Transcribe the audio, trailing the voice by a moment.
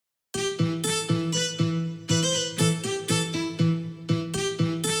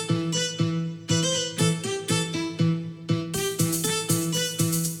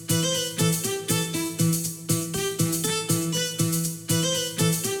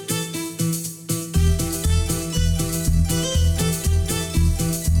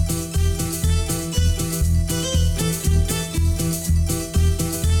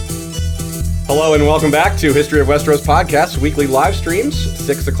Hello and welcome back to History of Westeros Podcast, weekly live streams,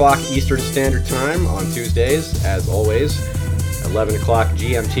 6 o'clock Eastern Standard Time on Tuesdays, as always, 11 o'clock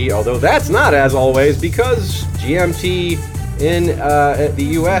GMT, although that's not as always because GMT in the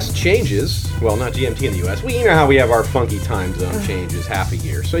U.S. changes. Well, not GMT in the U.S. You know how we have our funky time zone changes half a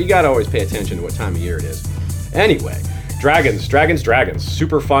year, so you got to always pay attention to what time of year it is. Anyway, dragons.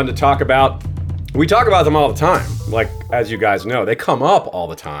 Super fun to talk about. We talk about them all the time. Like, as you guys know, they come up all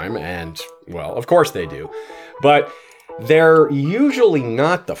the time, and, well, of course they do. But they're usually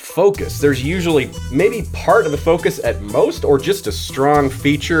not the focus. There's usually maybe part of the focus at most, or just a strong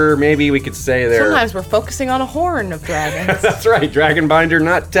feature. Maybe we could say they're... Sometimes we're focusing on a horn of dragons. That's right. Dragonbinder,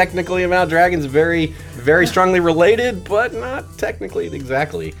 not technically about dragons, very, very strongly related, but not technically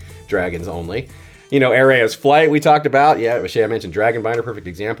exactly dragons only. You know, Araya's Flight we talked about. Yeah, Ashaya mentioned Dragonbinder, perfect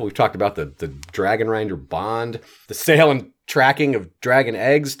example. We've talked about the Dragonrinder Bond, the sale and tracking of dragon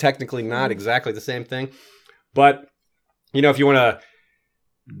eggs, technically not exactly the same thing. But, you know, if you want to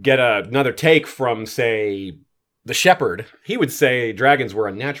get another take from, say, the Shepherd, he would say dragons were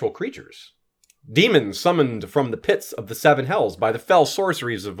unnatural creatures. Demons summoned from the pits of the seven hells by the fell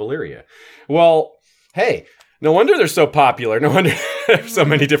sorceries of Valyria. Well, hey... No wonder they're so popular. No wonder so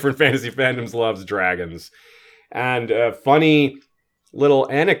many different fantasy fandoms loves dragons. And a funny little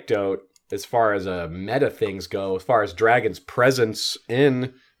anecdote as far as meta things go, as far as dragons' presence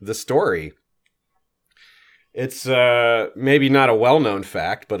in the story. It's maybe not a well-known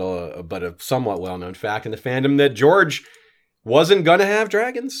fact, but a somewhat well-known fact in the fandom that George wasn't going to have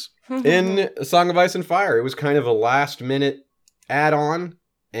dragons in A Song of Ice and Fire. It was kind of a last-minute add-on,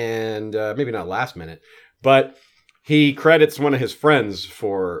 and maybe not last minute. But he credits one of his friends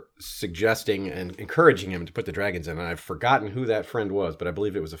for suggesting and encouraging him to put the dragons in. And I've forgotten who that friend was, but I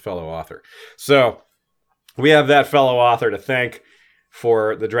believe it was a fellow author. So we have that fellow author to thank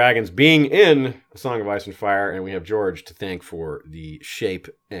for the dragons being in A Song of Ice and Fire. And we have George to thank for the shape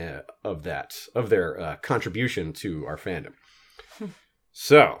of their contribution to our fandom.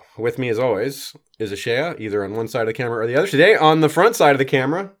 So with me as always is Ashaya, either on one side of the camera or the other. Today on the front side of the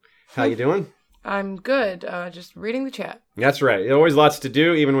camera. How you doing? I'm good. Just reading the chat. That's right. Always lots to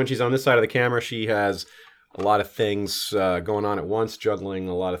do. Even when she's on this side of the camera, she has a lot of things going on at once, juggling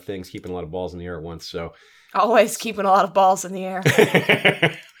a lot of things, keeping a lot of balls in the air at once. So always keeping a lot of balls in the air.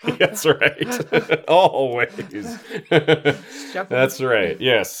 That's right. Always. That's right.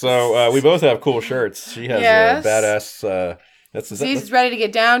 Yes. So we both have cool shirts. She has a badass... Aziz is ready to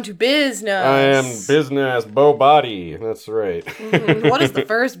get down to business. I am business, Bo Body. That's right. What does the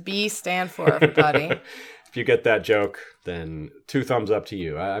first B stand for, everybody? If you get that joke, then 2 thumbs up to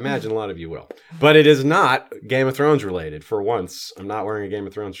you. I imagine a lot of you will. But it is not Game of Thrones related. For once, I'm not wearing a Game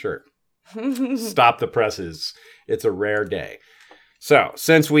of Thrones shirt. Stop the presses. It's a rare day. So,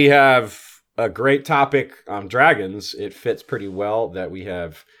 since we have a great topic on dragons, it fits pretty well that we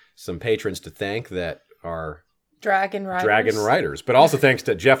have some patrons to thank that are... Dragon Riders. But also thanks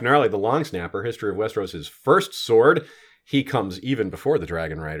to Jeff Gnarly, the Long Snapper, History of Westeros' first sword. He comes even before the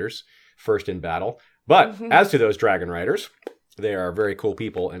Dragon Riders, first in battle. But as to those Dragon Riders, they are very cool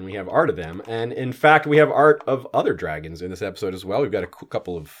people, and we have art of them. And in fact, we have art of other dragons in this episode as well. We've got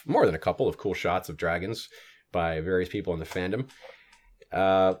more than a couple of cool shots of dragons by various people in the fandom.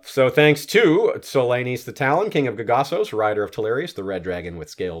 So thanks to Solenis the Talon, King of Gagassos, rider of Telarius, the red dragon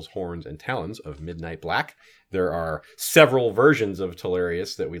with scales, horns, and talons of midnight black. There are several versions of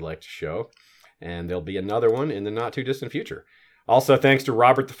Telarius that we like to show, and there'll be another one in the not-too-distant future. Also, thanks to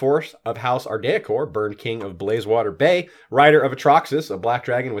Robert IV of House Ardeacor, Burned King of Blazewater Bay, rider of Atraxis, a black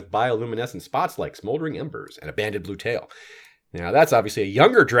dragon with bioluminescent spots like smoldering embers and a banded blue tail. Now, that's obviously a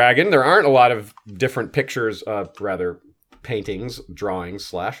younger dragon. There aren't a lot of different pictures, paintings,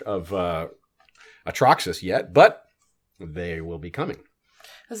 drawings, of Atraxis yet, but they will be coming.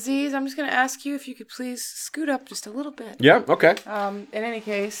 Aziz, I'm just going to ask you if you could please scoot up just a little bit. Yeah, okay. In any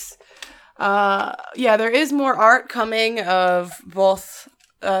case, there is more art coming of both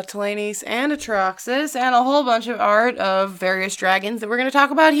Telenis and Atraxis, and a whole bunch of art of various dragons that we're going to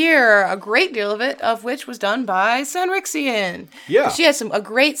talk about here. A great deal of it, of which was done by Sanrixian. Yeah. She has a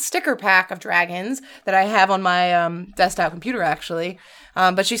great sticker pack of dragons that I have on my desktop computer, actually.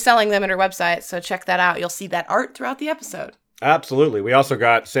 But she's selling them at her website, so check that out. You'll see that art throughout the episode. Absolutely. We also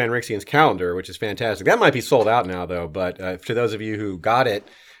got Sanrixian's calendar, which is fantastic. That might be sold out now, though. But to those of you who got it,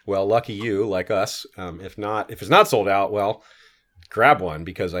 well, lucky you, like us. If it's not sold out, well, grab one,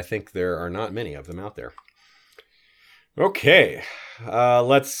 because I think there are not many of them out there. Okay,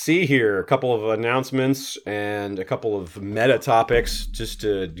 let's see here. A couple of announcements and a couple of meta topics just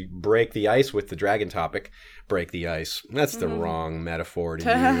to break the ice with the dragon topic. Break the ice. That's the wrong metaphor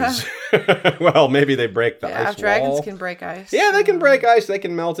to use. Well, maybe they break the ice dragons wall. can break ice. Yeah, they can break ice. They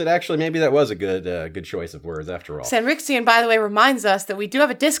can melt it. Actually, maybe that was a good choice of words after all. Sanrixian, by the way, reminds us that we do have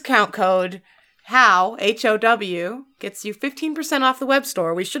a discount code. HOW, H-O-W, gets you 15% off the web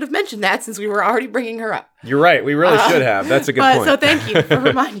store. We should have mentioned that since we were already bringing her up. You're right. We really should have. That's a good point. So thank you for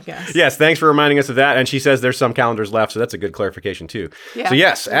reminding us. Yes, thanks for reminding us of that. And she says there's some calendars left, so that's a good clarification too. Yeah. So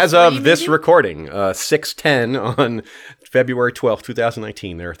yes, as of this recording, 6/10 on February 12th,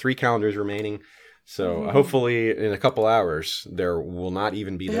 2019, there are 3 calendars remaining. So hopefully in a couple hours, there will not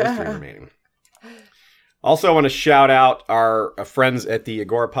even be those 3 remaining. Also, I want to shout out our friends at the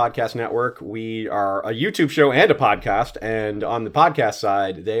Agora Podcast Network. We are a YouTube show and a podcast, and on the podcast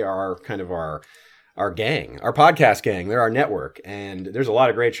side, they are kind of our gang, our podcast gang. They're our network, and there's a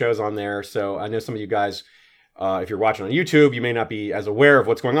lot of great shows on there. So I know some of you guys, if you're watching on YouTube, you may not be as aware of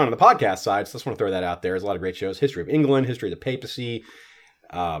what's going on the podcast side, so I just want to throw that out there. There's a lot of great shows: History of England, History of the Papacy,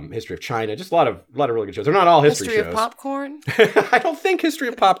 History of China, just a lot of really good shows. They're not all history shows. History of popcorn? I don't think History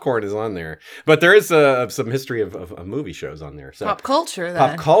of Popcorn is on there, but there is some history of movie shows on there. So pop culture,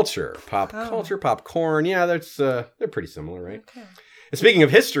 then. Culture, popcorn. Yeah, that's they're pretty similar, right? Okay. And speaking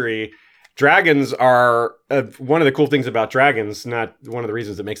of history, dragons are one of the cool things about dragons. Not one of the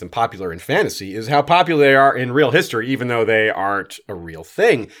reasons that makes them popular in fantasy is how popular they are in real history, even though they aren't a real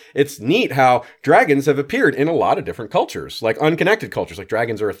thing. It's neat how dragons have appeared in a lot of different cultures, like unconnected cultures. Like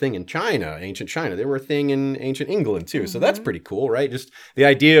dragons are a thing in China, ancient China. They were a thing in ancient England too. So that's pretty cool, right? Just the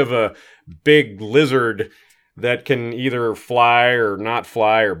idea of a big lizard that can either fly or not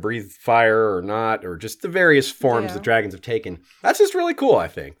fly or breathe fire or not, or just the various forms that dragons have taken. That's just really cool, I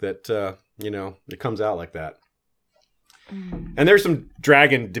think, that, it comes out like that. And there's some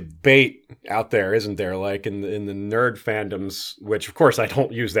dragon debate out there, isn't there? Like in the nerd fandoms, which, of course, I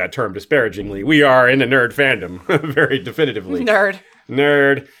don't use that term disparagingly. We are in a nerd fandom, very definitively.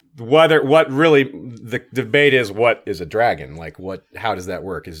 Nerd. What really the debate is, what is a dragon? Like, how does that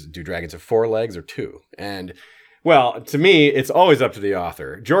work? Do dragons have 4 legs or 2? And, well, to me, it's always up to the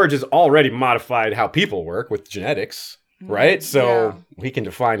author. George has already modified how people work with genetics, right? So he can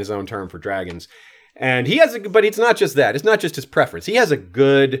define his own term for dragons. And he has but it's not just that. It's not just his preference. He has a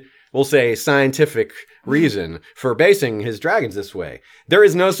good, we'll say, scientific reason for basing his dragons this way. There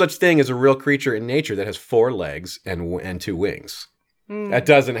is no such thing as a real creature in nature that has 4 legs and 2 wings. That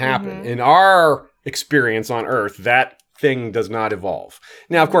doesn't happen. In our experience on Earth, that thing does not evolve.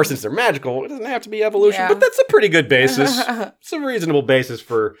 Now, of course, since they're magical, it doesn't have to be evolution, but that's a pretty good basis. It's a reasonable basis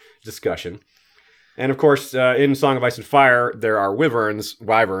for discussion. And of course, in Song of Ice and Fire, there are wyverns,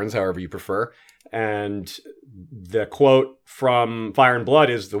 however you prefer. And the quote from Fire and Blood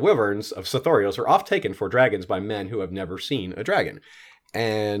is, "The wyverns of Sothorios are oft taken for dragons by men who have never seen a dragon."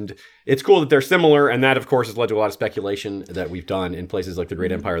 And it's cool that they're similar, and that, of course, has led to a lot of speculation that we've done in places like the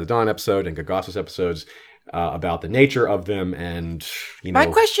Great Empire of the Dawn episode and Gagossos episodes about the nature of them. And, my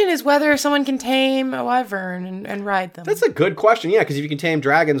question is whether someone can tame a wyvern and ride them. That's a good question, yeah, because if you can tame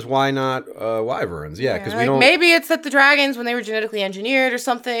dragons, why not wyverns? Yeah, because we don't... Maybe it's that the dragons, when they were genetically engineered or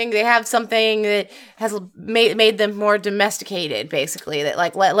something, they have something that has made them more domesticated, basically, that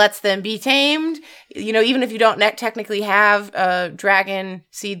like lets them be tamed. Even if you don't technically have dragon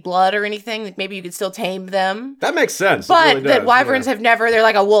seed blood or anything, like maybe you could still tame them. That makes sense. But really that wyverns have never, they're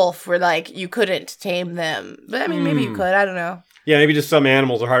like a wolf where like you couldn't tame them. But I mean, maybe you could. I don't know. Yeah, maybe just some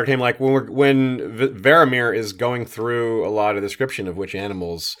animals are harder to tame. Like when Varamir is going through a lot of description of which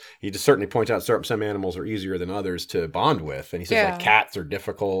animals, he just certainly points out some animals are easier than others to bond with. And he says like cats are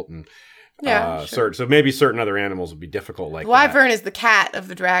difficult and sure. So maybe certain other animals would be difficult like wyvern is the cat of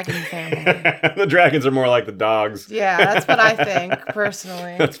the dragon family. The dragons are more like the dogs. Yeah, that's what I think,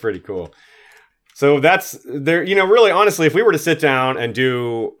 personally. That's pretty cool. So that's there. Really, honestly, if we were to sit down and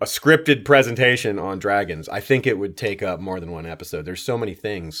do a scripted presentation on dragons, I think it would take up more than one episode. There's so many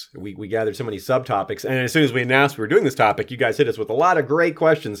things. We gathered so many subtopics. And as soon as we announced we were doing this topic, you guys hit us with a lot of great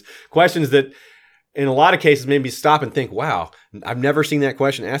questions that in a lot of cases made me stop and think, wow, I've never seen that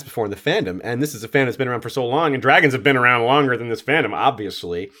question asked before in the fandom. And this is a fandom that's been around for so long, and dragons have been around longer than this fandom,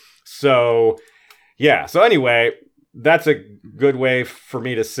 obviously. So, yeah. So anyway, that's a good way for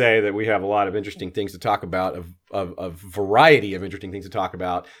me to say that we have a lot of interesting things to talk about, a variety of interesting things to talk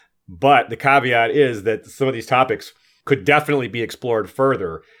about. But the caveat is that some of these topics could definitely be explored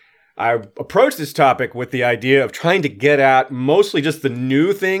further. I approached this topic with the idea of trying to get at mostly just the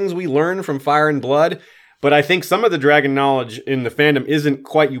new things we learned from Fire and Blood, But I think some of the dragon knowledge in the fandom isn't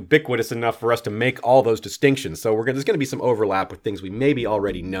quite ubiquitous enough for us to make all those distinctions. So there's going to be some overlap with things we maybe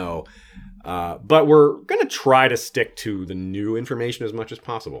already know. But we're going to try to stick to the new information as much as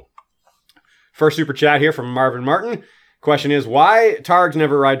possible. First super chat here from Marvin Martin. Question is, why Targs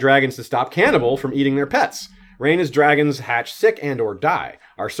never ride dragons to stop cannibal from eating their pets? Rhaena's dragons hatch sick and or die.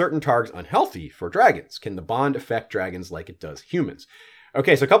 Are certain Targs unhealthy for dragons? Can the bond affect dragons like it does humans?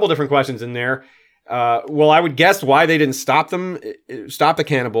 Okay, so a couple different questions in there. Well, I would guess why they didn't stop the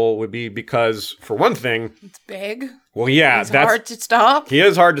cannibal would be because, for one thing... It's big. Well, yeah. He's hard to stop. He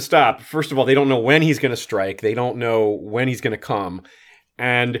is hard to stop. First of all, they don't know when he's going to strike. They don't know when he's going to come.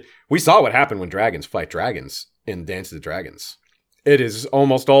 And we saw what happened when dragons fight dragons in Dance of the Dragons. It is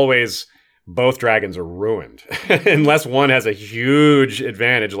almost always both dragons are ruined. Unless one has a huge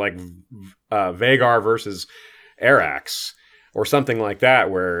advantage, like Vagar versus Arax. Or something like that,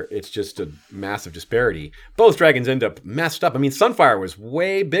 where it's just a massive disparity. Both dragons end up messed up. I mean, Sunfire was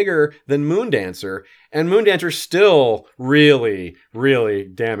way bigger than Moondancer, and Moondancer still really, really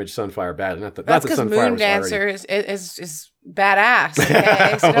damaged Sunfire badly. That's because Moondancer is badass.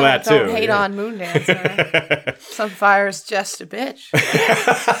 Okay? So well, don't hate on Moondancer. Sunfire's just a bitch.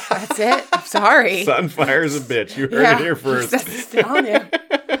 That's it. I'm sorry. Sunfire's a bitch. You heard it here first. That's telling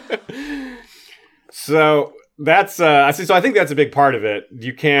you. So... so I think that's a big part of it.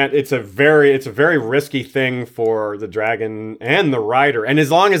 It's a very risky thing for the dragon and the rider. And as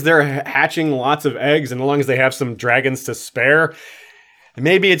long as they're hatching lots of eggs and as long as they have some dragons to spare,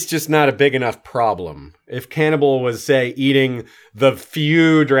 maybe it's just not a big enough problem. If Cannibal was, say, eating the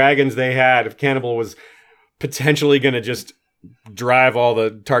few dragons they had, if Cannibal was potentially going to just drive all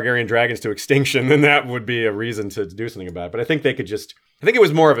the Targaryen dragons to extinction, then that would be a reason to do something about it. But I think it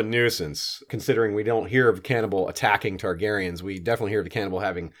was more of a nuisance, considering we don't hear of Cannibal attacking Targaryens. We definitely hear of the Cannibal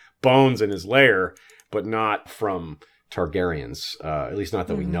having bones in his lair, but not from Targaryens, at least not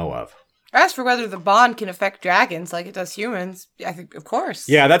that we know of. As for whether the bond can affect dragons like it does humans, I think, of course.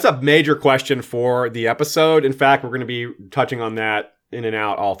 Yeah, that's a major question for the episode. In fact, we're going to be touching on that in and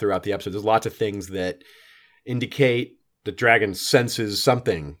out all throughout the episode. There's lots of things that indicate the dragon senses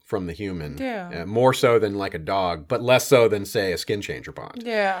something from the human. Yeah. More so than like a dog, but less so than, say, a skin changer bond.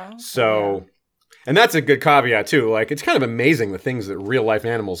 Yeah. So, and that's a good caveat, too. Like, it's kind of amazing the things that real-life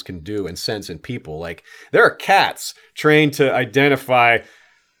animals can do and sense in people. Like, there are cats trained to identify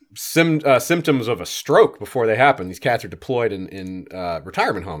symptoms of a stroke before they happen. These cats are deployed in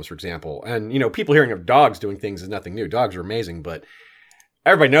retirement homes, for example. And, people hearing of dogs doing things is nothing new. Dogs are amazing, but...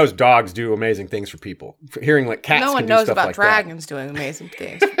 everybody knows dogs do amazing things for people. Hearing like cats no one can do knows stuff about like dragons doing amazing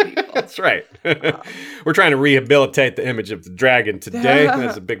things for people. That's right. We're trying to rehabilitate the image of the dragon today.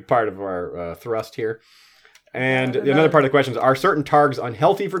 That's a big part of our thrust here. And another part of the question is, are certain Targs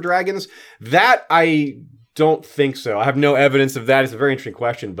unhealthy for dragons? That I don't think so. I have no evidence of that. It's a very interesting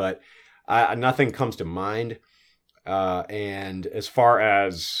question, but nothing comes to mind. And as far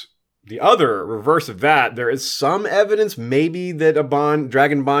as... the other reverse of that, there is some evidence maybe that a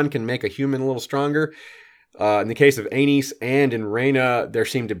dragon bond can make a human a little stronger. In the case of Aenys and in Rhaena, there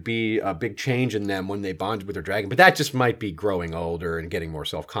seemed to be a big change in them when they bonded with their dragon. But that just might be growing older and getting more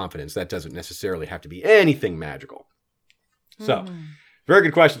self-confidence. That doesn't necessarily have to be anything magical. So, very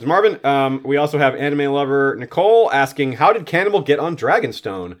good questions, Marvin. We also have anime lover Nicole asking, how did Cannibal get on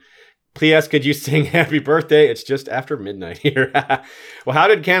Dragonstone? P.S. Could you sing Happy Birthday? It's just after midnight here. Well, how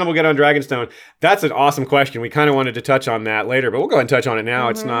did Cannibal get on Dragonstone? That's an awesome question. We kind of wanted to touch on that later, but we'll go ahead and touch on it now.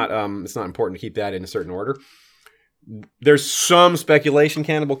 It's not important to keep that in a certain order. There's some speculation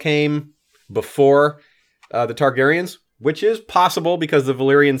Cannibal came before the Targaryens, which is possible because the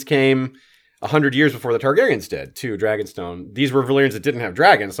Valyrians came 100 years before the Targaryens did to Dragonstone. These were Valyrians that didn't have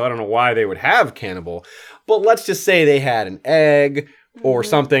dragons, so I don't know why they would have Cannibal. But let's just say they had an egg or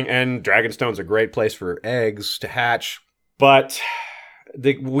something, and Dragonstone's a great place for eggs to hatch. But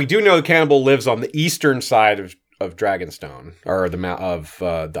we do know Cannibal lives on the eastern side of Dragonstone, or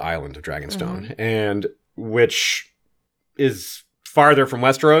the island of Dragonstone, and which is farther from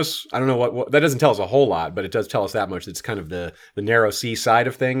Westeros. I don't know what that doesn't tell us a whole lot, but it does tell us that much. It's kind of the narrow sea side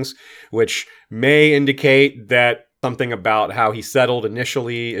of things, which may indicate that something about how he settled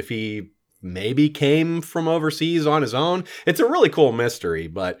initially, if he maybe came from overseas on his own. It's a really cool mystery,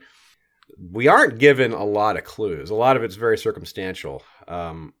 but we aren't given a lot of clues. A lot of it's very circumstantial.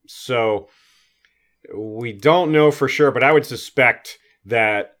 So we don't know for sure, but I would suspect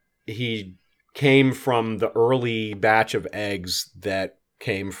that he came from the early batch of eggs that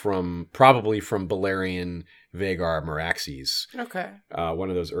came probably from Balerion Vagar Meraxes. Okay. One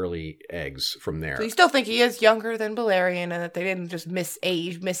of those early eggs from there. So you still think he is younger than Balerion and that they didn't just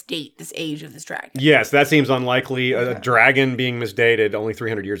misdate this age of this dragon? Yes, that seems unlikely. A dragon being misdated only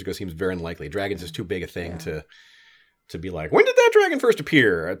 300 years ago seems very unlikely. Dragons is too big a thing to be like, when did that dragon first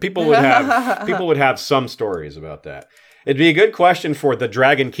appear? People would have some stories about that. It'd be a good question for the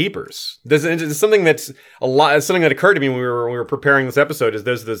dragon keepers. It's something that's something that occurred to me when we were preparing this episode. Is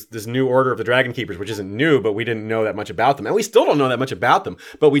there's this new order of the dragon keepers, which isn't new, but we didn't know that much about them, and we still don't know that much about them.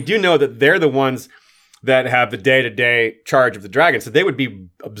 But we do know that they're the ones that have the day-to-day charge of the dragon, so they would be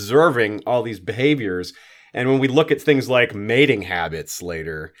observing all these behaviors. And when we look at things like mating habits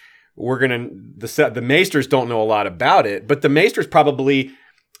later, the maesters don't know a lot about it, but the maesters probably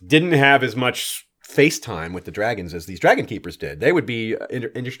didn't have as much FaceTime with the dragons as these dragon keepers did. They would be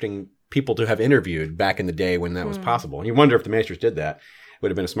interesting people to have interviewed back in the day when that was possible. And you wonder if the maesters did that. Would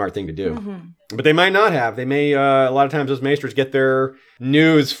have been a smart thing to do. Mm-hmm. But they might not have. They may, a lot of times those maesters get their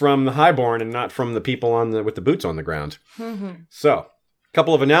news from the highborn and not from the people with the boots on the ground. Mm-hmm. So,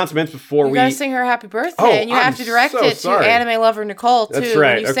 couple of announcements before you gotta sing her happy birthday, and you have to direct it to anime lover Nicole too. That's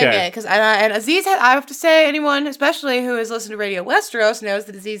right. When you sing it, because and Aziz I have to say, anyone especially who has listened to Radio Westeros knows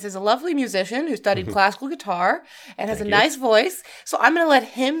that Aziz is a lovely musician who studied classical guitar and has a nice voice. So I'm gonna let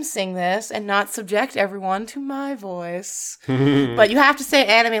him sing this and not subject everyone to my voice. But you have to say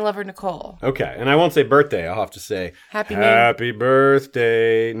anime lover Nicole. Okay, and I won't say birthday. I'll have to say happy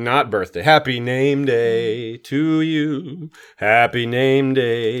birthday, not birthday. Happy name day to you. Happy name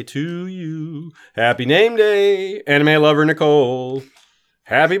day to you. Happy name day, anime lover Nicole.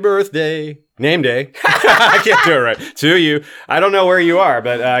 Happy birthday, name day. I can't do it right. To you. I don't know where you are,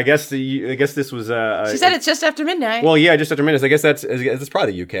 but I guess this was. She said it's just after midnight. Well, yeah, just after midnight. I guess that's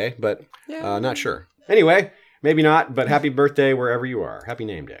probably the UK, but not sure. Anyway. Maybe not, but happy birthday wherever you are. Happy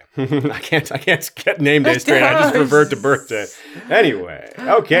name day. I can't get name day straight. I just revert to birthday. Anyway,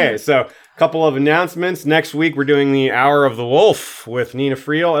 okay, so a couple of announcements. Next week, we're doing the Hour of the Wolf with Nina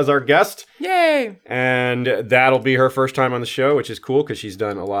Friel as our guest. Yay! And that'll be her first time on the show, which is cool because she's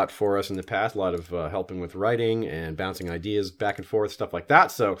done a lot for us in the past, a lot of helping with writing and bouncing ideas back and forth, stuff like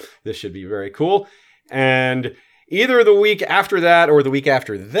that. So this should be very cool. And either the week after that or the week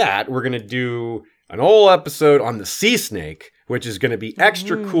after that, we're going to do an whole episode on the sea snake, which is going to be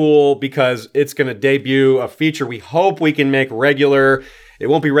extra cool because it's going to debut a feature we hope we can make regular. It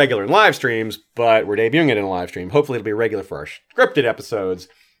won't be regular in live streams, but we're debuting it in a live stream. Hopefully it'll be regular for our scripted episodes,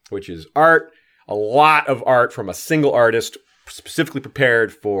 which is art, a lot of art from a single artist specifically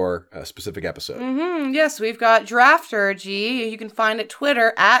prepared for a specific episode. Mm-hmm. Yes, we've got Drafturgy. You can find it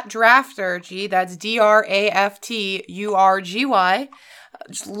Twitter at Drafturgy. That's DRAFTURGY.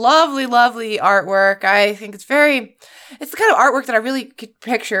 Just lovely, lovely artwork. I think it's the kind of artwork that I really could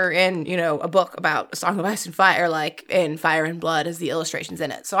picture in, a book about A Song of Ice and Fire, like in Fire and Blood as the illustrations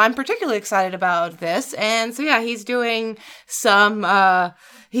in it. So I'm particularly excited about this. And so, yeah, he's doing some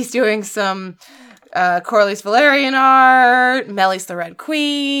Corlys Valerian art, Melis the Red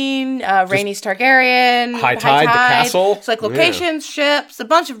Queen, Rhaenys Targaryen, High Tide, the castle. It's like locations, ships, a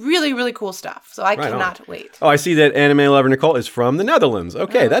bunch of really, really cool stuff. So I cannot wait. Oh, I see that anime lover Nicole is from the Netherlands.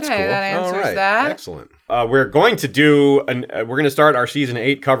 Okay, that's cool. That answers that. Excellent. We're going to start our season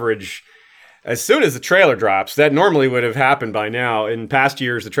 8 coverage as soon as the trailer drops. That normally would have happened by now. In past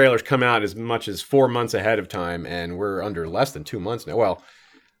years, the trailers come out as much as 4 months ahead of time, and we're under less than 2 months now. Well,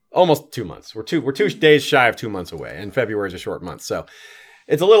 almost 2 months. We're 2 days shy of 2 months away, and February is a short month. So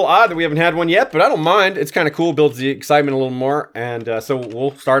it's a little odd that we haven't had one yet, but I don't mind. It's kind of cool, builds the excitement a little more. And so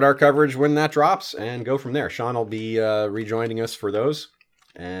we'll start our coverage when that drops and go from there. Sean will be rejoining us for those.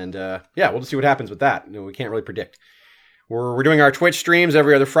 And we'll just see what happens with that. We can't really predict. We're doing our Twitch streams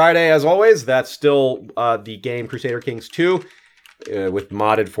every other Friday, as always. That's still the game Crusader Kings 2. With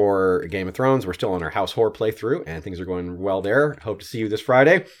modded for Game of Thrones. We're still on our House Horror playthrough, and things are going well there. Hope to see you this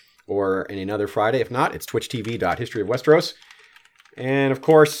Friday, or any another Friday. If not, it's twitchtv.historyofwesteros. And, of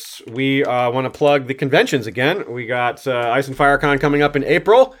course, we want to plug the conventions again. We got Ice and Fire Con coming up in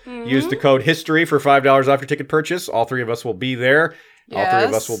April. Mm-hmm. Use the code HISTORY for $5 off your ticket purchase. All 3 of us will be there. Yes. All 3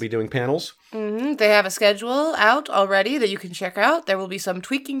 of us will be doing panels. Mm-hmm. They have a schedule out already that you can check out. There will be some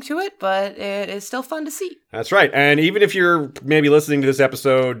tweaking to it, but it is still fun to see. That's right. And even if you're maybe listening to this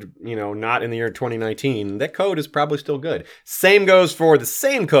episode, not in the year 2019, that code is probably still good. Same goes for the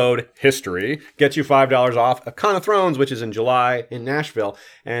same code, HISTORY, gets you $5 off A Con of Thrones, which is in July in Nashville.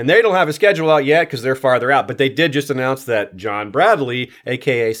 And they don't have a schedule out yet because they're farther out, but they did just announce that John Bradley,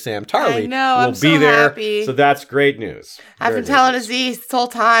 a.k.a. Sam Tarley, will be there. Happy. So that's great news. I've been telling Aziz this whole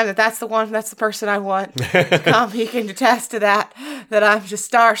time that's the person I want to come. He can attest to that I'm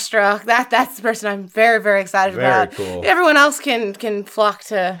just starstruck. That's the person I'm very, very very excited about. Cool. Everyone else can flock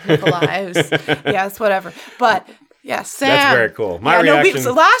to Nikolai. Yes, whatever. But yeah, Sam. That's very cool. My reaction.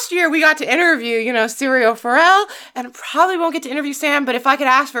 So last year we got to interview, Sirio Farrell, and I probably won't get to interview Sam, but if I could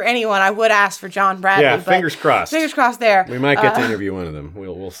ask for anyone, I would ask for John Bradley. Yeah, fingers crossed. Fingers crossed there. We might get to interview one of them.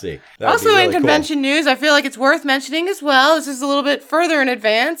 We'll see. That'd also, really in convention news, I feel like it's worth mentioning as well. This is a little bit further in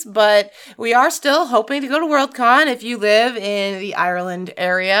advance, but we are still hoping to go to Worldcon. If you live in the Ireland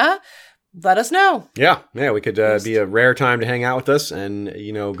area, let us know. Yeah, we could be a rare time to hang out with us and,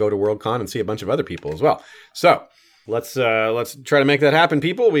 go to Worldcon and see a bunch of other people as well. So let's try to make that happen,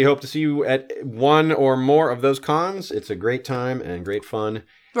 people. We hope to see you at one or more of those cons. It's a great time and great fun.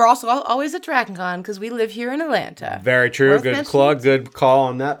 We're also always at DragonCon because we live here in Atlanta. Very true. Good plug. Good call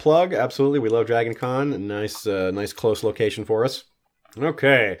on that plug. Absolutely. We love DragonCon. A nice close location for us.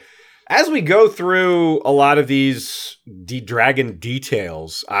 Okay. As we go through a lot of these dragon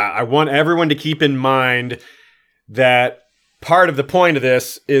details, I want everyone to keep in mind that part of the point of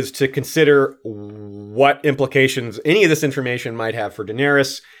this is to consider what implications any of this information might have for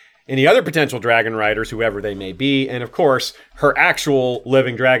Daenerys, any other potential dragon riders, whoever they may be, and of course, her actual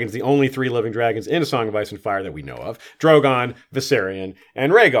living dragons, the only 3 living dragons in A Song of Ice and Fire that we know of, Drogon, Viserion,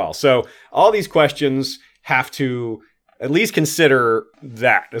 and Rhaegal. So all these questions have to at least consider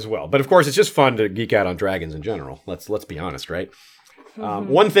that as well. But of course, it's just fun to geek out on dragons in general. Let's be honest, right?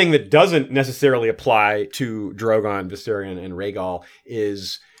 One thing that doesn't necessarily apply to Drogon, Viserion, and Rhaegal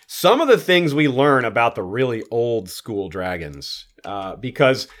is some of the things we learn about the really old school dragons.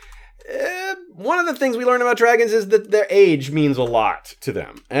 Because one of the things we learn about dragons is that their age means a lot to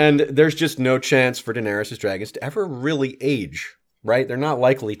them. And there's just no chance for Daenerys' dragons to ever really age, right? They're not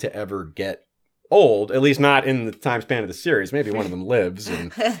likely to ever get old, at least not in the time span of the series. Maybe one of them lives,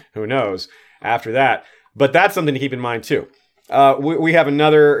 and who knows after that. But that's something to keep in mind, too. We have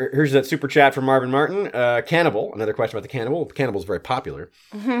here's that super chat from Marvin Martin. Cannibal, another question about the cannibal. The cannibal is very popular.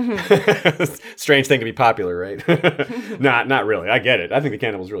 Strange thing to be popular, right? Not really. I get it. I think the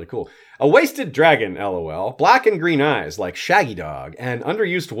cannibal is really cool. A wasted dragon, LOL. Black and green eyes, like Shaggy Dog. And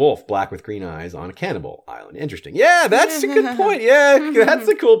underused wolf, black with green eyes on a cannibal island. Interesting. Yeah, that's a good point. Yeah, that's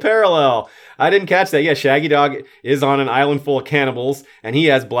a cool parallel. I didn't catch that. Yeah, Shaggy Dog is on an island full of cannibals, and he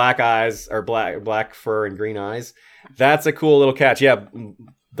has black eyes, or black fur and green eyes. That's a cool little catch. Yeah,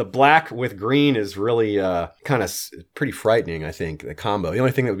 the black with green is really kind of pretty frightening, I think, the combo. The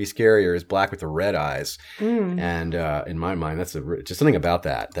only thing that would be scarier is black with the red eyes. And in my mind, that's just something about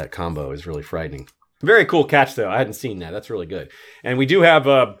that combo is really frightening. Very cool catch, though. I hadn't seen that. That's really good. And we do have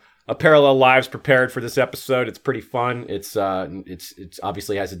a parallel lives prepared for this episode. It's pretty fun. It's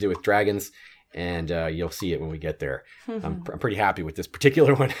obviously has to do with dragons. And you'll see it when we get there. I'm pretty happy with this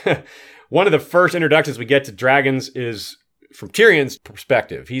particular one. One of the first introductions we get to dragons is from Tyrion's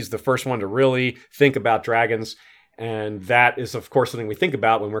perspective. He's the first one to really think about dragons. And that is, of course, something we think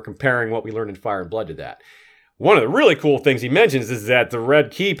about when we're comparing what we learned in Fire and Blood to that. One of the really cool things he mentions is that the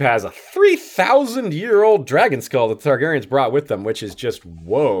Red Keep has a 3,000-year-old dragon skull that the Targaryens brought with them, which is just,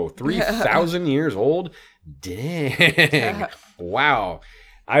 whoa, 3,000 years old? Dang. Wow.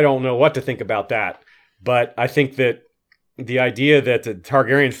 I don't know what to think about that, but I think that the idea that the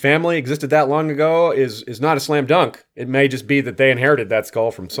Targaryen family existed that long ago is not a slam dunk. It may just be that they inherited that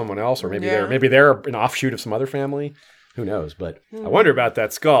skull from someone else, or maybe they're an offshoot of some other family. Who knows? But I wonder about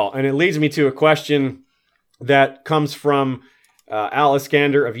that skull, and it leads me to a question that comes from Al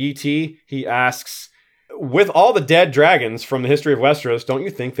Iskander of ET. He asks, with all the dead dragons from the history of Westeros, don't you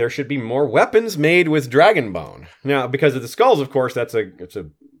think there should be more weapons made with dragon bone? Now, because of the skulls, of course, it's a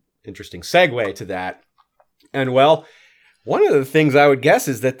interesting segue to that. And well, one of the things I would guess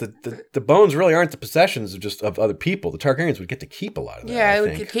is that the bones really aren't the possessions of other people. The Targaryens would get to keep a lot of that. Yeah,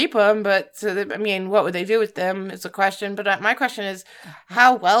 we could keep them, but what would they do with them is a question. But my question is,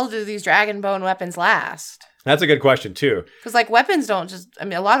 how well do these dragon bone weapons last? That's a good question, too. Because, weapons don't just...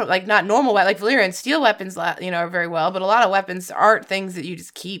 a lot of, not normal... Valyrian steel weapons, are very well, but a lot of weapons aren't things that you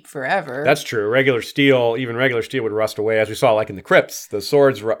just keep forever. That's true. Even regular steel would rust away, as we saw, in the crypts. The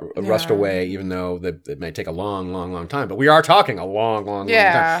swords rust away, even though it may take a long, long, long time. But we are talking a long, long, long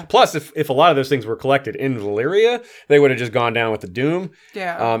time. Plus, if a lot of those things were collected in Valyria, they would have just gone down with the doom.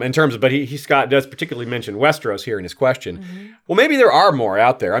 Yeah. In terms of... But Scott does particularly mention Westeros here in his question. Mm-hmm. Well, maybe there are more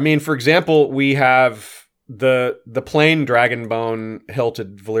out there. For example, we have... The plain dragon bone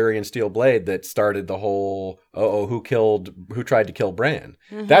hilted Valyrian steel blade that started the whole who tried to kill Bran.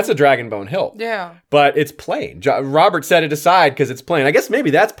 Mm-hmm. That's a dragon bone hilt. Yeah. But it's plain. Robert set it aside because it's plain. I guess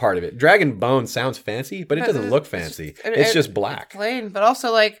maybe that's part of it. Dragon bone sounds fancy, but it doesn't look fancy. It's just black. Plain, but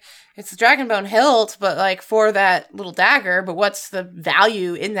also it's the dragon bone hilt, but like for that little dagger. But what's the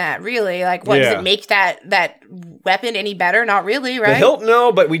value in that, really? Like, what does it make that weapon any better? Not really, right? The hilt,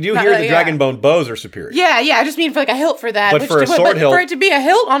 no, but we do hear the dragon bone bows are superior. Yeah. I just mean for like a hilt for that. But for a sword hilt, for it to be a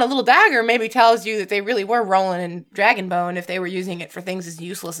hilt on a little dagger, maybe tells you that they really were rolling in dragon bone if they were using it for things as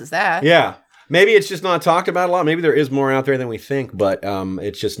useless as that. Yeah. Maybe it's just not talked about a lot. Maybe there is more out there than we think, but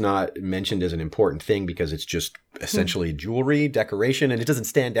it's just not mentioned as an important thing because it's just essentially jewelry, decoration, and it doesn't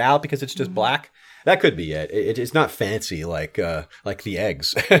stand out because it's just black. That could be it. It's not fancy like the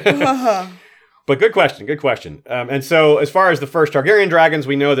eggs. But good question. And so as far as the first Targaryen dragons,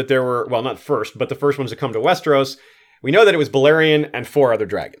 we know that there were, well, not first, but the first ones to come to Westeros. We know that it was Balerion and 4 other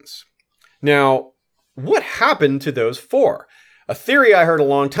dragons. Now, what happened to those 4? A theory I heard a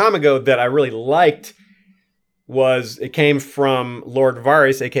long time ago that I really liked was it came from Lord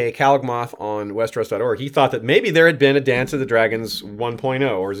Varys, a.k.a. Calgmoth, on Westeros.org. He thought that maybe there had been a Dance of the Dragons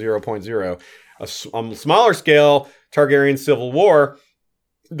 1.0 or 0.0, a smaller scale Targaryen civil war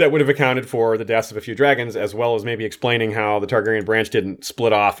that would have accounted for the deaths of a few dragons, as well as maybe explaining how the Targaryen branch didn't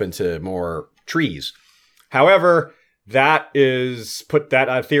split off into more trees. However, that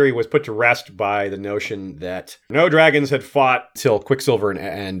theory was put to rest by the notion that no dragons had fought till Quicksilver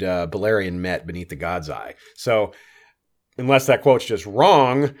and Balerion met beneath the God's Eye. So, unless that quote's just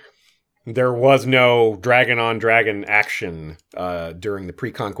wrong, there was no dragon-on-dragon action during the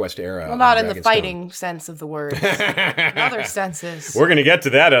pre-conquest era. Well, not in the fighting sense of the word. In other senses. We're going to get to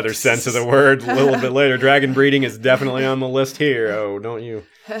that other sense of the word a little bit later. Dragon breeding is definitely on the list here. Oh,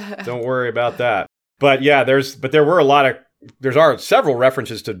 don't worry about that. But yeah, there are several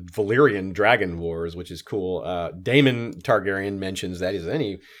references to Valyrian dragon wars, which is cool. Daemon Targaryen mentions that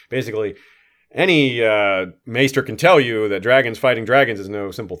any maester can tell you that dragons fighting dragons is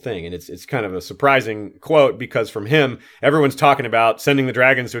no simple thing. And it's kind of a surprising quote because from him, everyone's talking about sending the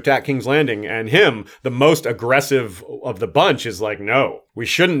dragons to attack King's Landing. And him, the most aggressive of the bunch, is like, no, we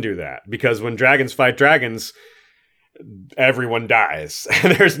shouldn't do that. Because when dragons fight dragons, everyone dies.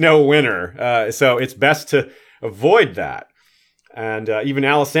 There's no winner. So it's best to avoid that. And even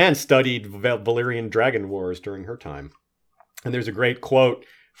Alysanne studied Valyrian dragon wars during her time. And there's a great quote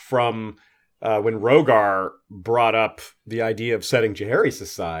from when Rhaegar brought up the idea of setting Jaehaerys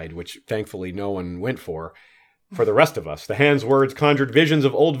aside, which thankfully no one went for the rest of us. The hand's words conjured visions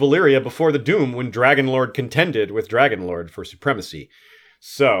of old Valyria before the doom when Dragonlord contended with Dragonlord for supremacy.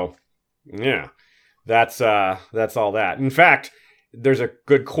 So, yeah. That's all that. In fact, there's a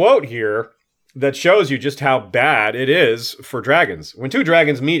good quote here that shows you just how bad it is for dragons. When 2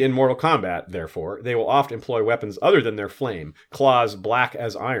 dragons meet in mortal combat, therefore, they will oft employ weapons other than their flame, claws black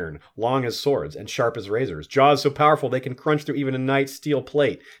as iron, long as swords, and sharp as razors, jaws so powerful they can crunch through even a knight's steel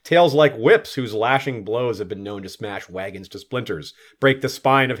plate, tails like whips whose lashing blows have been known to smash wagons to splinters, break the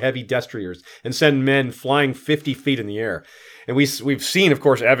spine of heavy destriers, and send men flying 50 feet in the air. And we've seen, of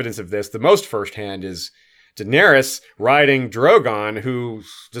course, evidence of this. The most firsthand is Daenerys riding Drogon, who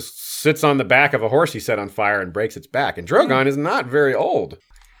just sits on the back of a horse he set on fire and breaks its back. And Drogon is not very old.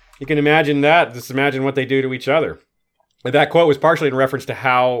 You can imagine that. Just imagine what they do to each other. And that quote was partially in reference to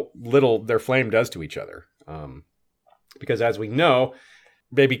how little their flame does to each other. Because as we know,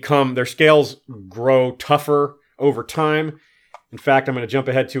 their scales grow tougher over time. In fact, I'm going to jump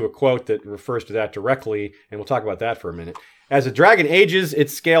ahead to a quote that refers to that directly, and we'll talk about that for a minute. As a dragon ages,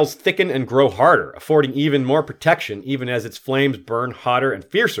 its scales thicken and grow harder, affording even more protection, even as its flames burn hotter and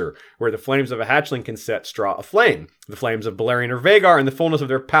fiercer, where the flames of a hatchling can set straw aflame. The flames of Balerion or Vhagar, in the fullness of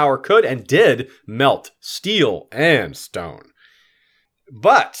their power, could and did melt steel and stone.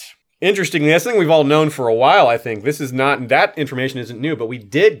 But, interestingly, that's something we've all known for a while, I think. That information isn't new, but we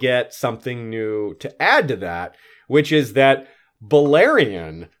did get something new to add to that, which is that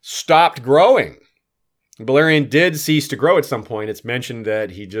Balerion stopped growing. Balerion did cease to grow at some point. It's mentioned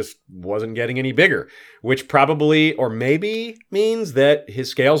that he just wasn't getting any bigger, which probably or maybe means that his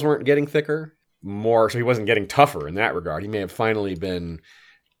scales weren't getting thicker more, so he wasn't getting tougher in that regard. He may have finally been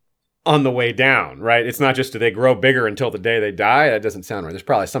on the way down, right? It's not just do they grow bigger until the day they die. That doesn't sound right. There's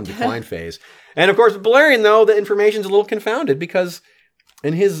probably some decline phase. And of course, with Balerion, though, the information's a little confounded because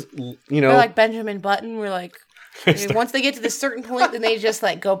in his, They're like Benjamin Button. We're like, once they get to this certain point, then they just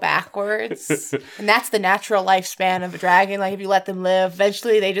like go backwards, and that's the natural lifespan of a dragon. Like if you let them live,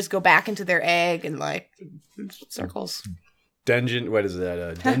 eventually they just go back into their egg and like circles. What is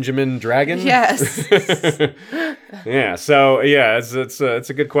that? Benjamin Dragon? Yes. Yeah. So yeah, it's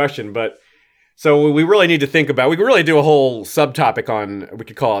a good question, but so we really need to think about. We could really do a whole subtopic on. We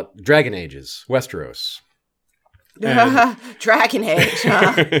could call it Dragon Ages, Westeros. Dragon Age.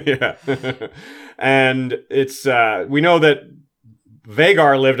 Huh? Yeah. And it's we know that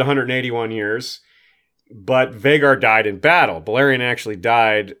Vhagar lived 181 years, but Vhagar died in battle. Balerion actually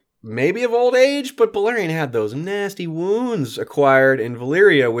died maybe of old age, but Balerion had those nasty wounds acquired in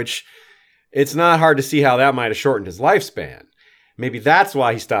Valyria, which it's not hard to see how that might have shortened his lifespan. Maybe that's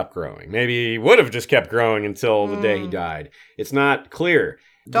why he stopped growing. Maybe he would have just kept growing until the day he died. It's not clear.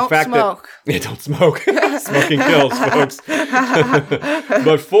 Don't smoke. Don't smoke. Smoking kills, folks.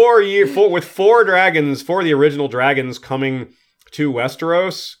 But 4 years, with 4 dragons, 4 of the original dragons coming to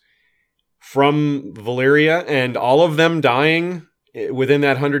Westeros from Valyria, and all of them dying within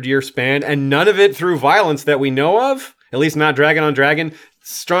that 100-year span, and none of it through violence that we know of, at least not dragon on dragon,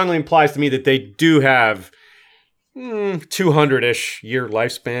 strongly implies to me that they do have 200-ish year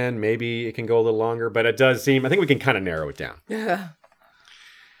lifespan. Maybe it can go a little longer, but it does seem, I think we can kind of narrow it down. Yeah.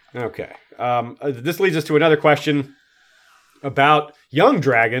 Okay. This leads us to another question about young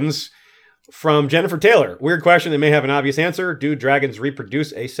dragons from Jennifer Taylor. Weird question that may have an obvious answer. Do dragons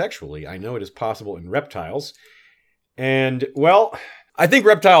reproduce asexually? I know it is possible in reptiles. And, well, I think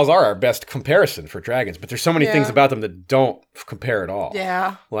reptiles are our best comparison for dragons, but there's so many things about them that don't compare at all.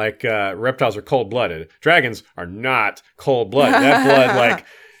 Yeah. Like, reptiles are cold-blooded. Dragons are not cold-blooded. That blood, like,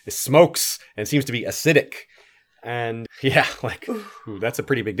 smokes and seems to be acidic. And yeah, like, that's a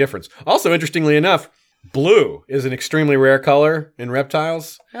pretty big difference. Also, interestingly enough, blue is an extremely rare color in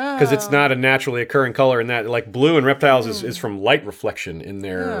reptiles because it's not a naturally occurring color in that. Like, blue in reptiles is from light reflection in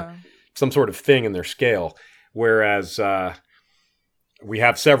their, some sort of thing in their scale. Whereas we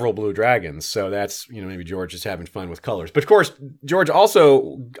have several blue dragons. So that's, maybe George is having fun with colors. But of course, George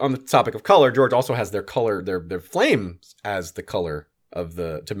also, on the topic of color, George also has their color, their flames as the color of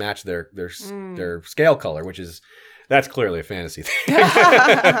to match their scale color, that's clearly a fantasy thing.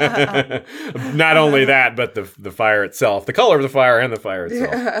 Not only that, but the fire itself, the color of the fire and the fire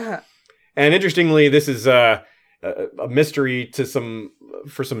itself. And interestingly, this is a mystery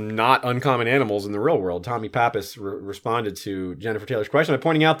for some not uncommon animals in the real world. Tommy Pappas responded to Jennifer Taylor's question by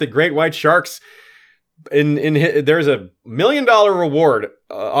pointing out that great white sharks, there's a $1 million reward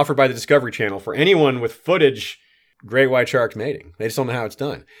offered by the Discovery Channel for anyone with footage great white sharks mating. They just don't know how it's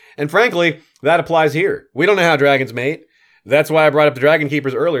done. And frankly, that applies here. We don't know how dragons mate. That's why I brought up the dragon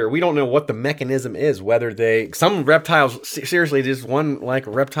keepers earlier. We don't know what the mechanism is, some reptiles, seriously, just one like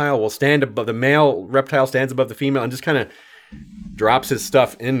reptile will stand above, the male reptile stands above the female and just kind of drops his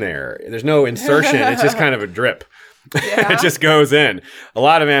stuff in there. There's no insertion. It's just kind of a drip. Yeah. It just goes in. A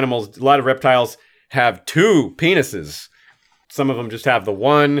lot of reptiles have 2 penises. Some of them just have the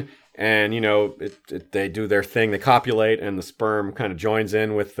one. And, they do their thing. They copulate, and the sperm kind of joins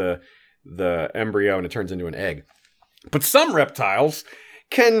in with the embryo, and it turns into an egg. But some reptiles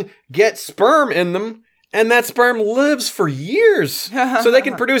can get sperm in them, and that sperm lives for years. So they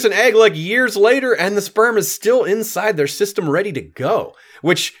can produce an egg like years later, and the sperm is still inside their system ready to go.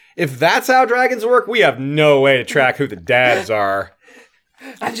 Which, if that's how dragons work, we have no way to track who the dads are.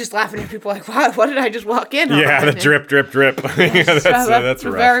 I'm just laughing at people like, what did I just walk in on? Yeah, the drip, drip, drip. That's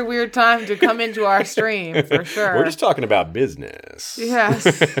a rough. very weird time to come into our stream, for sure. We're just talking about business. Yes.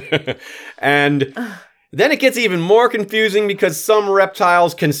 And then it gets even more confusing because some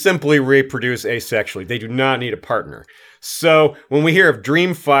reptiles can simply reproduce asexually. They do not need a partner. So when we hear of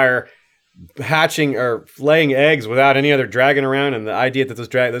Dreamfire hatching or laying eggs without any other dragon around, and the idea that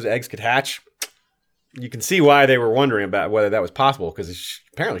those eggs could hatch, you can see why they were wondering about whether that was possible, because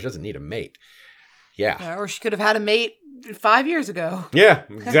apparently she doesn't need a mate. Yeah. Or she could have had a mate 5 years ago. Yeah,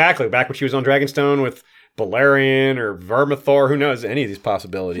 exactly. Back when she was on Dragonstone with Balerion or Vermithor, who knows, any of these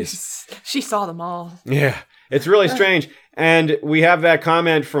possibilities. She saw them all. Yeah, it's really strange. And we have that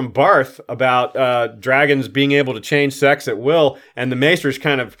comment from Barth about dragons being able to change sex at will, and the Maesters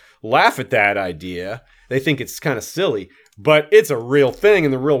kind of laugh at that idea. They think it's kind of silly, but it's a real thing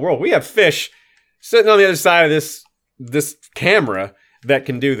in the real world. We have fish sitting on the other side of this camera that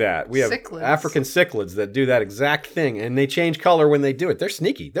can do that. We have cichlids. African cichlids that do that exact thing, and they change color when they do it. They're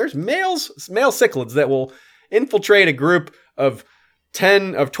sneaky. There's male cichlids that will infiltrate a group of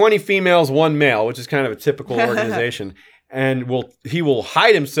 20 females, 1 male, which is kind of a typical organization, and he will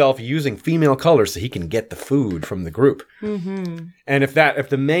hide himself using female colors so he can get the food from the group. Mm-hmm. And if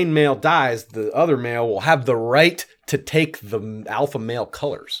the main male dies, the other male will have the right to take the alpha male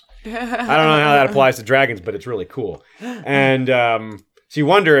colors. I don't know how that applies to dragons, but it's really cool. And so you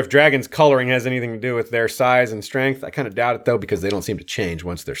wonder if dragons' coloring has anything to do with their size and strength. I kind of doubt it, though, because they don't seem to change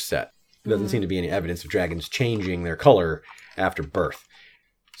once they're set. There doesn't seem to be any evidence of dragons changing their color after birth.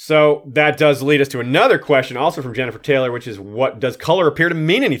 So that does lead us to another question, also from Jennifer Taylor, which is, what does color appear to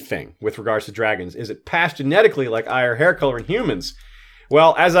mean anything with regards to dragons? Is it passed genetically like eye or hair color in humans?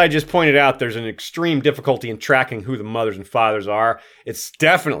 Well, as I just pointed out, there's an extreme difficulty in tracking who the mothers and fathers are. It's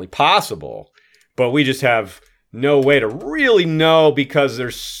definitely possible, but we just have no way to really know because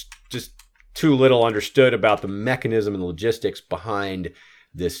there's just too little understood about the mechanism and logistics behind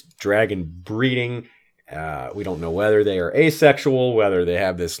this dragon breeding. We don't know whether they are asexual, whether they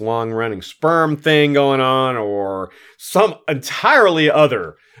have this long-running sperm thing going on, or some entirely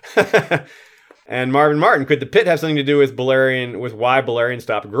other. And Marvin Martin, could the pit have something to do with why Balerion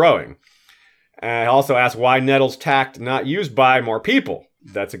stopped growing? I also asked why nettles tact not used by more people.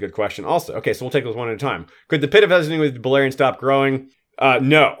 That's a good question also. Okay, so we'll take those one at a time. Could the pit have something to do with Balerion stopped growing?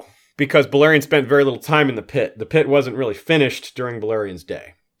 No, because Balerion spent very little time in the pit. The pit wasn't really finished during Balerion's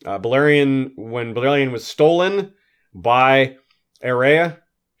day. When Balerion was stolen by Area,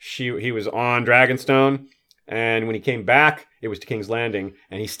 he was on Dragonstone, and when he came back, it was to King's Landing,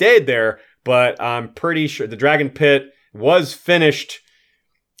 and he stayed there, but I'm pretty sure the Dragon Pit was finished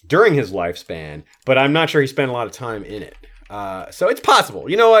during his lifespan, but I'm not sure he spent a lot of time in it. So it's possible.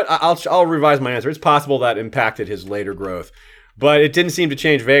 You know what? I'll revise my answer. It's possible that impacted his later growth, but it didn't seem to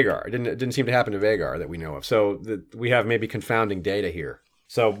change Vagar. It didn't seem to happen to Vagar that we know of. So we have maybe confounding data here.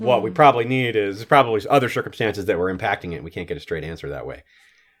 So what we probably need is probably other circumstances that were impacting it. We can't get a straight answer that way.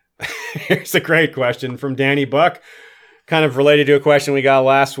 Here's a great question from Danny Buck, kind of related to a question we got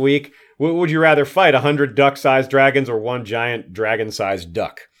last week. Would you rather fight 100 duck-sized dragons or one giant dragon-sized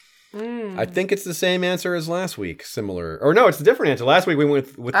duck? I think it's the same answer as last week. Similar, or no, it's a different answer. Last week we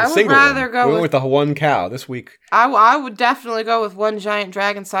went with the single one. We went with the one cow. This week, I would definitely go with one giant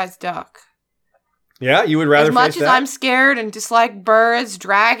dragon-sized duck. Yeah, you would rather as much face as that? I'm scared and dislike birds,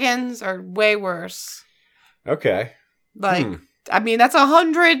 dragons are way worse. Okay. I mean, that's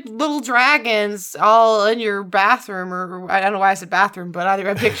 100 little dragons all in your bathroom, or I don't know why I said bathroom, but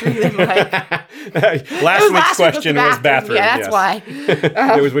I picture them like... last week's question was bathroom. Yeah, that's why.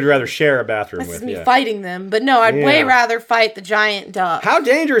 It was, would you rather share a bathroom this with? Is me fighting them. But no, I'd way rather fight the giant duck. How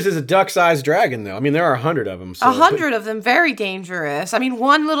dangerous is a duck-sized dragon, though? I mean, there are 100 of them. 100 of them, very dangerous. I mean,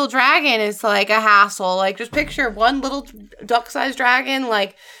 one little dragon is like a hassle. Like, just picture one little duck-sized dragon,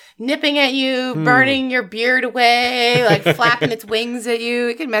 like... nipping at you, burning your beard away, like flapping its wings at you.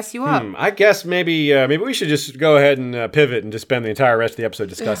 It could mess you up. I guess maybe we should just go ahead and pivot and just spend the entire rest of the episode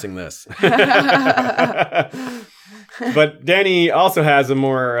discussing this. But Danny also has a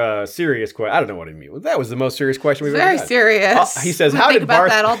more serious question. I don't know what I mean. That was the most serious question we've ever had. Very serious. He says, How did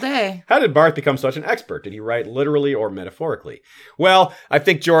Barth that all day? How did Barth become such an expert? Did he write literally or metaphorically? Well, I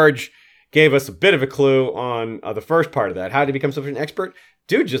think George gave us a bit of a clue on the first part of that. How did he become such an expert?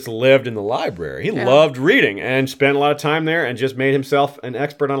 Dude just lived in the library. He loved reading and spent a lot of time there and just made himself an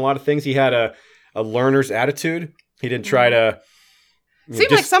expert on a lot of things. He had a learner's attitude. He didn't try to...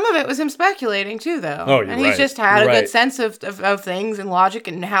 Seemed like some of it was him speculating too, though. Oh, you're right. And he just had a good sense of things and logic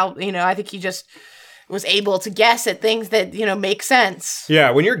and how, I think he just was able to guess at things that, make sense. Yeah,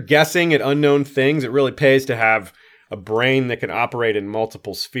 when you're guessing at unknown things, it really pays to have a brain that can operate in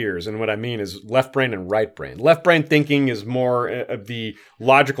multiple spheres. And what I mean is left brain and right brain. Left brain thinking is more of the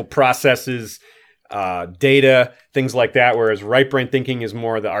logical processes, data, things like that, whereas right brain thinking is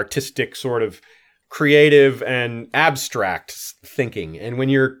more the artistic sort of creative and abstract thinking. And when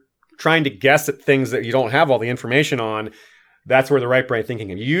you're trying to guess at things that you don't have all the information on, that's where the right brain thinking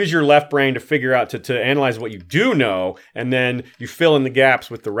is. You use your left brain to figure out, to analyze what you do know, and then you fill in the gaps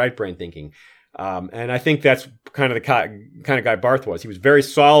with the right brain thinking. And I think that's kind of the kind of guy Barth was. He was very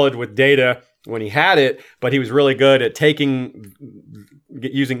solid with data when he had it, but he was really good at making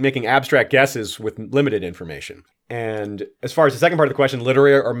abstract guesses with limited information. And as far as the second part of the question,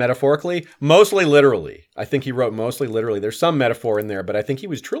 literally or metaphorically, mostly literally. I think he wrote mostly literally. There's some metaphor in there, but I think he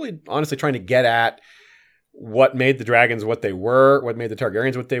was truly, honestly trying to get at what made the dragons what they were, what made the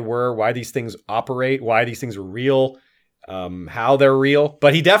Targaryens what they were, why these things operate, why these things are real. How they're real,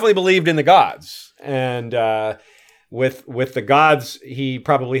 but he definitely believed in the gods, and with the gods, he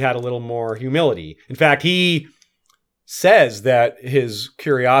probably had a little more humility. In fact, he says that his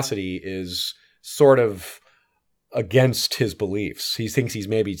curiosity is sort of against his beliefs. He thinks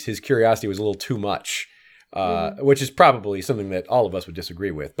his curiosity was a little too much, which is probably something that all of us would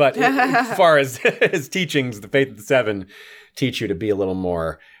disagree with. But as far as his teachings, the Faith of the Seven teach you to be a little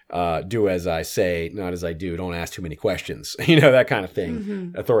more. Do as I say, not as I do. Don't ask too many questions. That kind of thing.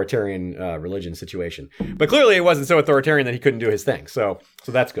 Mm-hmm. Authoritarian religion situation. But clearly it wasn't so authoritarian that he couldn't do his thing. So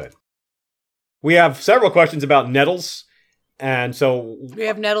that's good. We have several questions about nettles. And so... we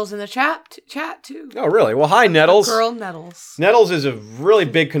have Nettles in the chat too. Oh, really? Well, hi, Nettles. Girl Nettles. Nettles is a really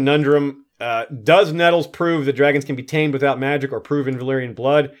big conundrum. Does Nettles prove that dragons can be tamed without magic or prove in Valyrian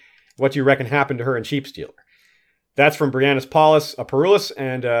blood? What do you reckon happened to her in Sheepstealer? That's from Brianna's Paulus, Perulus,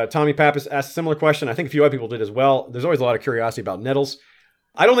 and Tommy Pappas asked a similar question. I think a few other people did as well. There's always a lot of curiosity about nettles.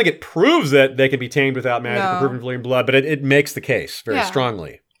 I don't think it proves that they can be tamed without magic or proven in blood, but it makes the case very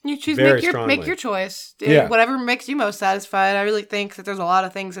strongly. You choose, make your choice. Whatever makes you most satisfied. I really think that there's a lot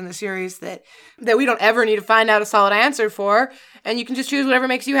of things in the series that we don't ever need to find out a solid answer for, and you can just choose whatever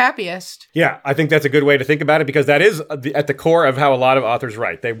makes you happiest. Yeah, I think that's a good way to think about it, because that is at the core of how a lot of authors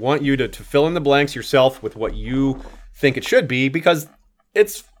write. They want you to fill in the blanks yourself with what you think it should be, because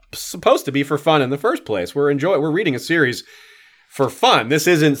it's supposed to be for fun in the first place. We're reading a series for fun. This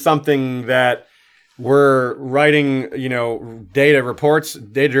isn't something that we're writing,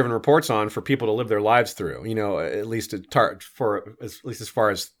 data-driven reports on for people to live their lives through, at least as far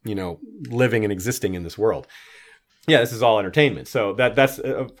as, living and existing in this world. Yeah, this is all entertainment. So that's,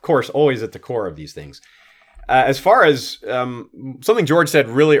 of course, always at the core of these things. As far as something George said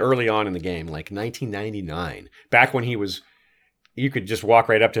really early on in the game, like 1999, back when you could just walk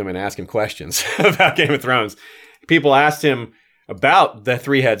right up to him and ask him questions about Game of Thrones. People asked him about the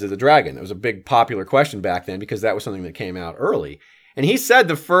 3 heads of the dragon. It was a big popular question back then because that was something that came out early. And he said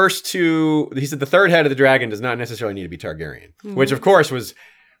the 3rd head of the dragon does not necessarily need to be Targaryen, which of course was,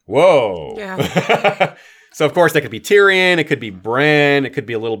 whoa. Yeah. So of course that could be Tyrion, it could be Bran, it could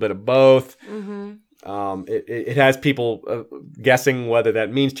be a little bit of both. It has people guessing whether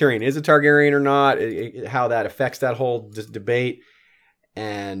that means Tyrion is a Targaryen or not, how that affects that whole debate.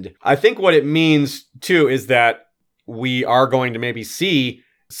 And I think what it means too is that we are going to maybe see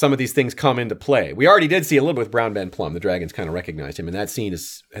some of these things come into play. We already did see a little bit with Brown Ben Plum. The dragons kind of recognized him, and that scene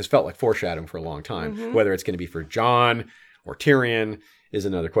has felt like foreshadowing for a long time. Whether it's going to be for Jon or Tyrion is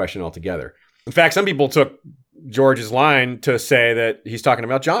another question altogether. In fact, some people took George's line to say that he's talking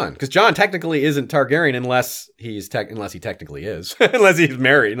about Jon, because Jon technically isn't Targaryen unless he technically is, unless he's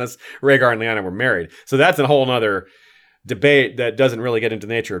married, unless Rhaegar and Lyanna were married. So that's a whole other debate that doesn't really get into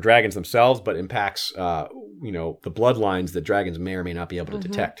the nature of dragons themselves, but impacts, the bloodlines that dragons may or may not be able to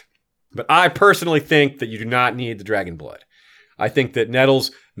detect. But I personally think that you do not need the dragon blood. I think that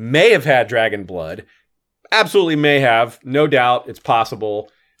Nettles may have had dragon blood. Absolutely may have. No doubt it's possible,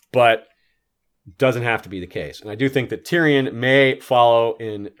 but doesn't have to be the case. And I do think that Tyrion may follow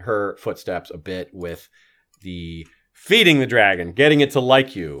in her footsteps a bit with the feeding the dragon, getting it to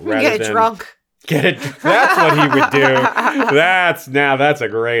like you. Rather than drunk. Get it. That's what he would do. That's a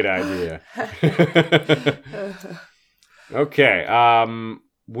great idea. Okay.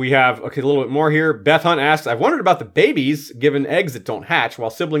 We have a little bit more here. Beth Hunt asks, I've wondered about the babies given eggs that don't hatch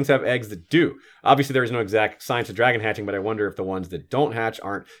while siblings have eggs that do. Obviously, there is no exact science of dragon hatching, but I wonder if the ones that don't hatch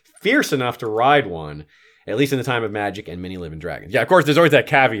aren't fierce enough to ride one, at least in the time of magic and many live in dragons. Yeah, of course, there's always that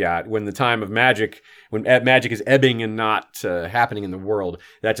caveat when the time of magic, when magic is ebbing and not happening in the world,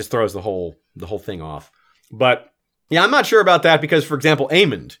 that just throws the whole thing off. But yeah, I'm not sure about that because, for example,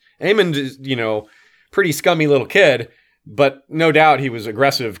 Aemond is, pretty scummy little kid, but no doubt he was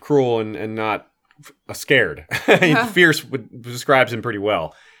aggressive, cruel, and not scared. Fierce describes him pretty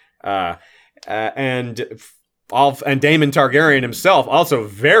well. And Daemon Targaryen himself, also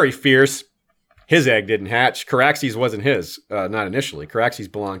very fierce. His egg didn't hatch. Caraxes wasn't his, not initially.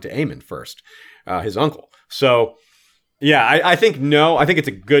 Caraxes belonged to Aemon first, his uncle. So, yeah, I think no. I think it's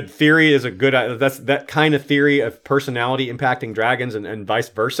a good theory. That's that kind of theory of personality impacting dragons and vice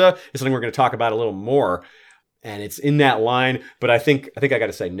versa is something we're going to talk about a little more. And it's in that line, but I think I got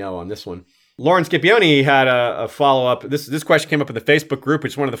to say no on this one. Lauren Scipione had a follow-up. This question came up in the Facebook group,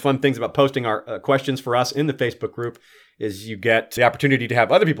 which is one of the fun things about posting our questions for us in the Facebook group, is you get the opportunity to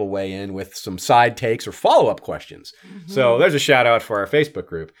have other people weigh in with some side takes or follow-up questions. So there's a shout-out for our Facebook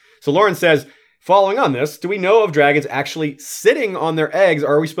group. So Lauren says, following on this, do we know of dragons actually sitting on their eggs,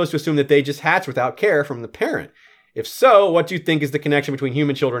 or are we supposed to assume that they just hatch without care from the parent? If so, what do you think is the connection between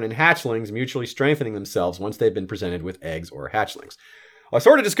human children and hatchlings mutually strengthening themselves once they've been presented with eggs or hatchlings? Well, I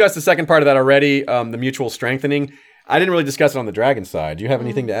sort of discussed the second part of that already, the mutual strengthening. I didn't really discuss it on the dragon side. Do you have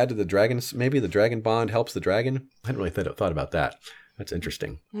anything to add to the dragons? Maybe the dragon bond helps the dragon? I hadn't really thought about that. That's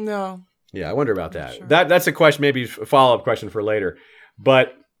interesting. No. Yeah, I wonder about that. Sure. That's a question, maybe a follow-up question for later.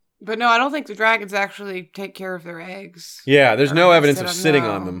 But no, I don't think the dragons actually take care of their eggs. Yeah, there's no evidence of sitting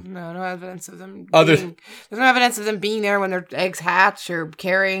on them. No evidence of them. There's no evidence of them being there when their eggs hatch or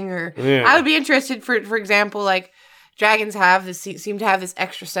carrying. I would be interested, for example, like dragons seem to have this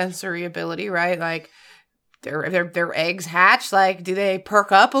extrasensory ability, right? Like their eggs hatch. Like, do they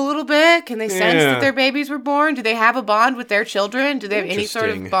perk up a little bit? Can they sense that their babies were born? Do they have a bond with their children? Do they have any sort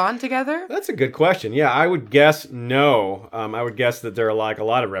of bond together? That's a good question. Yeah, I would guess no. I would guess that there are like a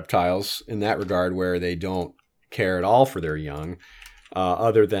lot of reptiles in that regard where they don't care at all for their young,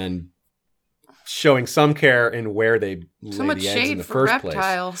 other than showing some care in where they So lay much the eggs in shade the for first place.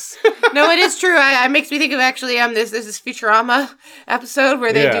 reptiles. No, it is true. It makes me think of actually this Futurama episode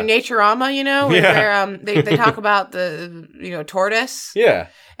where they do Naturama, where they talk about the tortoise. Yeah.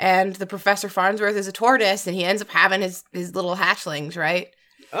 And the Professor Farnsworth is a tortoise, and he ends up having his little hatchlings, right?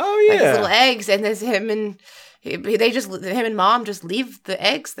 Oh yeah, like his little eggs, and there's him and Mom just leave the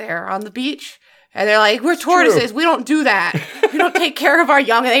eggs there on the beach. And they're like, we're tortoises. True. We don't do that. We don't take care of our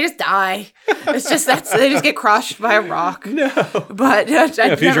young. And they just die. It's just they just get crushed by a rock. No. But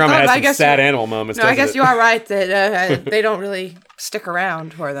Futurama has some sad animal moments. No, I guess you are right that they don't really stick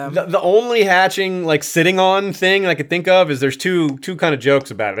around for them. The only hatching, like sitting on thing I could think of is there's two kind of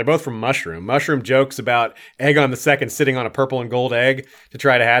jokes about it. They're both from Mushroom. Mushroom jokes about egg on the second sitting on a purple and gold egg to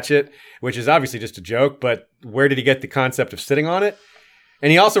try to hatch it, which is obviously just a joke. But where did he get the concept of sitting on it?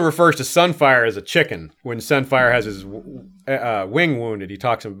 And he also refers to Sunfire as a chicken. When Sunfire has his wing wounded, he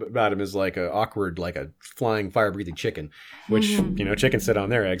talks about him as like a awkward, like a flying fire-breathing chicken, which, chickens sit on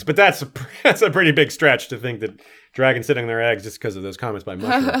their eggs. But that's a pretty big stretch to think that dragons sit on their eggs just because of those comments by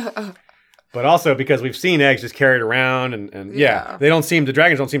Mushroom. But also because we've seen eggs just carried around and the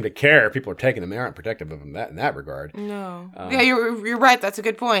dragons don't seem to care. People are taking them. They aren't protective of them in that regard. No. You're right. That's a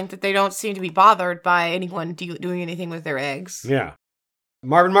good point, that they don't seem to be bothered by anyone doing anything with their eggs. Yeah.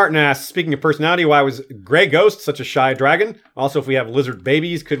 Marvin Martin asks, speaking of personality, why was Grey Ghost such a shy dragon? Also, if we have lizard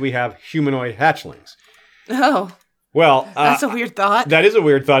babies, could we have humanoid hatchlings? Oh. Well, that's a weird thought. That is a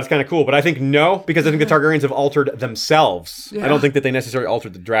weird thought. It's kind of cool, but I think no, because I think the Targaryens have altered themselves. Yeah. I don't think that they necessarily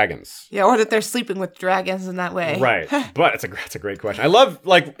altered the dragons. Yeah, or that they're sleeping with dragons in that way. Right, but it's a great question. I love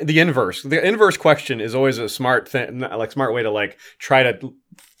the inverse. The inverse question is always a smart way to try to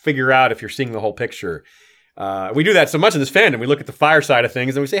figure out if you're seeing the whole picture. We do that so much in this fandom. We look at the fire side of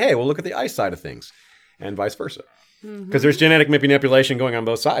things and we say, hey, we'll look at the ice side of things, and vice versa. Because there's genetic manipulation going on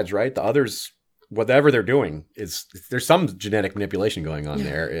both sides, right? The others, whatever they're doing, there's some genetic manipulation going on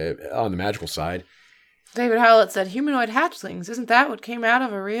there on the magical side. David Howlett said, humanoid hatchlings. Isn't that what came out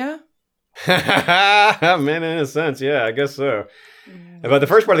of Aria? Man, in a sense, yeah, I guess so. But the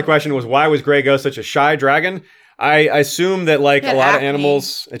first part of the question was, why was Grey Ghost such a shy dragon? I assume that a lot of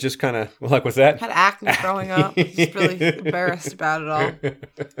animals, it just kind of, what's that? Had acne growing up. Just really embarrassed about it all.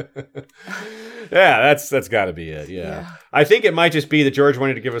 Yeah, that's got to be it. Yeah. I think it might just be that George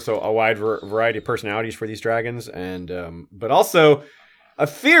wanted to give us a wide variety of personalities for these dragons, and but also a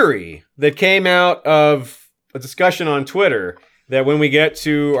theory that came out of a discussion on Twitter that when we get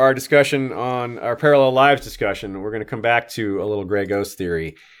to our discussion on our Parallel Lives discussion, we're going to come back to a little Grey Ghost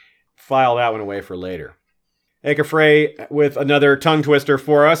theory. File that one away for later. Eka Frey with another tongue twister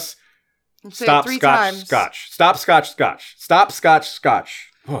for us. Stop, scotch, scotch. Stop, scotch, scotch. Stop, scotch, scotch.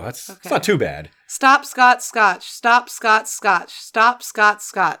 Oh, that's not too bad. Stop, scotch, scotch. Stop, scotch, scotch. Stop, scotch,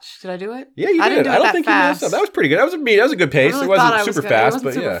 scotch. Did I do it? Yeah, you did. I don't think fast. You messed up. That was pretty good. That was a good pace. It wasn't super fast,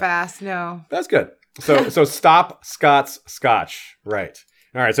 but yeah. Super fast, no. That's good. So stop, scotch, scotch. Right.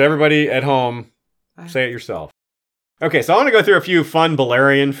 All right, so everybody at home, say it yourself. Okay, so I want to go through a few fun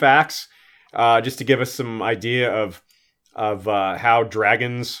Balerian facts. Just to give us some idea of how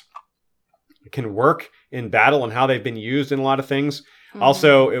dragons can work in battle and how they've been used in a lot of things.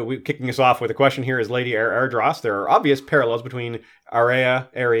 Also, kicking us off with a question here is Lady Airdros. There are obvious parallels between Arya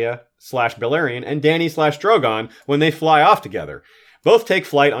 / Balerion and Dany / Drogon when they fly off together. Both take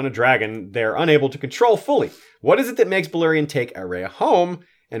flight on a dragon they're unable to control fully. What is it that makes Balerion take Arya home?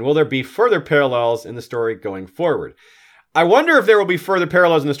 And will there be further parallels in the story going forward? I wonder if there will be further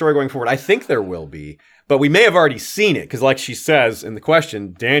parallels in the story going forward. I think there will be, but we may have already seen it, because like she says in the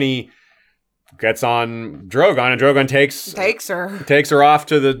question, Dany gets on Drogon, and Drogon takes her off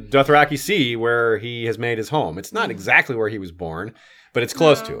to the Dothraki Sea, where he has made his home. It's not exactly where he was born, but it's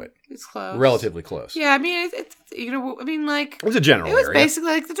close to it. It's close. Relatively close. Yeah, I mean, it was a general area. It was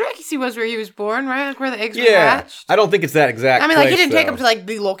basically like the Dothraki Sea was where he was born, right? Like where the eggs were hatched. I don't think it's that exact place, he didn't take him to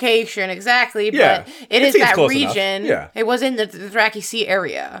the location exactly, but it is that region. Yeah. It was in the Dothraki Sea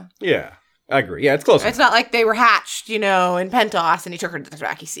area. Yeah. I agree. Yeah, it's close. It's not like they were hatched, in Pentos, and he took her to the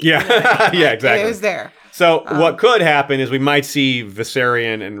Dothraki Sea. Yeah, yeah, exactly. It was there. So what could happen is we might see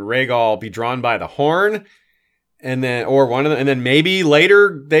Viserion and Rhaegal be drawn by the horn, and then maybe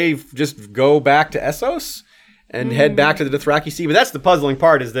later they just go back to Essos and head back to the Dothraki Sea. But that's the puzzling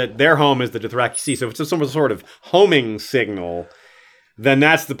part, is that their home is the Dothraki Sea. So if it's some sort of homing signal, then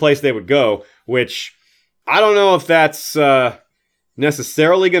that's the place they would go, which I don't know if that's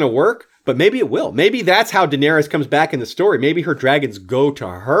necessarily going to work. But maybe it will. Maybe that's how Daenerys comes back in the story. Maybe her dragons go to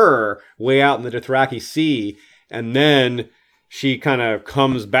her way out in the Dothraki Sea, and then she kind of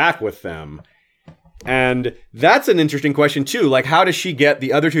comes back with them. And that's an interesting question, too. Like, how does she get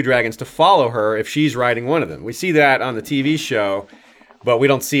the other two dragons to follow her if she's riding one of them? We see that on the TV show, but we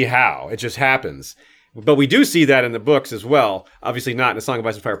don't see how. It just happens. But we do see that in the books as well. Obviously not in A Song of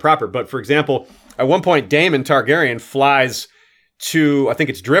Ice and Fire proper. But, for example, at one point, Daemon Targaryen flies to, I think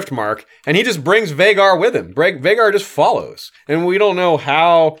it's Driftmark, and he just brings Vhagar with him. Vhagar just follows. And we don't know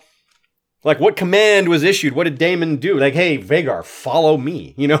how... Like, what command was issued? What did Daemon do? Like, hey, Vhagar, follow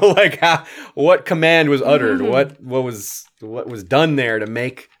me. You know, like, what command was uttered? What was done there to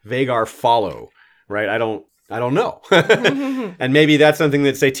make Vhagar follow? Right? I don't know. And maybe that's something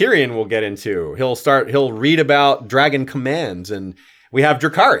that, say, Tyrion will get into. He'll read about dragon commands, and we have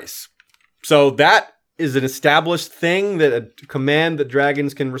Dracarys. So that is an established thing, that a command that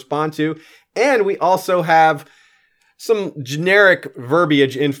dragons can respond to. And we also have some generic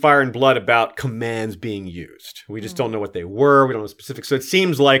verbiage in Fire and Blood about commands being used. We just don't know what they were. We don't know specifics. So it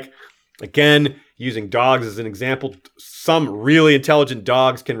seems like, again, using dogs as an example, some really intelligent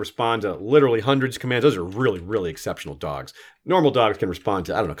dogs can respond to literally hundreds of commands. Those are really, really exceptional dogs. Normal dogs can respond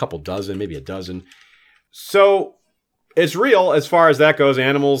to, I don't know, a couple dozen, maybe a dozen. So it's real as far as that goes.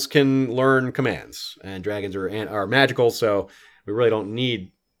 Animals can learn commands, and dragons are magical, so we really don't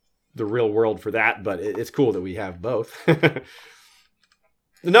need the real world for that, but it's cool that we have both.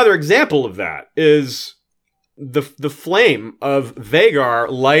 Another example of that is the flame of Vhagar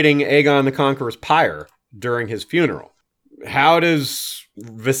lighting Aegon the Conqueror's pyre during his funeral. How does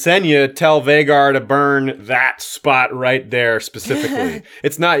Visenya tell Vhagar to burn that spot right there specifically?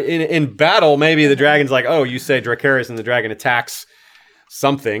 It's not in battle. Maybe the dragon's like, oh, you say Dracarys, and the dragon attacks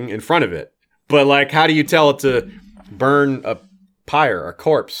something in front of it. But like, how do you tell it to burn a pyre, a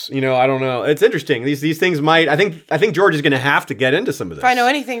corpse? You know, I don't know. It's interesting. These things might. I think George is going to have to get into some of this. If I know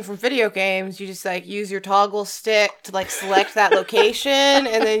anything from video games, you just like use your toggle stick to like select that location,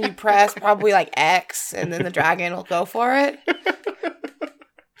 and then you press probably like X, and then the dragon will go for it.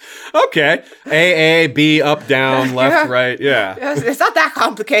 Okay. A, B, up, down, left, right. Yeah. It's not that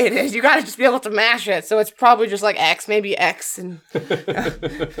complicated. You got to just be able to mash it. So it's probably just like X, maybe X and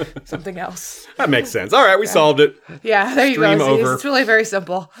something else. That makes sense. All right. We solved it. Yeah. There you Stream go. over. It's really very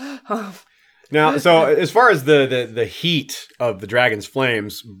simple. Now, so as far as the heat of the dragon's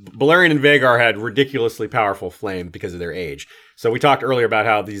flames, Balerion and Vhagar had ridiculously powerful flame because of their age. So we talked earlier about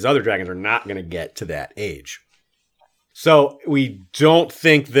how these other dragons are not going to get to that age. So we don't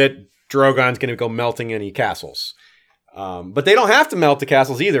think that Drogon's going to go melting any castles. But they don't have to melt the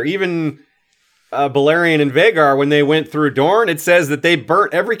castles either. Even Balerion and Vhagar, when they went through Dorne, it says that they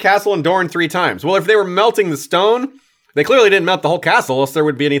burnt every castle in Dorne 3 times. Well, if they were melting the stone, they clearly didn't melt the whole castle, else there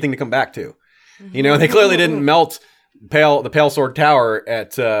would be anything to come back to. You know, they clearly didn't melt the Pale Sword Tower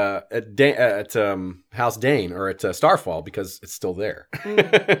at House Dane or at Starfall because it's still there.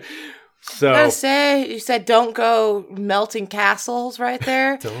 So, I gotta say, you said don't go melting castles right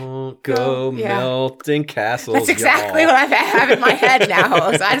there. Don't go melting castles. That's exactly what I have in my head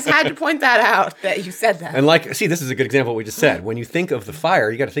now. So I just had to point that out, that you said that. And like, see, this is a good example of what we just said. When you think of the fire,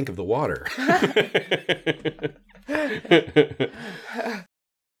 you got to think of the water.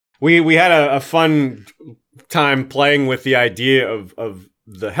 We had a fun time playing with the idea of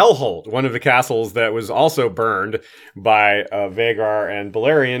the Hellholt, one of the castles that was also burned by Vhagar and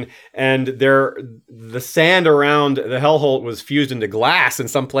Balerion, and the sand around the Hellholt was fused into glass in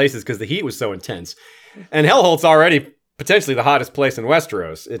some places because the heat was so intense. And Hellholt's already potentially the hottest place in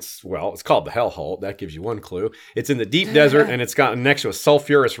Westeros. It's called the Hellholt. That gives you one clue. It's in the deep desert, and it's got next to a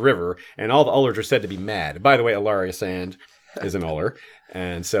sulfurous river, and all the Ullers are said to be mad. By the way, Ellaria Sand is an Uller,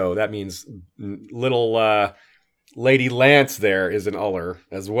 and so that means little Lady Lance there is an Uller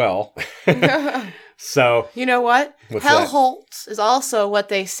as well. So you know what? Hell Holt is also what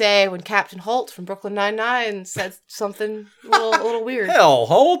they say when Captain Holt from Brooklyn Nine-Nine said something a little weird. Hell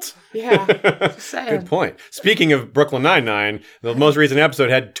Holt? Yeah, just saying. Good point. Speaking of Brooklyn Nine-Nine, the most recent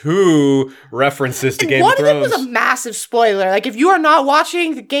episode had 2 references to Game of Thrones. One of them was a massive spoiler. Like, if you are not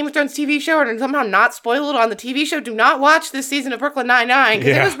watching the Game of Thrones TV show and somehow not spoiled on the TV show, do not watch this season of Brooklyn Nine-Nine,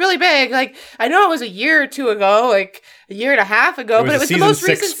 because it was really big. Like, I know it was a year or 2 ago, like a year and a half ago, but it was the most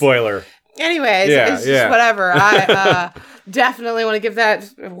recent season 6 spoiler. Anyways, it's just whatever. I definitely want to give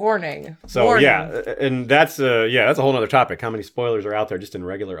that a warning. So and that's a whole other topic. How many spoilers are out there just in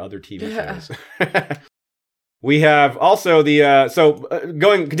regular other TV shows? We have also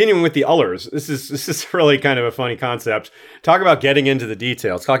continuing with the Ullers. This is really kind of a funny concept. Talk about getting into the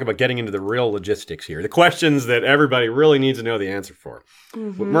details. Talk about getting into the real logistics here. The questions that everybody really needs to know the answer for.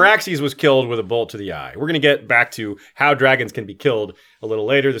 Mm-hmm. Meraxes was killed with a bolt to the eye. We're going to get back to how dragons can be killed a little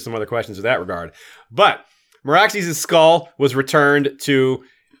later. There's some other questions in that regard. But Meraxes' skull was returned to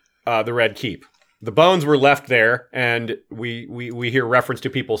the Red Keep. The bones were left there, and we hear reference to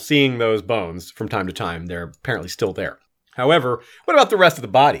people seeing those bones from time to time. They're apparently still there. However, what about the rest of the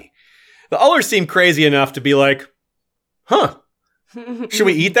body? The Ullers seem crazy enough to be like, huh, should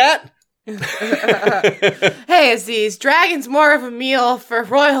we eat that? Hey, Aziz, dragon's more of a meal for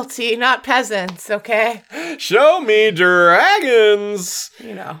royalty, not peasants, okay? Show me dragons!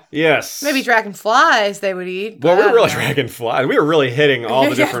 You know. Yes. Maybe dragonflies they would eat. Well, we're really dragonflies. We were really hitting all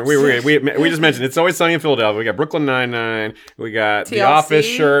the different... We just mentioned It's Always Sunny in Philadelphia. We got Brooklyn Nine-Nine. We got TLC. The Office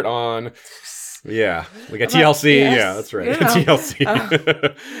shirt on. Yeah. We got TLC. Yes. Yeah, that's right. You know.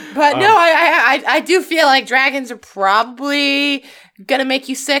 TLC. But no, I do feel like dragons are probably gonna make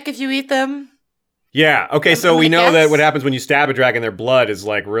you sick if you eat them. Yeah. Okay. So I'm we know guess. that what happens when you stab a dragon, their blood is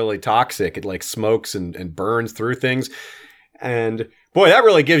like really toxic. It like smokes and burns through things. And boy, that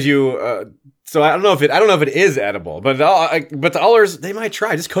really gives you. So I don't know if it is edible, but the Ullers, they might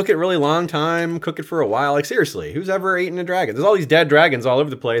try. Just cook it really long time. Cook it for a while. Like seriously, who's ever eaten a dragon? There's all these dead dragons all over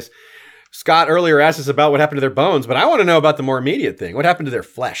the place. Scott earlier asked us about what happened to their bones, but I want to know about the more immediate thing. What happened to their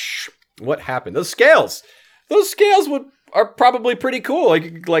flesh? What happened? Those scales are probably pretty cool. Like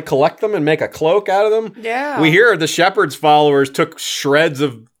you could like collect them and make a cloak out of them. Yeah. We hear the shepherd's followers took shreds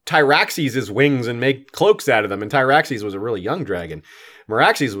of Tyraxes' wings and made cloaks out of them. And Tyraxes was a really young dragon.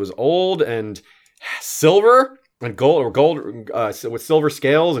 Meraxes was old and silver and gold with silver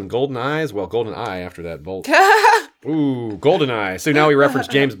scales and golden eyes. Well, golden eye after that bolt. Ooh, golden eye. So now we reference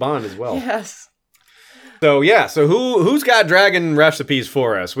James Bond as well. Yes. So yeah, so who's got dragon recipes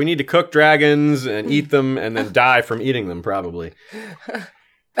for us? We need to cook dragons and eat them and then die from eating them probably.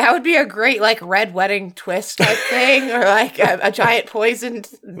 That would be a great like red wedding twist type thing, or like a giant poisoned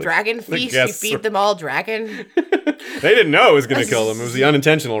dragon feast. You feed them all dragon. They didn't know it was going to kill them. It was the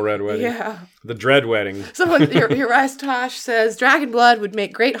unintentional red wedding. Yeah. The dread wedding. Someone, Urias Tosh says dragon blood would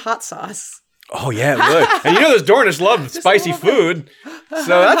make great hot sauce. Oh, yeah, it would. And you know those Dornish love spicy food. So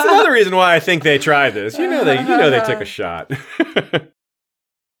that's another reason why I think they tried this. You know they took a shot.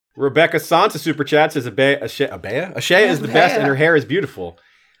 Rebecca Sansa super chat says Ashaya is the best and her hair is beautiful.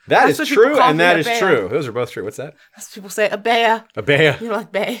 That's is true, and that is true. Those are both true. What's that? That's people say Abaya. Abaya. You know,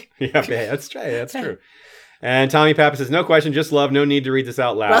 like Bay. Yeah, Bay. That's true. That's true. And Tommy Papa says, no question, just love, no need to read this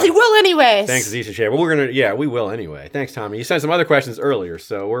out loud. Well, he will anyways. Thanks, Aziz and Shay. Well, we will anyway. Thanks, Tommy. You sent some other questions earlier,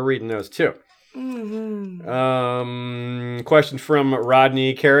 so we're reading those too. Mm-hmm. Question from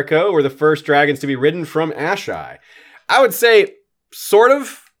Rodney Carrico. Were the first dragons to be ridden from Ashai? I would say, sort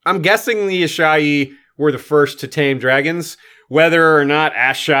of. I'm guessing the Ashai were the first to tame dragons. Whether or not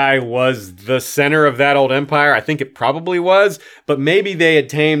Ashai was the center of that old empire, I think it probably was. But maybe they had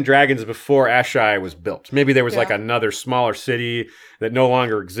tamed dragons before Ashai was built. Maybe there was like another smaller city that no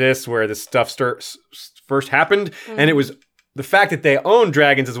longer exists where this stuff first happened. Mm-hmm. And it was the fact that they owned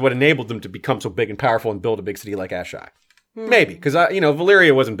dragons is what enabled them to become so big and powerful and build a big city like Ashai. Mm-hmm. Maybe. Because,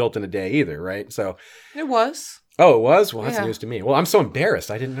 Valyria wasn't built in a day either, right? So it was. Oh, it was? Well, that's news to me. Well, I'm so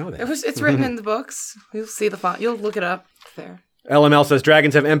embarrassed. I didn't know that. It's written in the books. You'll see the font. You'll look it up there. LML says,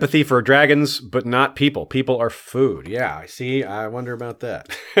 dragons have empathy for dragons, but not people. People are food. Yeah, I see. I wonder about that.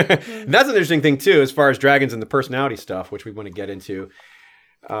 That's an interesting thing, too, as far as dragons and the personality stuff, which we want to get into.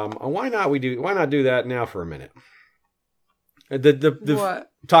 Why not do that now for a minute?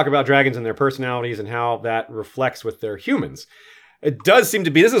 What? Talk about dragons and their personalities and how that reflects with their humans. It does seem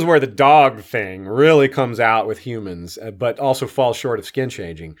to be, this is where the dog thing really comes out with humans, but also falls short of skin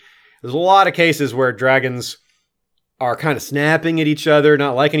changing. There's a lot of cases where dragons are kind of snapping at each other,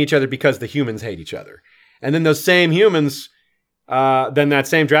 not liking each other because the humans hate each other. And then those same humans, then that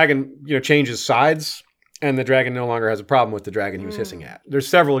same dragon, changes sides, and the dragon no longer has a problem with the dragon he was hissing at. There's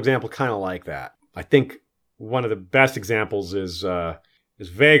several examples kind of like that. I think one of the best examples is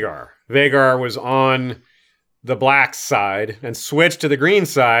Vhagar. Vhagar was on the black side and switched to the green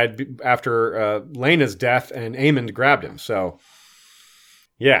side after Laena's death, and Aemond grabbed him. So,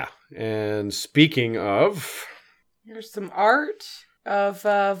 yeah. And speaking of... Here's some art of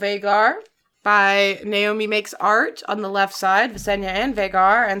Vhagar by Naomi Makes Art on the left side, Visenya and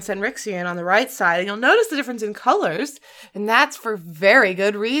Vhagar, and Senrixian on the right side. And you'll notice the difference in colors, and that's for very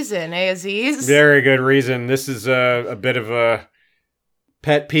good reason, Aziz? Very good reason. This is a bit of a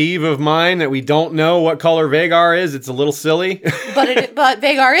pet peeve of mine that we don't know what color Vhagar is. It's a little silly. But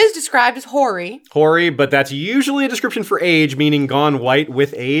Vhagar is described as hoary. Hoary, but that's usually a description for age, meaning gone white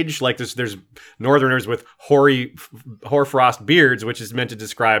with age. Like there's Northerners with hoarfrost beards, which is meant to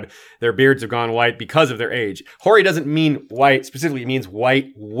describe their beards have gone white because of their age. Hoary doesn't mean white specifically; it means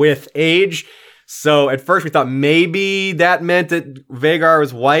white with age. So at first we thought maybe that meant that Vhagar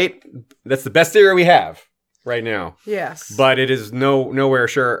was white. That's the best theory we have. right now. Yes. But it is nowhere a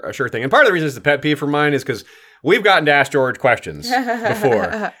sure thing. And part of the reason it's a pet peeve for mine is because we've gotten to Ask George questions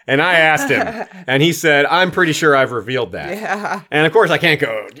before. And I asked him, and he said, I'm pretty sure I've revealed that. Yeah. And of course, I can't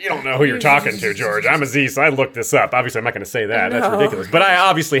go, you don't know who you're talking to, George. I'm Aziz, so I looked this up. Obviously, I'm not going to say that. That's ridiculous. But I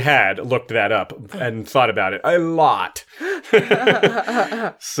obviously had looked that up and thought about it a lot.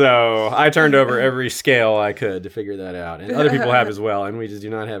 So I turned over every scale I could to figure that out. And other people have as well, and we just do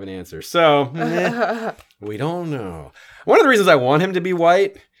not have an answer. So, we don't know. One of the reasons I want him to be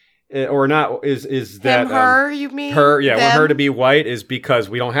white or not is that her, you mean? Her, yeah, want her to be white is because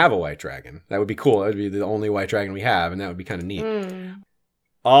we don't have a white dragon. That would be cool. That would be the only white dragon we have, and that would be kind of neat.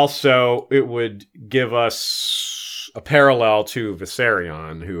 Also, it would give us a parallel to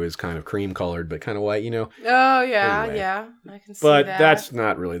Viserion, who is kind of cream colored but kind of white, you know. Oh yeah, anyway. Yeah, I can see but that. But that's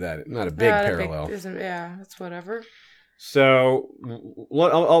not really not a big parallel. Yeah, that's whatever. So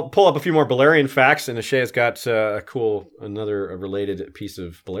I'll pull up a few more Balerion facts, and Ashaya's got another related piece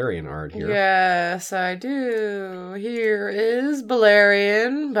of Balerion art here. Yes, I do. Here is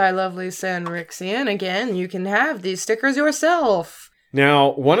Balerion by Lovely Sanrixian. Again, you can have these stickers yourself.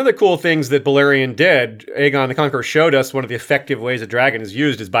 Now, one of the cool things that Balerion did, Aegon the Conqueror showed us one of the effective ways a dragon is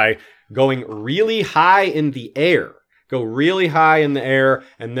used is by going really high in the air. Go really high in the air,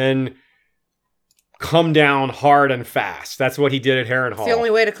 and then come down hard and fast. That's what he did at Harrenhal. It's the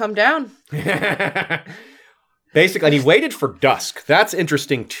only way to come down. Basically, and he waited for dusk. That's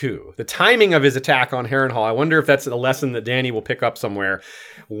interesting, too. The timing of his attack on Harrenhal, I wonder if that's a lesson that Dany will pick up somewhere.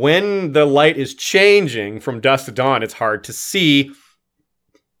 When the light is changing from dusk to dawn, it's hard to see,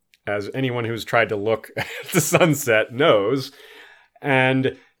 as anyone who's tried to look at the sunset knows.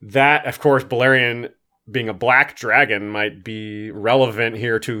 And that, of course, Balerion being a black dragon might be relevant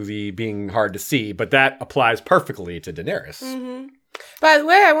here to the being hard to see, but that applies perfectly to Daenerys. Mm-hmm. By the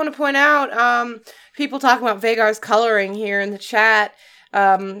way, I want to point out, people talking about Vhagar's coloring here in the chat.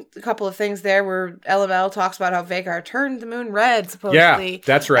 A couple of things there where LML talks about how Vhagar turned the moon red, supposedly. Yeah,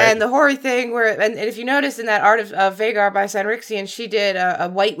 that's right. And the hoary thing and if you notice in that art of Vhagar by Sanrixian, she did a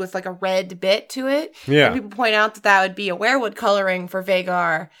white with like a red bit to it. Yeah. And people point out that would be a werewood coloring for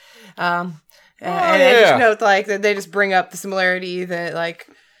Vhagar. I just note like that they just bring up the similarity that like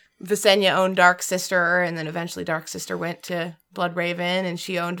Visenya owned Dark Sister, and then eventually Dark Sister went to Bloodraven, and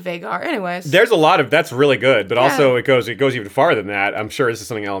she owned Vhagar. Anyways, there's a lot of that's really good, but also it goes even farther than that. I'm sure this is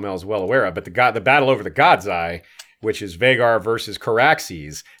something LML is well aware of. But the battle over the God's Eye, which is Vhagar versus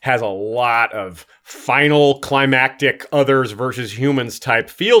Caraxes, has a lot of final climactic others versus humans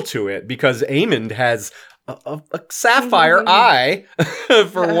type feel to it because Aemond has a sapphire eye,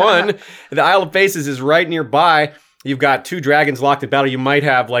 for one. The Isle of Faces is right nearby. You've got two dragons locked in battle. You might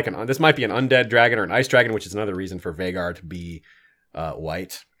have this might be an undead dragon or an ice dragon, which is another reason for Vhagar to be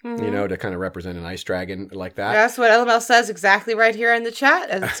white, to kind of represent an ice dragon like that. That's what LML says exactly right here in the chat,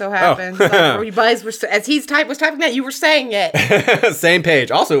 as it so happens. As he was typing that, you were saying it. Same page.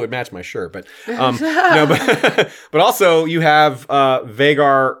 Also, it would match my shirt, but but also you have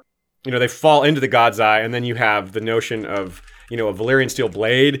Vhagar. They fall into the God's Eye, and then you have the notion of, a Valyrian steel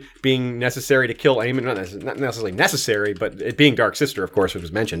blade being necessary to kill Aemon. Not necessarily necessary, but it being Dark Sister, of course, it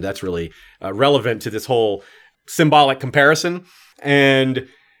was mentioned. That's really relevant to this whole symbolic comparison. And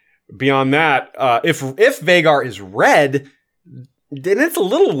beyond that, if Vhagar is red, then it's a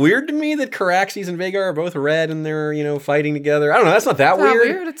little weird to me that Caraxes and Vhagar are both red and they're, fighting together. I don't know. That's not that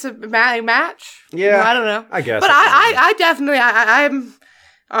weird. It's a match. Yeah. Well, I don't know. I guess. But I definitely, I'm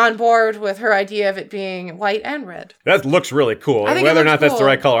on board with her idea of it being white and red. That looks really cool. Whether or not that's the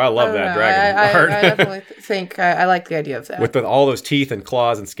right color, I love that dragon art. I definitely think I like the idea of that. With all those teeth and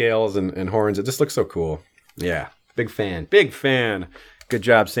claws and scales and horns, it just looks so cool. Yeah, big fan. Good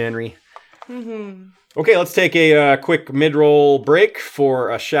job, Sanri. Mm-hmm. Okay, let's take a quick mid-roll break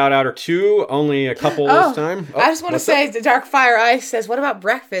for a shout-out or two. Only a couple this time. I just want to say, the Darkfire Ice says, what about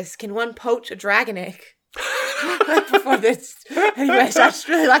breakfast? Can one poach a dragon egg? Before this, anyways, I just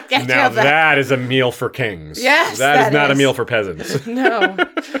really like the idea now of that. That is a meal for kings. Yes, that is not a meal for peasants. No,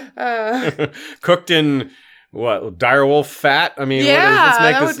 cooked in what, direwolf fat? I mean, let's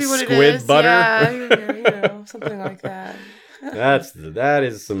make that this would be what squid it is. butter. Yeah, something like that. That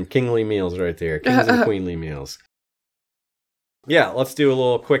is some kingly meals right there, kings and queenly meals. Yeah, let's do a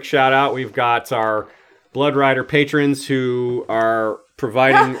little quick shout out. We've got our Blood Rider patrons who are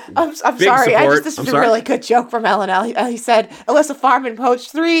providing I'm big sorry. support. This was a really good joke from Ellen. He said, Alyssa Farman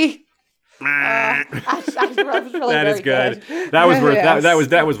poached 3. That really is good. That was worth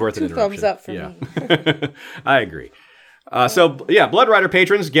that was worth an interruption. 2 thumbs up for me. I agree. Blood Rider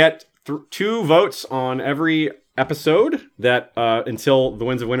patrons get 2 votes on every episode that until The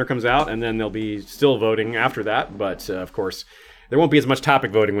Winds of Winter comes out, and then they'll be still voting after that. But of course, there won't be as much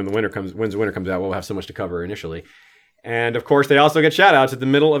topic voting when Winds of Winter comes out. We'll have so much to cover initially. And of course, they also get shout outs at the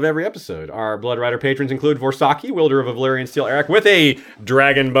middle of every episode. Our Blood Rider patrons include Vorsaki, wielder of a Valyrian steel Eric with a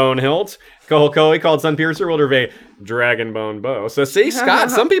dragon bone hilt. Kohokoi, called Sunpiercer, wielder of a dragon bone bow. So see, Scott,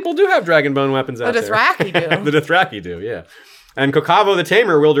 some people do have dragon bone weapons out there. The Dothraki do. The Dothraki do, yeah. And Kokavo the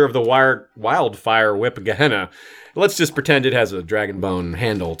Tamer, wielder of the wildfire whip Gehenna. Let's just pretend it has a dragon bone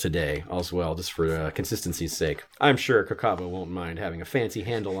handle today as well, just for consistency's sake. I'm sure Kokavo won't mind having a fancy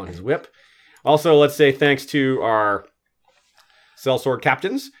handle on his whip. Also, let's say thanks to our sellsword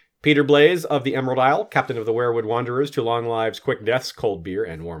captains, Peter Blaze of the Emerald Isle, captain of the Werewood Wanderers, to long lives, quick deaths, cold beer,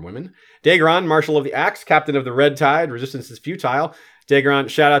 and warm women. Daegron, marshal of the Axe, captain of the Red Tide, resistance is futile. Daegron,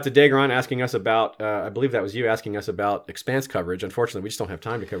 shout out to Daegron asking us about, I believe that was you asking us about Expanse coverage. Unfortunately, we just don't have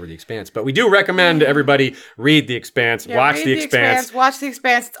time to cover the Expanse, but we do recommend everybody read the Expanse, watch the Expanse. Watch the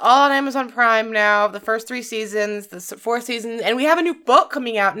Expanse. It's all on Amazon Prime now. The first 3 seasons, the 4th season, and we have a new book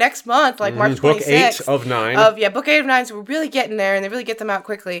coming out next month, like March 26th. Book 8 of 9. Book 8 of 9, so we're really getting there, and they really get them out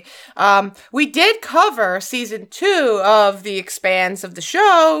quickly. We did cover season 2 of the Expanse of the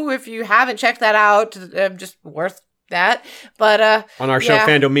show. If you haven't checked that out, just worth that, but on our show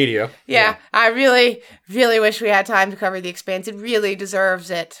Fandom Media. Yeah, I really wish we had time to cover the Expanse. It really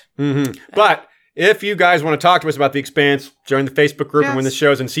deserves it. But if you guys want to talk to us about the Expanse, join the Facebook group, and when the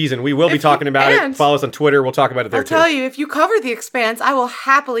show's in season, we will be talking about it. Follow us on Twitter. We'll talk about it there too. I'll tell you, if you cover the Expanse, I will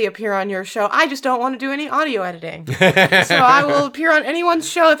happily appear on your show. I just don't want to do any audio editing. So I will appear on anyone's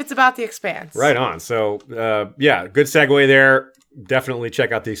show if it's about the Expanse. Right on. So good segue there. Definitely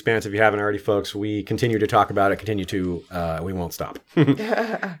check out The Expanse if you haven't already, folks. We continue to talk about it. We won't stop.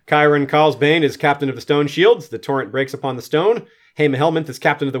 Chiron Carlsbane is captain of the Stone Shields. The torrent breaks upon the stone. Haima Helminth is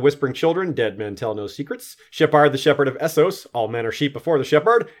captain of the Whispering Children. Dead men tell no secrets. Shepard, the shepherd of Essos. All men are sheep before the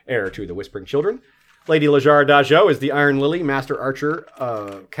shepherd. Heir to the Whispering Children. Lady Lajar Dajo is the Iron Lily, master archer,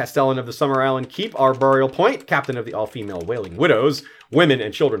 Castellan of the Summer Island Keep, Arboreal Point, captain of the all-female Wailing Widows. Women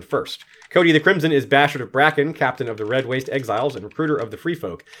and children first. Cody the Crimson is Bastard of Bracken, captain of the Red Waste Exiles and recruiter of the Free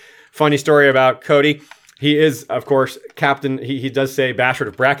Folk. Funny story about Cody. He is, of course, captain. He does say Bastard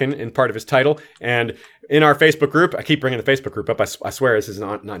of Bracken in part of his title. And in our Facebook group, I keep bringing the Facebook group up. I swear this is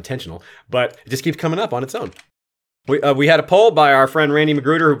not intentional, but it just keeps coming up on its own. We had a poll by our friend Randy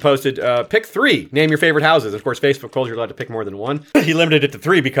Magruder who posted, pick 3, name your favorite houses. Of course, Facebook told you you're allowed to pick more than 1. He limited it to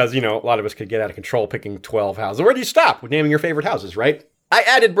 3 because, a lot of us could get out of control picking 12 houses. Where do you stop with naming your favorite houses, right? I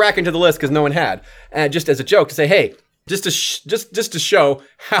added Bracken to the list because no one had. Just as a joke to say, hey, just to show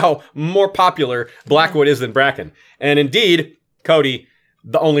how more popular Blackwood is than Bracken. And indeed, Cody,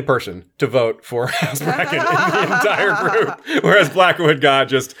 the only person to vote for House Bracken in the entire group, whereas Blackwood got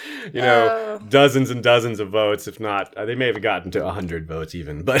just, dozens and dozens of votes, if not, they may have gotten to 100 votes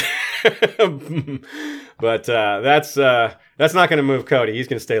even, but that's not going to move Cody. He's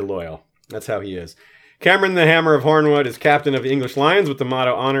going to stay loyal. That's how he is. Cameron the Hammer of Hornwood is captain of the English Lions with the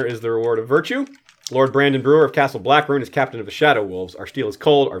motto, honor is the reward of virtue. Lord Brandon Brewer of Castle Blackburn is captain of the Shadow Wolves. Our steel is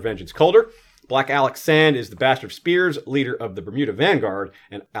cold, our vengeance colder. Black Alex Sand is the Bastard of Spears, leader of the Bermuda Vanguard,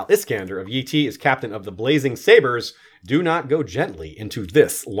 and Al Iskander of Yee is captain of the Blazing Sabers. Do not go gently into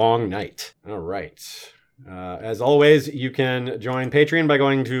this long night. All right. As always, you can join Patreon by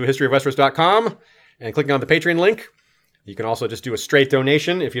going to historyofwesteros.com and clicking on the Patreon link. You can also just do a straight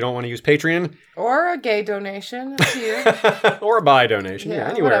donation if you don't want to use Patreon. Or a gay donation, up to you. Or a bi donation. Yeah,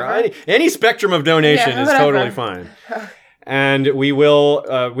 anywhere. Any spectrum of donation is totally fine. And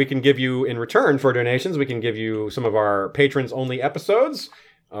we can give you, in return for donations, we can give you some of our patrons-only episodes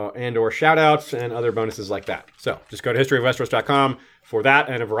and or shout-outs and other bonuses like that. So just go to historyofwesteros.com for that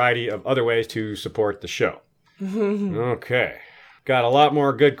and a variety of other ways to support the show. Okay. Got a lot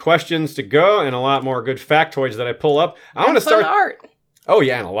more good questions to go and a lot more good factoids that I pull up. I want to start art. Oh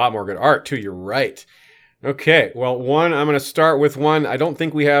yeah, and a lot more good art too. You're right. Okay, well, I'm going to start with one. I don't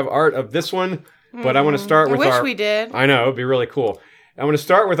think we have art of this one, but I want to start with I wish we did. I know, it'd be really cool. I'm going to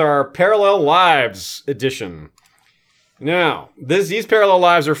start with our Parallel Lives edition. Now, these Parallel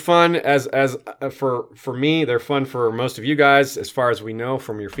Lives are fun as for me. They're fun for most of you guys, as far as we know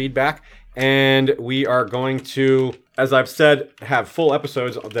from your feedback. And we are going to, as I've said, have full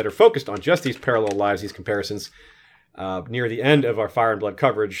episodes that are focused on just these parallel lives, these comparisons, near the end of our Fire and Blood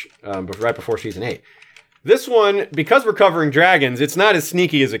coverage, right before Season 8. This one, because we're covering dragons, it's not as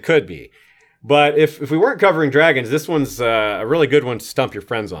sneaky as it could be. But if we weren't covering dragons, this one's a really good one to stump your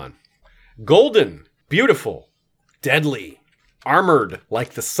friends on. Golden, beautiful, deadly, armored like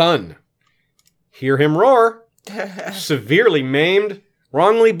the sun. Hear him roar. Severely maimed.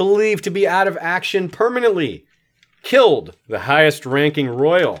 Wrongly believed to be out of action permanently. killed the highest-ranking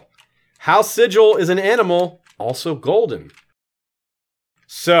royal? House Sigil is an animal, also golden.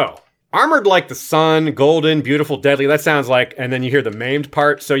 So, armored like the sun, golden, beautiful, deadly. That sounds like, and then you hear the maimed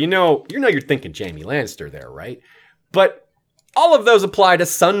part. So you're thinking Jaime Lannister there, right? But all of those apply to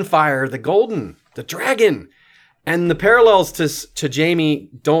Sunfire, the golden, the dragon. And the parallels to Jaime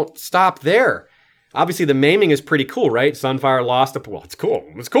don't stop there. Obviously, the maiming is pretty cool, right? Sunfire lost well, it's cool.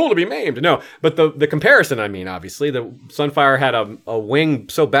 It's cool to be maimed. No, but the comparison, obviously, the Sunfire had a wing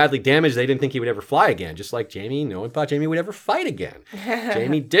so badly damaged they didn't think he would ever fly again. Just like Jaime, no one thought Jaime would ever fight again.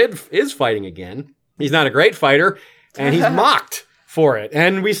 Jaime is fighting again. He's not a great fighter, and he's mocked for it.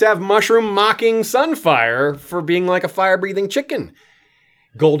 And we have Mushroom mocking Sunfire for being like a fire-breathing chicken.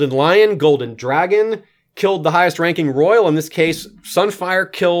 Golden Lion, Golden Dragon killed the highest-ranking royal. In this case,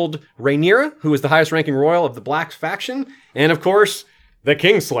 Sunfire killed Rhaenyra, who is the highest-ranking royal of the Black faction. And, of course, the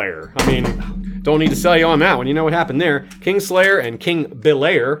Kingslayer. Don't need to sell you on that one. You know what happened there. Kingslayer and King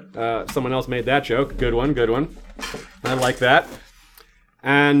Belair. Someone else made that joke. Good one. I like that.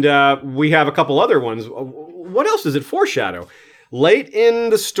 And we have a couple other ones. What else does it foreshadow? Late in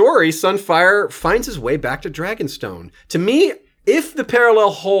the story, Sunfire finds his way back to Dragonstone. To me, if the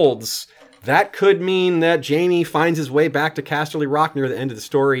parallel holds, that could mean that Jaime finds his way back to Casterly Rock near the end of the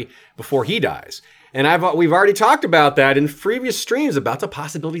story before he dies. And we've already talked about that in previous streams about the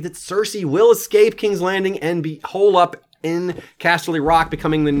possibility that Cersei will escape King's Landing and be hole up in Casterly Rock,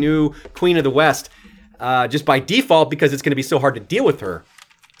 becoming the new Queen of the West, just by default because it's going to be so hard to deal with her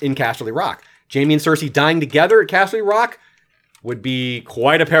in Casterly Rock. Jaime and Cersei dying together at Casterly Rock would be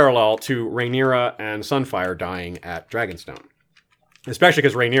quite a parallel to Rhaenyra and Sunfire dying at Dragonstone. Especially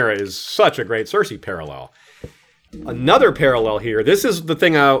because Rhaenyra is such a great Cersei parallel. Another parallel here, this is the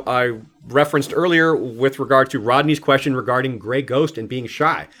thing I referenced earlier with regard to Rodney's question regarding Grey Ghost and being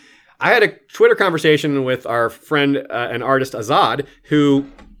shy. I had a Twitter conversation with our friend and artist Azad, who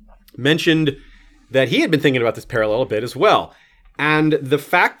mentioned that he had been thinking about this parallel a bit as well. And the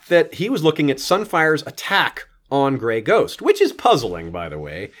fact that he was looking at Sunfire's attack on Grey Ghost, which is puzzling, by the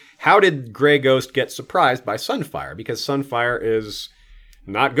way. How did Grey Ghost get surprised by Sunfire? Because Sunfire is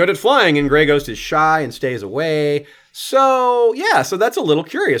not good at flying, and Grey Ghost is shy and stays away. So that's a little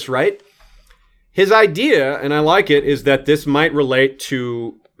curious, right? His idea, and I like it, is that this might relate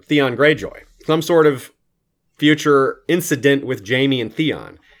to Theon Greyjoy. Some sort of future incident with Jaime and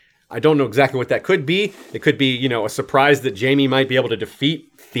Theon. I don't know exactly what that could be. It could be, a surprise that Jaime might be able to defeat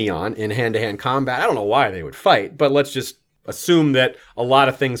Theon in hand-to-hand combat. I don't know why they would fight, but let's just assume that a lot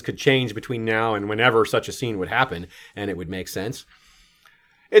of things could change between now and whenever such a scene would happen, and it would make sense.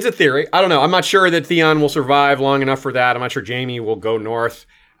 It's a theory. I don't know. I'm not sure that Theon will survive long enough for that. I'm not sure Jaime will go north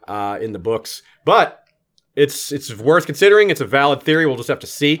in the books, but it's worth considering. It's a valid theory. We'll just have to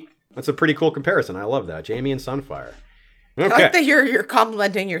see. That's a pretty cool comparison. I love that. Jaime and Sunfire. Okay. I like that you're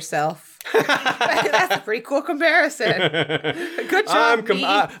complimenting yourself. That's a pretty cool comparison. Good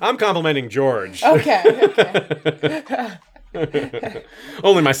job. I'm complimenting George. Okay.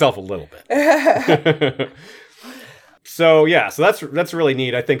 Only myself a little bit. So that's really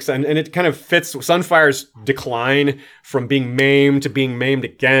neat, I think, and it kind of fits Sunfire's decline from being maimed to being maimed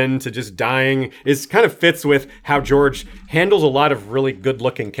again to just dying. It kind of fits with how George handles a lot of really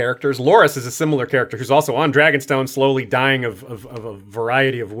good-looking characters. Loras is a similar character who's also on Dragonstone, slowly dying of a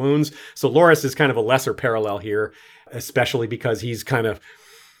variety of wounds. So Loras is kind of a lesser parallel here, especially because he's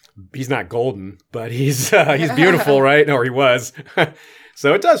not golden, but he's beautiful, right? Or he was.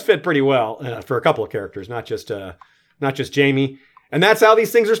 So it does fit pretty well for a couple of characters, not just Jaime. And that's how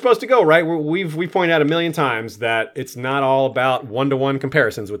these things are supposed to go, right? We've pointed out a million times that it's not all about one-to-one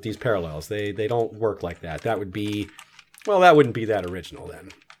comparisons with these parallels. They don't work like that. That wouldn't be that original then.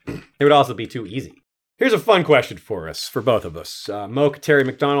 It would also be too easy. Here's a fun question for us, for both of us. Moke Terry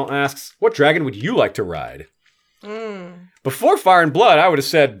McDonald asks, what dragon would you like to ride? Before Fire and Blood, I would have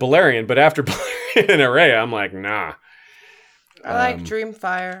said Balerion, but after Balerion and Araya, I'm like, nah. I like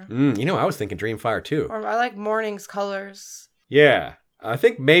Dreamfire. I was thinking Dreamfire too. Or I like Morning's colors. Yeah. I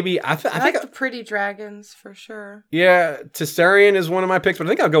think maybe... I like the pretty dragons, for sure. Yeah, Tessarion is one of my picks, but I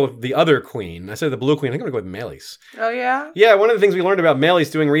think I'll go with the other queen. I said the blue queen. I think I'm going to go with Meleys. Oh, yeah? Yeah, one of the things we learned about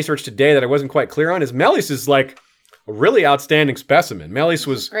Meleys doing research today that I wasn't quite clear on is Meleys is like a really outstanding specimen. Meleys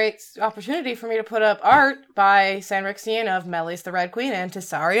was... Great opportunity for me to put up art by Sanrixian of Meleys the Red Queen and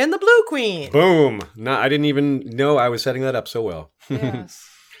Tessarion the Blue Queen. Boom. No, I didn't even know I was setting that up so well. Yes.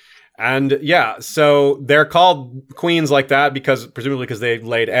 And yeah, so they're called queens like that presumably because they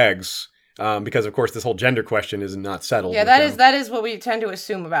laid eggs. Because of course this whole gender question is not settled. Yeah, that is what we tend to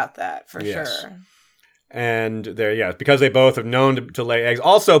assume about that for sure. And because they both have known to lay eggs.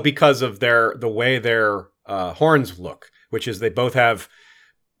 Also because of the way their horns look, which is they both have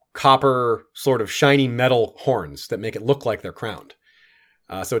copper sort of shiny metal horns that make it look like they're crowned.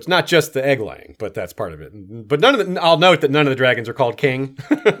 So it's not just the egg laying, but that's part of it. But I'll note that none of the dragons are called king.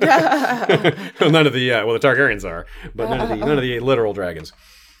 None of the the Targaryens are, but none of the literal dragons.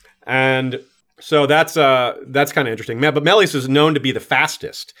 And so that's kind of interesting. But Meleys is known to be the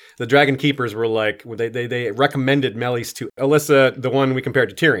fastest. The Dragon Keepers were like they recommended Meleys to Alyssa, the one we compared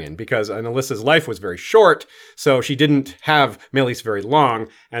to Tyrion, because Alyssa's life was very short, so she didn't have Meleys very long,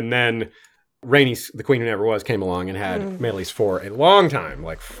 and then Rhaenys, the queen who never was, came along and had Meleys for a long time,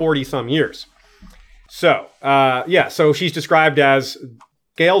 like 40-some years. So, so she's described as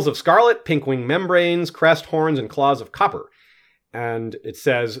scales of scarlet, pink-wing membranes, crest, horns, and claws of copper. And it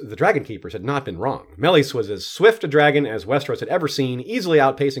says the Dragon Keepers had not been wrong. Meleys was as swift a dragon as Westeros had ever seen, easily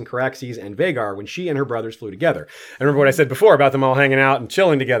outpacing Caraxes and Vhagar when she and her brothers flew together. I remember what I said before about them all hanging out and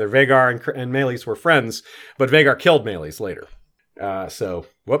chilling together. Vhagar and Meleys were friends, but Vhagar killed Meleys later. So,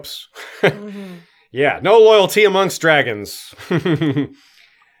 whoops. Yeah, no loyalty amongst dragons.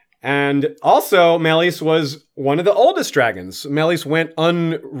 And also, Meleys was one of the oldest dragons. Meleys went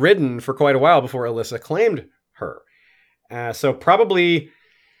unridden for quite a while before Alyssa claimed her. So probably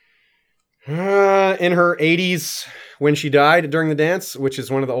in her 80s when she died during the dance, which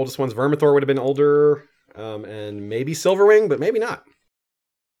is one of the oldest ones. Vermithor would have been older, and maybe Silverwing, but maybe not.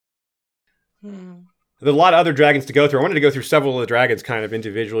 There's a lot of other dragons to go through. I wanted to go through several of the dragons, kind of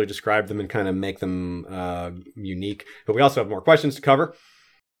individually describe them and kind of make them unique. But we also have more questions to cover.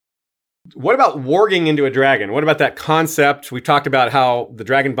 What about warging into a dragon? What about that concept? We talked about how the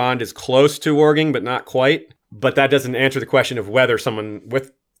dragon bond is close to warging, but not quite. But that doesn't answer the question of whether someone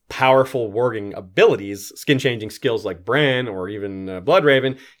with powerful warging abilities, skin-changing skills like Bran or even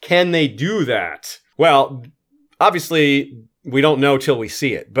Bloodraven, can they do that? Well, obviously, we don't know till we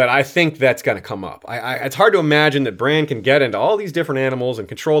see it, but I think that's going to come up. It's hard to imagine that Bran can get into all these different animals and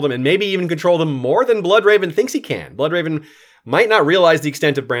control them, and maybe even control them more than Bloodraven thinks he can. Bloodraven might not realize the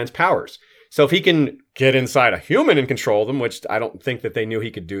extent of Bran's powers. So if he can get inside a human and control them, which I don't think that they knew he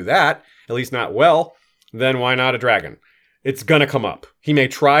could do that, at least not well, then why not a dragon? It's going to come up. He may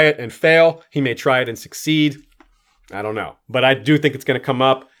try it and fail. He may try it and succeed. I don't know. But I do think it's going to come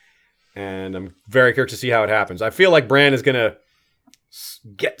up. And I'm very curious to see how it happens. I feel like Bran is going to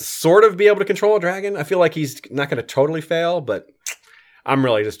be able to control a dragon. I feel like he's not going to totally fail, but I'm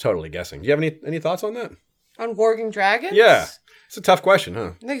really just totally guessing. Do you have any thoughts on that? On warging dragons? Yeah. It's a tough question,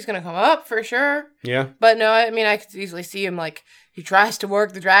 huh? I think he's going to come up for sure. Yeah. But no, I mean, I could easily see him like, he tries to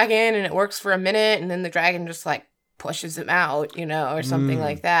work the dragon and it works for a minute and then the dragon just like pushes him out, or something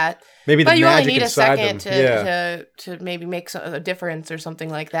like that. Maybe but the you magic only need a second to maybe make a difference or something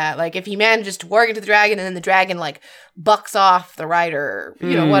like that. Like if he manages to work into the dragon and then the dragon like bucks off the rider,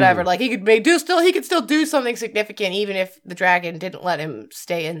 whatever. Like he could still do something significant even if the dragon didn't let him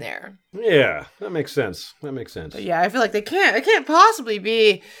stay in there. Yeah, that makes sense. But yeah, I feel like it can't possibly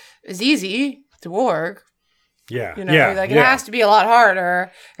be as easy to warg. Yeah. It has to be a lot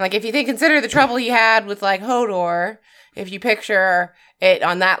harder. Like if you consider the trouble he had with like Hodor, if you picture it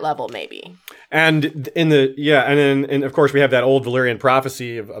on that level, maybe. And and of course we have that old Valyrian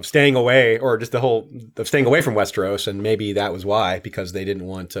prophecy of staying away, or just of staying away from Westeros, and maybe that was why, because they didn't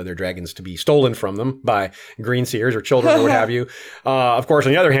want their dragons to be stolen from them by green seers or children or what have you. Of course,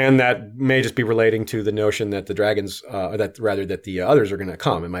 on the other hand, that may just be relating to the notion that the dragons, that the others are going to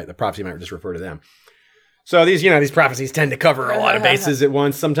come. The prophecy might just refer to them. So these prophecies tend to cover a lot of bases at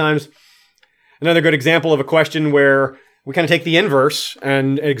once sometimes. Another good example of a question where we kind of take the inverse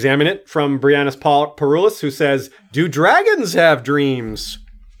and examine it from Briannis Paroulis, who says, do dragons have dreams?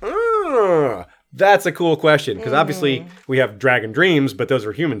 That's a cool question, because obviously we have dragon dreams, but those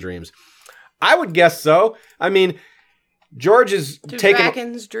are human dreams. I would guess so. I mean, George is taking...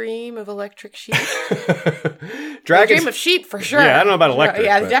 dragons dream of electric sheep? Dragons dream of sheep for sure. Yeah, I don't know about electric.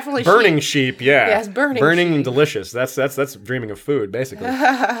 Yeah, definitely burning sheep. Yeah, yes, burning sheep. And delicious. That's dreaming of food, basically.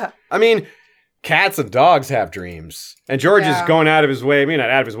 I mean, cats and dogs have dreams, and George is going out of his way. I mean, not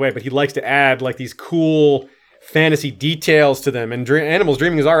out of his way, but he likes to add like these cool fantasy details to them. And animals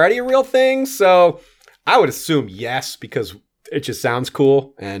dreaming is already a real thing, so I would assume yes, because it just sounds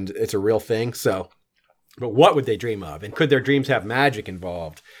cool and it's a real thing. So. But what would they dream of? And could their dreams have magic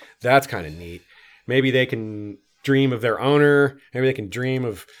involved? That's kind of neat. Maybe they can dream of their owner. Maybe they can dream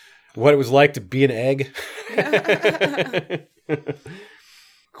of what it was like to be an egg.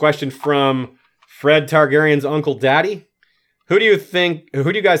 Question from Fred Targaryen's Uncle Daddy. Who do you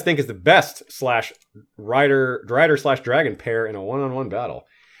guys think is the best /rider/dragon pair in a one-on-one battle?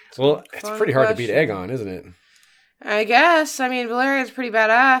 Well, it's pretty hard to beat Aegon, isn't it? I guess. I mean, Valerian's pretty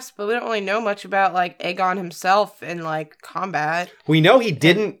badass, but we don't really know much about, like, Aegon himself in, like, combat. We know he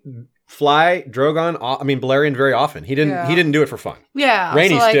didn't fly Balerion very often. He didn't do it for fun. Yeah.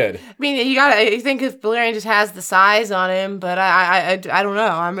 Rhaenys did. I mean, you think if Balerion just has the size on him, but I don't know.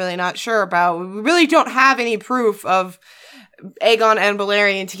 I'm really not sure about. We really don't have any proof of Aegon and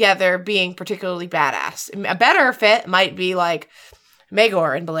Balerion together being particularly badass. A better fit might be like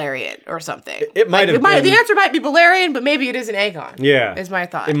Maegor and Balerion or something. It might have been. The answer might be Balerion, but maybe it isn't Aegon. Yeah. Is my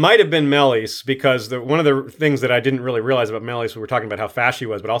thought. It might have been Meleys, because one of the things that I didn't really realize about Meleys, we were talking about how fast she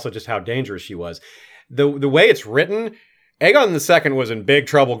was, but also just how dangerous she was. The way it's written, Aegon II was in big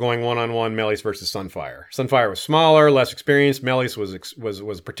trouble going one-on-one Meleys versus Sunfire. Sunfire was smaller, less experienced. Meleys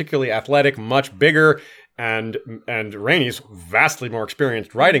was particularly athletic, much bigger, and Rhaenys vastly more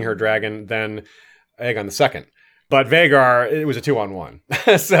experienced riding her dragon than Aegon II. But Vhagar, it was a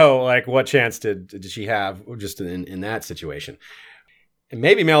 2-on-1. So, like, what chance did she have just in that situation? And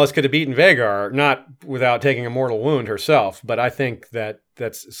maybe Meleys could have beaten Vhagar, not without taking a mortal wound herself, but I think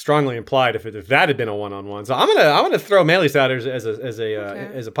that's strongly implied if that had been a 1-on-1. So I'm gonna throw Meleys out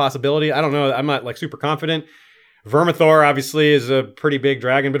as a possibility. I don't know. I'm not, like, super confident. Vermithor obviously is a pretty big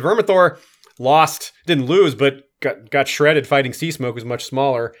dragon, but Vermithor didn't lose, but got shredded fighting Sea Smoke, who's much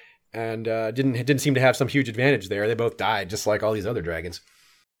smaller. And didn't seem to have some huge advantage there. They both died, just like all these other dragons.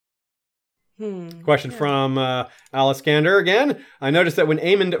 Question from Aliskander again. I noticed that when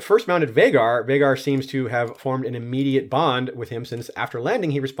Aemond first mounted Vhagar seems to have formed an immediate bond with him, since after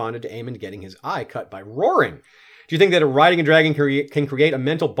landing he responded to Aemond getting his eye cut by roaring. Do you think that riding a dragon can create a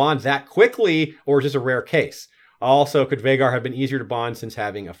mental bond that quickly, or is this a rare case? Also, could Vhagar have been easier to bond since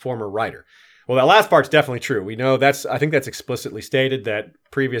having a former rider? Well, that last part's definitely true. We know I think that's explicitly stated that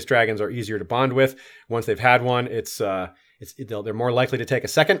previous dragons are easier to bond with. Once they've had one, they're more likely to take a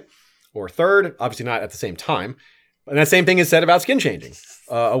second or third, obviously not at the same time. And that same thing is said about skin changing.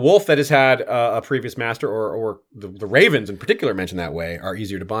 A wolf that has had a previous master, or the ravens in particular mentioned that way, are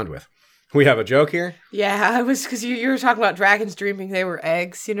easier to bond with. We have a joke here? Yeah, it was because you were talking about dragons dreaming they were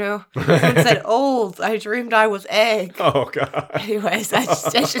eggs, you know? Someone said, old, I dreamed I was egg. Oh, God. Anyways, that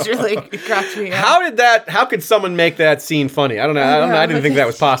just really cracked me up. How could someone make that scene funny? I don't know. I didn't think that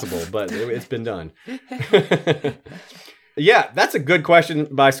was possible, but it's been done. Yeah, that's a good question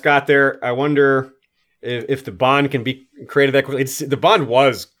by Scott there. I wonder if the bond can be created that quickly. The bond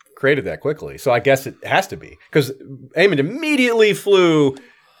was created that quickly, so I guess it has to be. Because Aemond immediately flew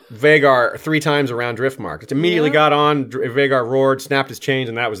Vhagar 3 times around Driftmark. It immediately got on, Vhagar roared, snapped his chains,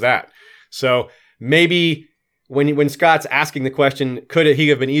 and that was that. So maybe when Scott's asking the question, could he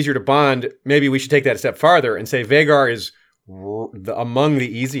have been easier to bond, maybe we should take that a step farther and say Vhagar is among the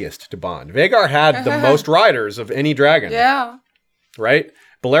easiest to bond. Vhagar had the most riders of any dragon. Yeah. Right?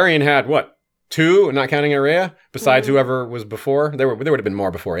 Balerion had, what, 2, not counting Arrhea, besides whoever was before. There would have been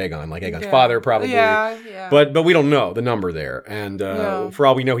more before Aegon, like Aegon's father probably. Yeah. But we don't know the number there. And for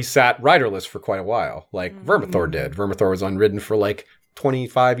all we know, he sat riderless for quite a while, like Vermithor did. Vermithor was unridden for like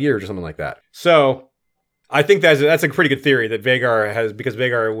 25 years or something like that. So I think that's a pretty good theory that Vhagar has, because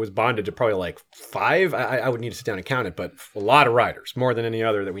Vhagar was bonded to probably like 5. I would need to sit down and count it, but a lot of riders, more than any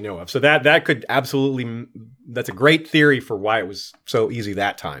other that we know of. So that could absolutely, that's a great theory for why it was so easy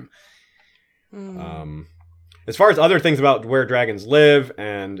that time. As far as other things about where dragons live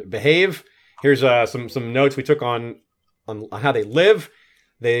and behave, here's some notes we took on how they live.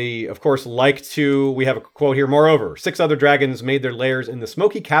 They, of course, we have a quote here, moreover, 6 other dragons made their lairs in the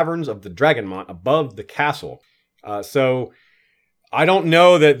smoky caverns of the Dragonmont above the castle. So I don't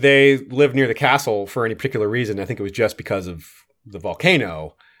know that they live near the castle for any particular reason. I think it was just because of the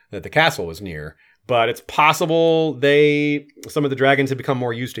volcano that the castle was near. But it's possible some of the dragons have become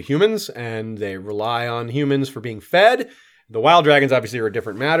more used to humans, and they rely on humans for being fed. The wild dragons obviously are a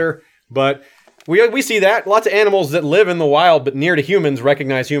different matter, but we see that. Lots of animals that live in the wild but near to humans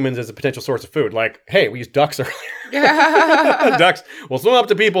recognize humans as a potential source of food. Like, hey, we used ducks earlier. Ducks will swim up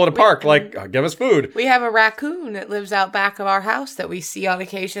to people at a park, give us food. We have a raccoon that lives out back of our house that we see on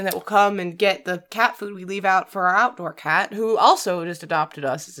occasion that will come and get the cat food we leave out for our outdoor cat, who also just adopted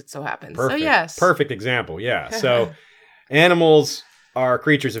us, as it so happens. Perfect. So, yes. Perfect example, yeah. So animals are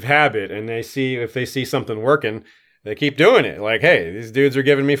creatures of habit, and if they see something working, they keep doing it. Like, hey, these dudes are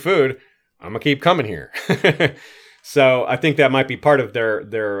giving me food. I'm going to keep coming here. So I think that might be part of their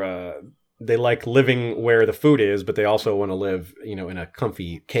they like living where the food is, but they also want to live, in a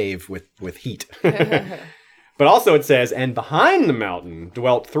comfy cave with heat. But also it says, and behind the mountain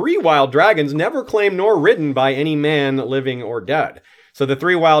dwelt 3 wild dragons, never claimed nor ridden by any man living or dead. So the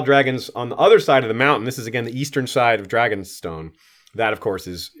 3 wild dragons on the other side of the mountain, this is again the eastern side of Dragonstone. That, of course,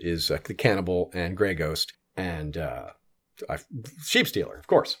 is the Cannibal and Grey Ghost. and sheep stealer, of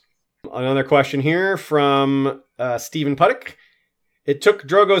course. Another question here from Stephen Puttick. It took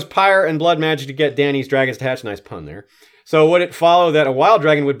Drogo's pyre and blood magic to get Dany's dragons to hatch. Nice pun there. So would it follow that a wild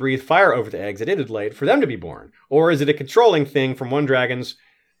dragon would breathe fire over the eggs that it had laid for them to be born? Or is it a controlling thing from when dragons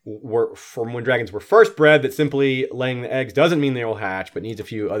were first bred that simply laying the eggs doesn't mean they will hatch, but needs a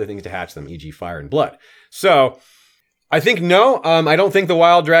few other things to hatch them, e.g. fire and blood? So I think no. I don't think the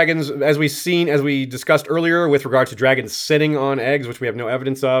wild dragons, as we discussed earlier with regard to dragons sitting on eggs, which we have no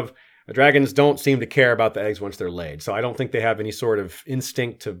evidence of, dragons don't seem to care about the eggs once they're laid. So I don't think they have any sort of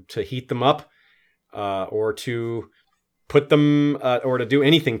instinct to heat them up or to put them or to do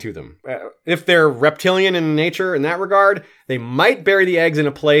anything to them. If they're reptilian in nature in that regard, they might bury the eggs in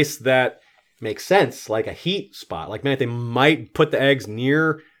a place that makes sense, like a heat spot. Like they might put the eggs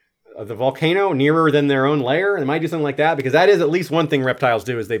near the volcano, nearer than their own lair. They might do something like that, because that is at least one thing reptiles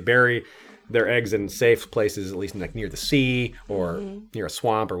do, is they bury their eggs in safe places, at least like near the sea or near a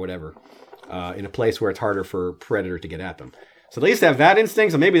swamp or whatever, in a place where it's harder for a predator to get at them. So they at least have that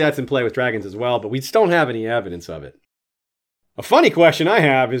instinct, so maybe that's in play with dragons as well, but we just don't have any evidence of it. A funny question I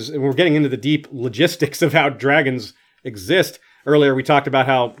have is, and we're getting into the deep logistics of how dragons exist. Earlier we talked about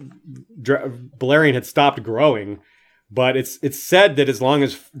how Balerion had stopped growing, but it's said that as long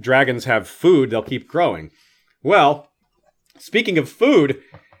as dragons have food, they'll keep growing. Well, speaking of food,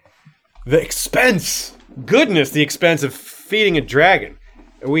 the expense of feeding a dragon.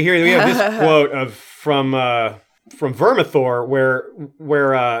 We have this quote from Vermithor,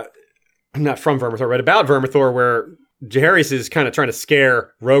 where not from Vermithor, but about Vermithor, where Jaehaerys is kind of trying to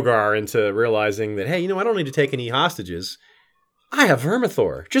scare Rogar into realizing that, hey, I don't need to take any hostages. I have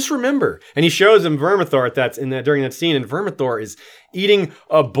Vermithor. Just remember. And he shows him Vermithor during that scene, and Vermithor is eating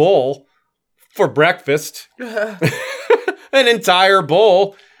a bowl for breakfast. An entire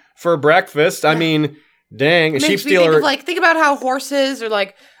bowl for breakfast. I mean, dang. A sheep stealer. Think about how horses are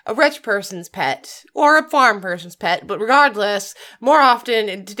like a rich person's pet or a farm person's pet, but regardless, more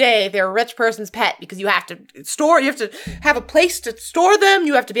often today they're a rich person's pet because you have to have a place to store them.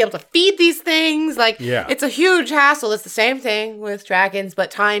 You have to be able to feed these things. It's a huge hassle. It's the same thing with dragons,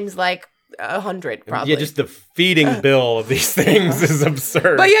 but times 100 probably. Yeah, just the feeding bill of these things is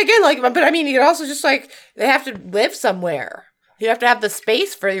absurd. But yeah, again, but I mean, you also just they have to live somewhere. You have to have the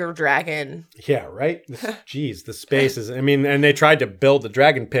space for your dragon. Yeah, right? Jeez, the space is... and they tried to build the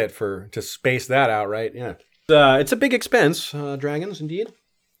dragon pit to space that out, right? Yeah. It's a big expense, dragons, indeed.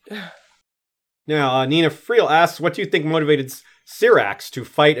 Now, Nina Friel asks, what do you think motivated Syrax to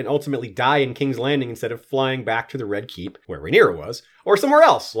fight and ultimately die in King's Landing instead of flying back to the Red Keep, where Rhaenyra was, or somewhere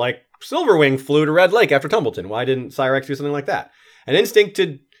else, like Silverwing flew to Red Lake after Tumbleton? Why didn't Syrax do something like that? An instinct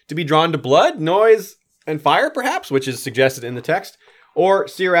to be drawn to blood, noise, and fire, perhaps, which is suggested in the text, or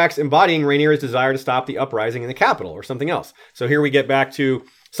Syrax embodying Rhaenyra's desire to stop the uprising in the capital, or something else. So here we get back to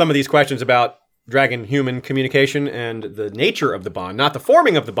some of these questions about dragon-human communication and the nature of the bond, not the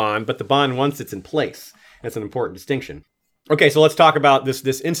forming of the bond, but the bond once it's in place. That's an important distinction. Okay, so let's talk about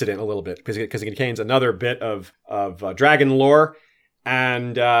this incident a little bit, because it contains another bit of dragon lore,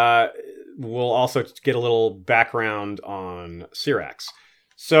 and we'll also get a little background on Syrax.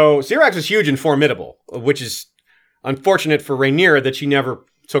 So Syrax is huge and formidable, which is unfortunate for Rhaenyra that she never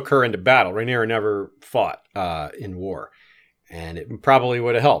took her into battle. Rhaenyra never fought in war. And it probably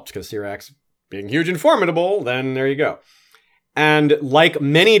would have helped, because Syrax being huge and formidable, then there you go. And like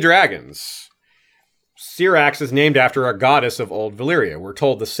many dragons, Syrax is named after a goddess of old Valyria. We're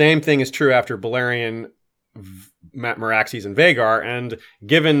told the same thing is true after Balerion, Meraxes, and Vhagar, and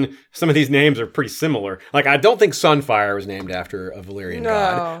given some of these names are pretty similar. I don't think Sunfire was named after a Valyrian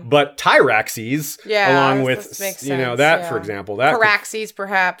god, but Tyraxes, along with, for example. Caraxes,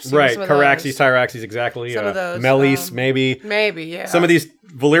 perhaps. Right, Caraxes, Tyraxes, exactly. Some of those. Melis, maybe. Maybe, yeah. Some of these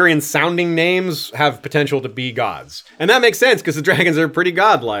Valyrian-sounding names have potential to be gods. And that makes sense, because the dragons are pretty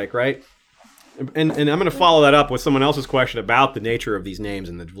godlike, right? And I'm going to follow that up with someone else's question about the nature of these names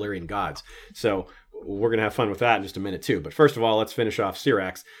and the Valyrian gods. So we're going to have fun with that in just a minute, too. But first of all, let's finish off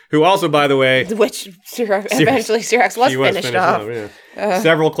Syrax, who also, by the way... Which eventually Syrax was finished off.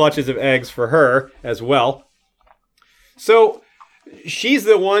 Several clutches of eggs for her as well. So she's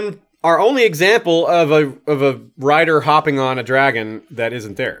our only example of a rider hopping on a dragon that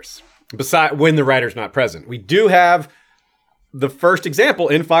isn't theirs, when the rider's not present. We do have the first example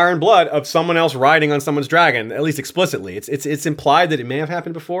in Fire and Blood of someone else riding on someone's dragon, at least explicitly. It's implied that it may have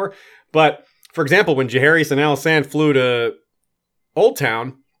happened before, but... For example, when Jaehaerys and Alysanne flew to Old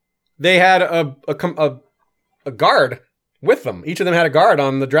Town, they had a guard with them. Each of them had a guard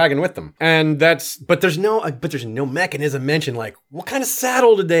on the dragon with them. And but there's no mechanism mentioned, like, what kind of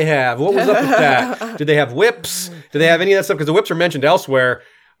saddle did they have? What was up with that? Did they have whips? Did they have any of that stuff? Because the whips are mentioned elsewhere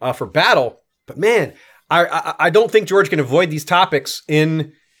for battle. But man, I don't think George can avoid these topics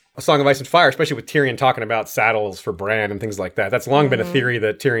in A Song of Ice and Fire, especially with Tyrion talking about saddles for Bran and things like that. That's long been a theory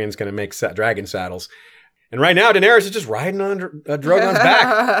that Tyrion's going to make dragon saddles. And right now, Daenerys is just riding on Drogon's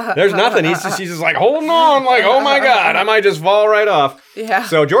back. There's nothing. She's just like, holding on, like, oh my God, I might just fall right off. Yeah.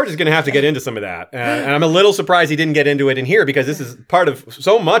 So George is going to have to get into some of that. And I'm a little surprised he didn't get into it in here, because this is part of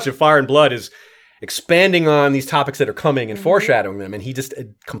so much of Fire and Blood is expanding on these topics that are coming and foreshadowing them. And he just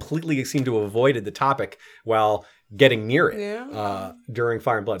completely seemed to have avoided the topic while getting near it during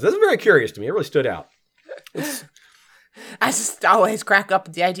Fire and Blood. So this is very curious to me. It really stood out. I just always crack up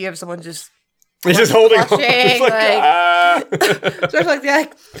at the idea of someone just... He's just holding on. Michael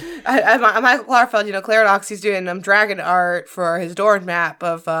Clarfeld, Claridox, he's doing dragon art for his door map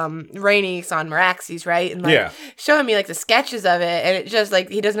of Rhaenys on Meraxes, right? And showing me the sketches of it, and it just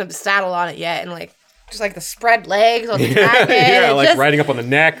he doesn't have the saddle on it yet, and just the spread legs on the dragon. Riding up on the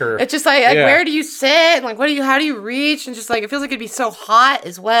neck, or it's just where do you sit? And how do you reach? And just it feels like it'd be so hot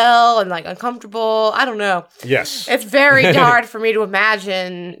as well, and uncomfortable. I don't know. Yes, it's very hard for me to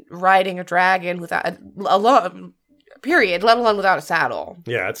imagine riding a dragon without period, let alone without a saddle.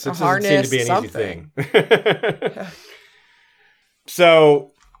 Yeah, it doesn't seem to be an easy thing.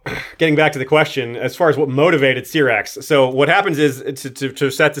 So, getting back to the question, as far as what motivated Syrax. So what happens is,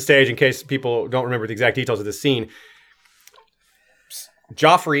 to set the stage in case people don't remember the exact details of this scene,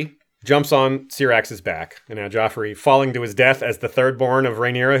 Joffrey jumps on Syrax's back. And now Joffrey, falling to his death as the third born of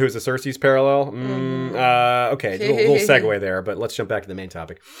Rhaenyra, who's a Cersei's parallel. Okay, a little segue there, but let's jump back to the main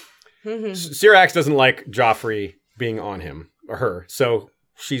topic. Syrax doesn't like Joffrey being on him, or her, so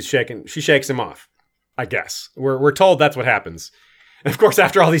she shakes him off, I guess. We're told that's what happens. And of course,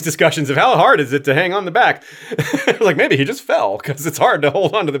 after all these discussions of how hard is it to hang on the back, maybe he just fell, because it's hard to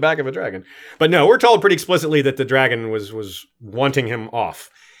hold on to the back of a dragon. But no, we're told pretty explicitly that the dragon was wanting him off.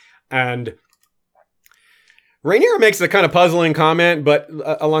 And Rhaenyra makes a kind of puzzling comment, but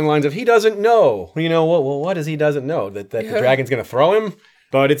along the lines of, he doesn't know. What does he doesn't know? That the dragon's going to throw him?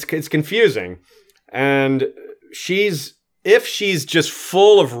 But it's confusing. And if she's just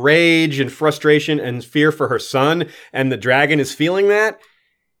full of rage and frustration and fear for her son, and the dragon is feeling that,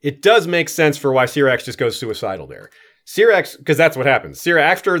 it does make sense for why Syrax just goes suicidal there. Syrax, because that's what happens.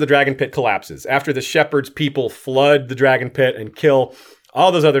 After the dragon pit collapses, after the shepherd's people flood the dragon pit and kill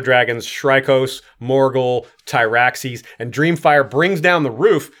all those other dragons, Shrykos, Morgul, Tyraxes, and Dreamfire brings down the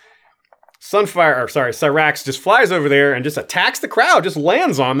roof, Syrax just flies over there and just attacks the crowd, just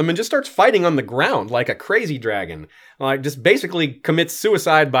lands on them and just starts fighting on the ground like a crazy dragon. Just basically commits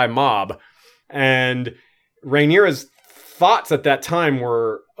suicide by mob. And Rhaenyra's thoughts at that time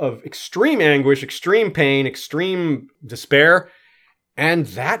were of extreme anguish, extreme pain, extreme despair. And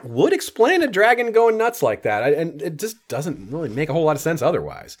that would explain a dragon going nuts like that. And it just doesn't really make a whole lot of sense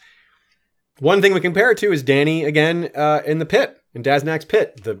otherwise. One thing we compare it to is Dany, again, in the pit. In Daznak's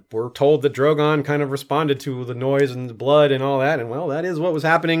pit, we're told that Drogon kind of responded to the noise and the blood and all that, and that is what was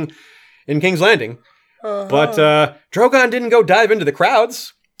happening in King's Landing. But Drogon didn't go dive into the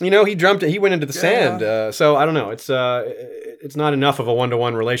crowds. He went into the sand. So I don't know. It's not enough of a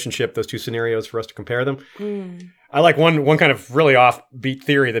one-to-one relationship, those two scenarios, for us to compare them. I like one kind of really offbeat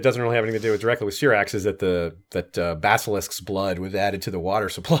theory that doesn't really have anything to do directly with Syrax, is that Basilisk's blood was added to the water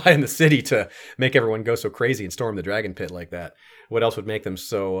supply in the city to make everyone go so crazy and storm the dragon pit like that. What else would make them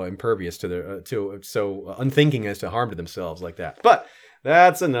so impervious to so unthinking as to harm to themselves like that? But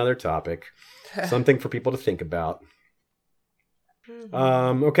that's another topic, something for people to think about.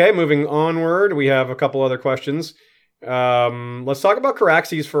 Okay, moving onward, we have a couple other questions. Let's talk about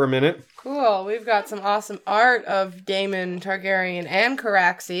Caraxes for a minute. Cool. We've got some awesome art of Daemon Targaryen and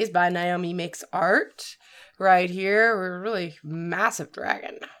Caraxes by Naomi Makes Art right here. We're a really massive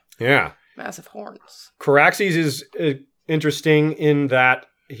dragon. Yeah. Massive horns. Caraxes is interesting in that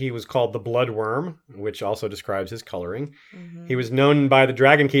he was called the Bloodworm, which also describes his coloring. Mm-hmm. He was known by the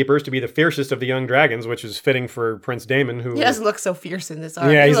Dragon Keepers to be the fiercest of the young dragons, which is fitting for Prince Daemon. Who he doesn't look so fierce in this art.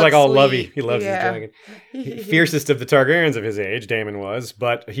 Yeah, he's all sweet. Lovey. He loves his dragon. Fiercest of the Targaryens of his age, Daemon was,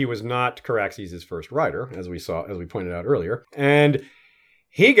 but he was not Caraxes' first rider, as we pointed out earlier. And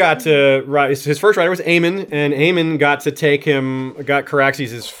he got to ride, his first rider was Aemon, and Aemon got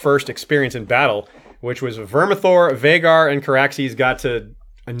Caraxes' first experience in battle, which was Vermithor, Vhagar, and Caraxes got to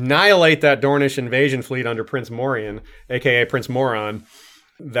annihilate that Dornish invasion fleet under Prince Morion, aka Prince Moron.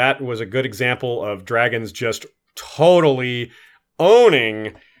 That was a good example of dragons just totally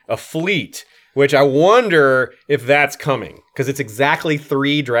owning a fleet which I wonder if that's coming, because it's exactly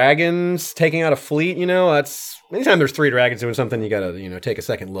 3 dragons taking out a fleet. That's anytime there's 3 dragons doing something, you gotta take a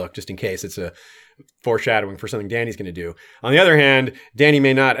second look just in case it's a foreshadowing for something Dany's going to do. On the other hand, Dany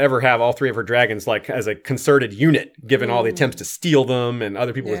may not ever have all 3 of her dragons like as a concerted unit, given all the attempts to steal them and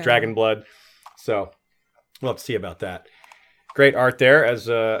other people with dragon blood. So we'll have to see about that. Great art there, as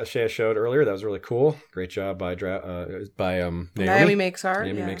Ashaya showed earlier. That was really cool. Great job by Naomi. Naomi makes art.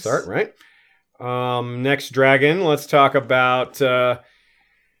 Naomi makes art, right? Next dragon, let's talk about Vermithor.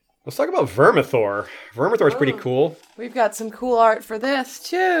 Vermithor is pretty cool. We've got some cool art for this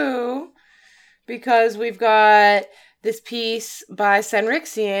too, because we've got this piece by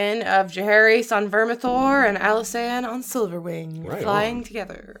Sanrixian of Jaehaerys on Vermithor and Alysanne on Silverwing, flying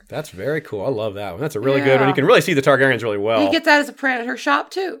together. That's very cool. I love that one. That's a really good one. You can really see the Targaryens really well. You get that as a print at her shop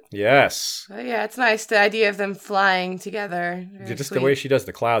too. Yes. Yeah, it's nice. The idea of them flying together. Just sweet. The way she does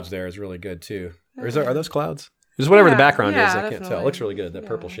the clouds there is really good too. Or are those clouds? Just whatever the background is. I can't tell. It looks really good. That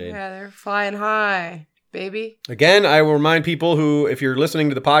purple shade. Yeah, they're flying high. Baby. Again, I will remind people who, if you're listening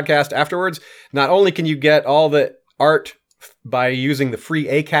to the podcast afterwards, not only can you get all the art by using the free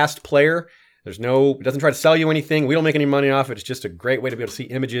Acast player, it doesn't try to sell you anything. We don't make any money off it. It's just a great way to be able to see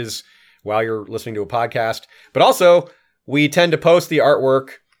images while you're listening to a podcast. But also, we tend to post the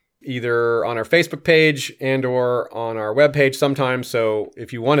artwork either on our Facebook page and or on our webpage sometimes. So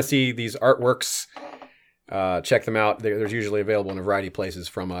if you want to see these artworks, check them out. There's usually available in a variety of places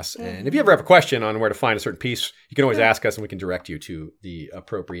from us. And if you ever have a question on where to find a certain piece, you can always ask us and we can direct you to the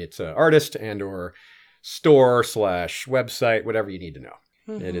appropriate artist and or store/website, whatever you need to know.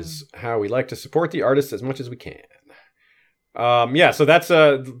 It is how we like to support the artists as much as we can. So that's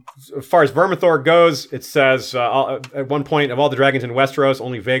as far as Vermithor goes. It says at one point, of all the dragons in Westeros,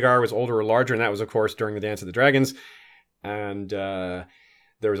 only Vhagar was older or larger, and that was, of course, during the Dance of the Dragons. And there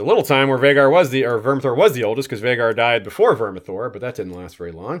was a little time where Vermithor was the oldest, because Vhagar died before Vermithor, but that didn't last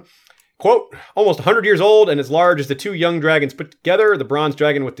very long. Quote, almost 100 years old and as large as the 2 young dragons put together, the bronze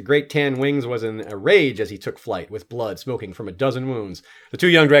dragon with the great tan wings was in a rage as he took flight, with blood smoking from a dozen wounds. The 2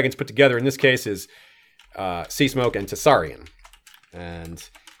 young dragons put together in this case is Seasmoke and Tessarion. And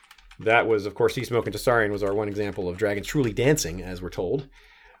that was, of course, Seasmoke and Tessarion was our one example of dragons truly dancing, as we're told.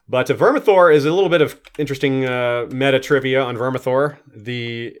 But Vermithor is a little bit of interesting meta trivia on Vermithor.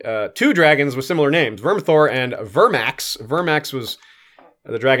 The 2 dragons with similar names, Vermithor and Vermax. Vermax was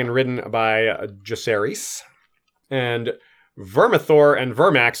the dragon ridden by Jaehaerys. And Vermithor and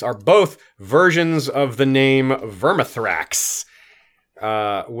Vermax are both versions of the name Vermithrax,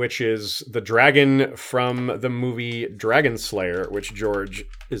 which is the dragon from the movie Dragon Slayer, which George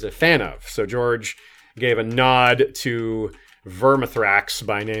is a fan of. So George gave a nod to Vermithrax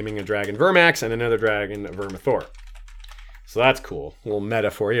by naming a dragon Vermax and another dragon Vermithor. So that's cool. A little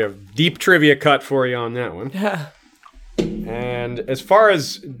meta for you. Deep trivia cut for you on that one. And as far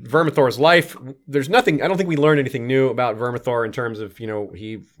as Vermithor's life, there's nothing, I don't think we learned anything new about Vermithor in terms of,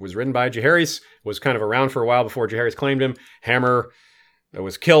 he was ridden by Jaehaerys, was kind of around for a while before Jaehaerys claimed him. Hammer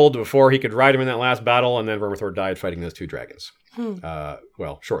was killed before he could ride him in that last battle, and then Vermithor died fighting those 2 dragons.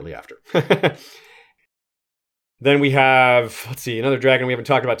 Shortly after. Then we have, another dragon we haven't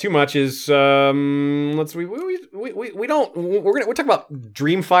talked about too much is, we're talking about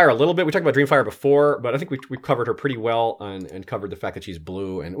Dreamfire a little bit. We talked about Dreamfire before, but I think we covered her pretty well and covered the fact that she's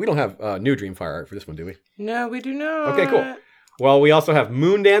blue. And we don't have new Dreamfire art for this one, do we? No, we do not. Okay, cool. Well, we also have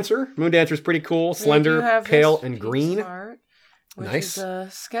Moondancer. Moondancer's pretty cool, slender, pale, and green. Art, which is a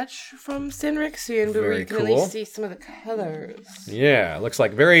sketch from Sanrixian, but you can at least see some of the colors. Yeah, it looks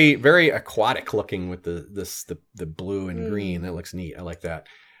like very, very aquatic looking with the blue and green. That looks neat. I like that.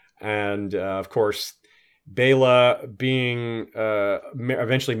 And of course, Baela being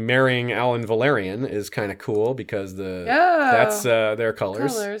eventually marrying Alan Valerian is kind of cool because that's their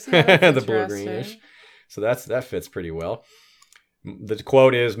colors, yeah, the blue greenish. So that fits pretty well. The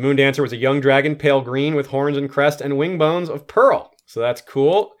quote is, Moondancer was a young dragon, pale green, with horns and crest and wing bones of pearl. So that's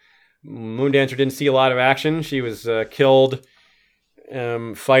cool. Moondancer didn't see a lot of action. She was killed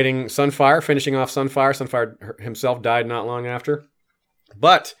fighting Sunfire, finishing off Sunfire. Sunfire himself died not long after.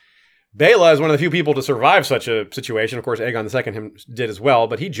 But Baela is one of the few people to survive such a situation. Of course, Aegon II did as well,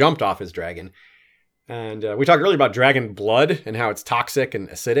 but he jumped off his dragon. And we talked earlier about dragon blood and how it's toxic and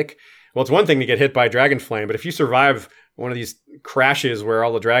acidic. Well, it's one thing to get hit by dragon flame, but if you survive one of these crashes where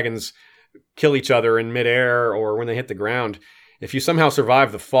all the dragons kill each other in midair or when they hit the ground, if you somehow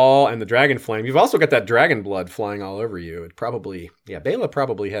survive the fall and the dragon flame, you've also got that dragon blood flying all over you. Baela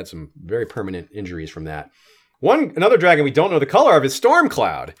probably had some very permanent injuries from that. Another dragon we don't know the color of is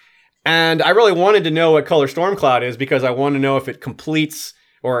Stormcloud. And I really wanted to know what color Stormcloud is because I want to know if it completes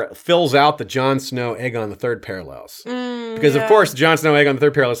or fills out the Jon Snow Aegon the Third parallels. Because of course, the Jon Snow Aegon the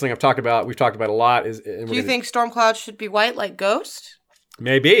Third parallels thing we've talked about a lot. Do you think Stormcloud should be white like Ghost?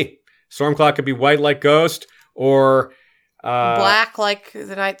 Maybe. Stormcloud could be white like Ghost, or black like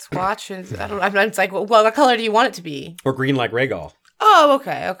the Night's Watch. It's like, well, what color do you want it to be? Or green like Rhaegal. Oh,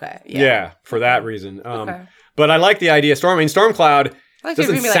 okay. Yeah, for that reason. Okay. But I like the idea. Stormcloud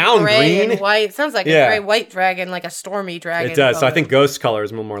doesn't sound like gray green. And white. It sounds like a gray white dragon, like a stormy dragon. It does. color. So I think Ghost's color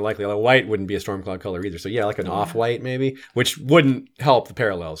is more likely. Although white wouldn't be a Stormcloud color either. So yeah, like an off-white maybe, which wouldn't help the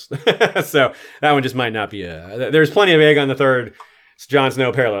parallels. So that one just might not be there's plenty of Aegon the Third, Jon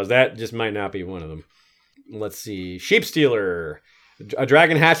Snow parallels. That just might not be one of them. Let's see. Sheepstealer. A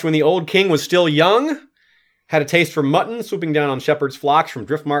dragon hatched when the old king was still young. Had a taste for mutton, swooping down on shepherds' flocks from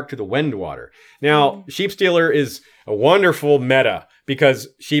Driftmark to the Wendwater. Now, Sheepstealer is a wonderful meta, because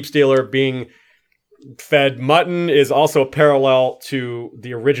Sheepstealer being fed mutton is also a parallel to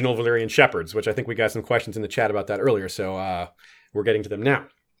the original Valyrian shepherds, which I think we got some questions in the chat about that earlier, so we're getting to them now.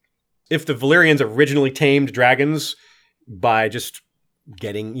 If the Valyrians originally tamed dragons by just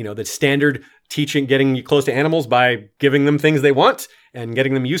getting, the standard teaching, getting you close to animals by giving them things they want and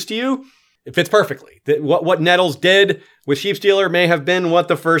getting them used to you, it fits perfectly. What Nettles did with Sheepstealer may have been what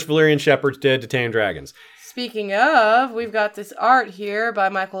the first Valyrian shepherds did to tame dragons. Speaking of, we've got this art here by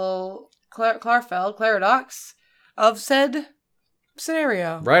Michael Clarfeld, Claradox, of said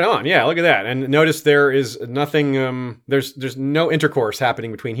scenario. Right on. Yeah, look at that. And notice there is nothing, there's no intercourse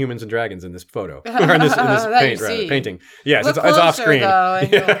happening between humans and dragons in this photo. Or in this painting. Yes, Look it's off screen. Though,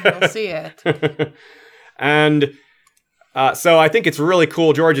 and you'll see it. And so I think it's really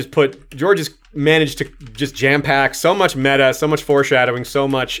cool. George has managed to just jam pack so much meta, so much foreshadowing, so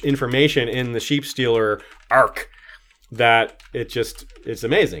much information in the Sheepstealer arc that it's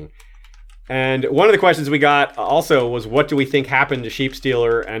amazing. And one of the questions we got also was, what do we think happened to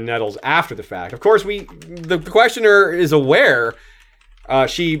Sheepstealer and Nettles after the fact? Of course, the questioner is aware.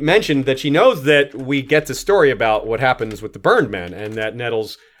 She mentioned that she knows that we get the story about what happens with the Burned Men, and that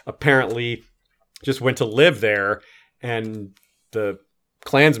Nettles apparently just went to live there. And the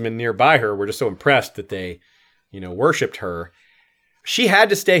clansmen nearby her were just so impressed that they, worshipped her. She had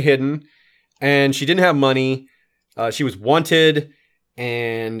to stay hidden, and she didn't have money. She was wanted,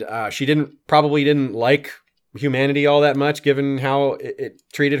 and she probably didn't like humanity all that much, given how it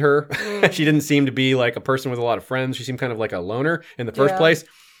treated her. She didn't seem to be like a person with a lot of friends. She seemed kind of like a loner in the first place.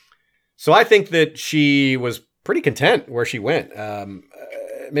 So I think that she was pretty content where she went.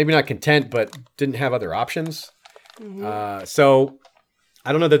 Maybe not content, but didn't have other options. So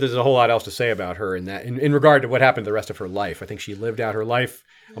I don't know that there's a whole lot else to say about her in that, in regard to what happened to the rest of her life. I think she lived out her life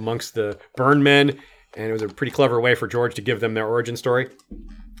amongst the Burned Men, and it was a pretty clever way for George to give them their origin story.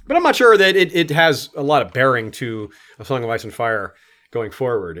 But I'm not sure that it has a lot of bearing to A Song of Ice and Fire going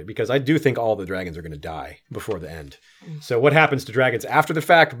forward, because I do think all the dragons are going to die before the end. So what happens to dragons after the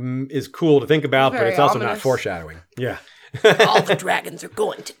fact is cool to think about, but it's also not foreshadowing. Yeah. All the dragons are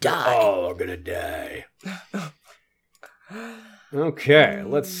going to die. All are going to die. Okay,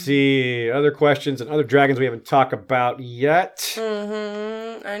 let's see. Other questions and other dragons we haven't talked about yet.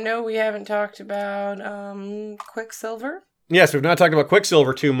 I know we haven't talked about Quicksilver. Yes, we've not talked about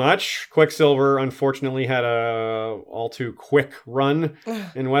Quicksilver too much. Quicksilver, unfortunately, had a all too quick run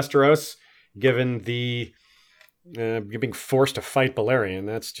in Westeros, given the being forced to fight Balerion.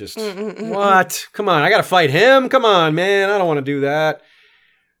 That's just... What? Come on, I gotta fight him? Come on, man. I don't want to do that.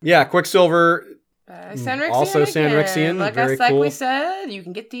 Yeah, Quicksilver... Sanrixian also again. Sanrixian, like cool. we said, you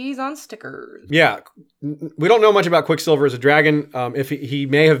can get these on stickers. Yeah, we don't know much about Quicksilver as a dragon. If he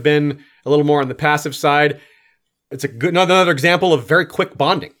may have been a little more on the passive side. It's another example of very quick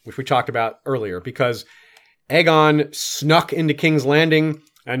bonding, which we talked about earlier, because Aegon snuck into King's Landing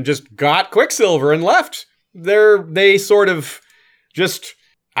and just got Quicksilver and left. They sort of just,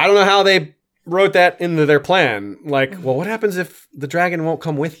 I don't know how they wrote that into their plan. Like, well, what happens if the dragon won't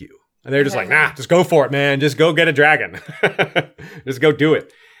come with you? And they're just like, nah, just go for it, man. Just go get a dragon. Just go do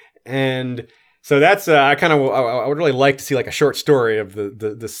it. And so that's, I would really like to see like a short story of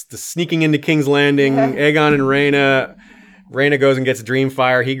the sneaking into King's Landing, Aegon and Rhaena. Rhaena goes and gets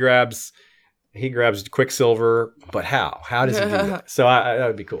Dreamfire. He grabs Quicksilver. But how? How does he do that? So that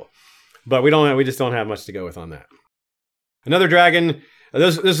would be cool. But we just don't have much to go with on that. Another dragon,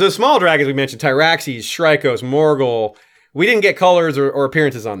 there's the small dragons we mentioned, Tyraxes, Shrykos, Morgul. We didn't get colors or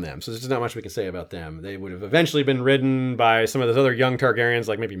appearances on them, so there's not much we can say about them. They would have eventually been ridden by some of those other young Targaryens,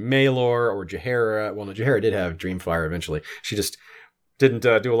 like maybe Maelor or Jaehaera. Well, no, Jaehaera did have Dreamfire eventually. She just didn't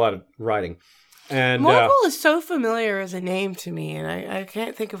do a lot of riding. And Morgul is so familiar as a name to me, and I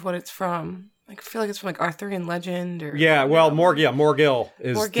can't think of what it's from. I feel like it's from like Arthurian legend or Yeah, well, Morgil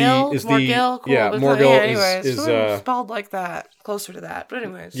is Morgil. the Morgil, cool. yeah, But Morgil anyways, is spelled like that, closer to that. But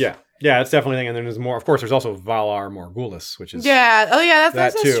anyways, yeah, it's definitely a thing. And then there's more. Of course, there's also Valar Morghulis, which is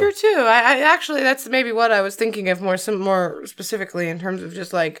that's too. true too. I actually that's maybe what I was thinking of more specifically in terms of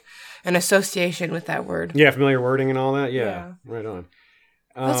just like an association with that word. Yeah, familiar wording and all that. Yeah. Right on.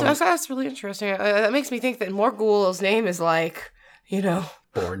 That's really interesting. That makes me think that Morgul's name is like,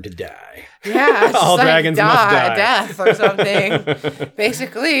 born to die. Yeah, it's all like dragons must die. Death or something,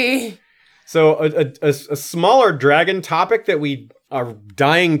 basically. So a smaller dragon topic that we are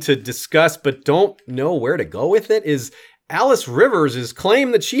dying to discuss but don't know where to go with it is Alice Rivers'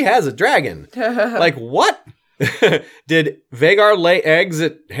 claim that she has a dragon. Like, what? Did Vagar lay eggs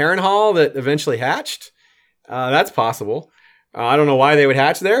at Harrenhal that eventually hatched? That's possible. I don't know why they would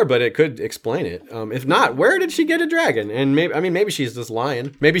hatch there, but it could explain it. If not, where did she get a dragon? And maybe she's just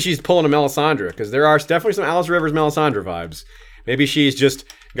lying. Maybe she's pulling a Melisandre, because there are definitely some Alice Rivers Melisandre vibes. Maybe she's just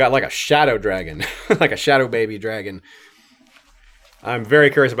got like a shadow dragon, like a shadow baby dragon. I'm very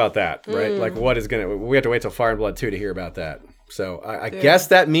curious about that, right? Like, we have to wait till Fire and Blood 2 to hear about that. So I guess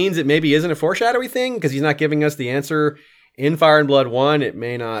that means it maybe isn't a foreshadowy thing, because he's not giving us the answer in Fire and Blood 1. It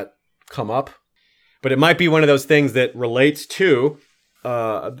may not come up. But it might be one of those things that relates to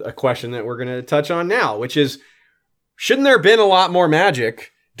a question that we're going to touch on now, which is, shouldn't there have been a lot more magic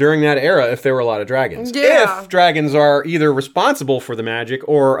during that era if there were a lot of dragons? Yeah. If dragons are either responsible for the magic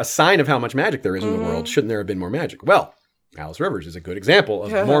or a sign of how much magic there is in the world, shouldn't there have been more magic? Well, Alice Rivers is a good example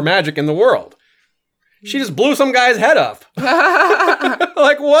of more magic in the world. She just blew some guy's head up.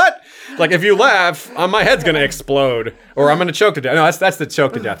 Like, what? Like, if you laugh, my head's going to explode. Or I'm going to choke to death. No, that's the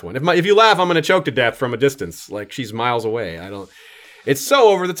choke to death one. If you laugh, I'm going to choke to death from a distance. Like, she's miles away. It's so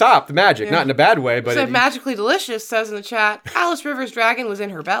over the top, the magic. Not in a bad way, but... So Magically Delicious says in the chat, Alice Rivers' dragon was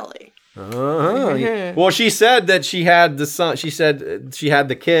in her belly. Well, she said that she had the son. She said she had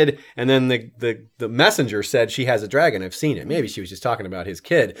the kid, and then the messenger said she has a dragon. I've seen it. Maybe she was just talking about his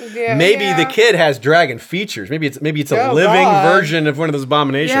kid. Maybe the kid has dragon features. Maybe it's a living version of one of those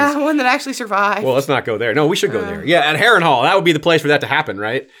abominations. Yeah, one that actually survived. Well, let's not go there. No, we should go there. Yeah, at Harrenhal, that would be the place for that to happen,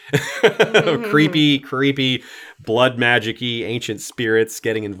 right? Creepy, blood magic-y, ancient spirits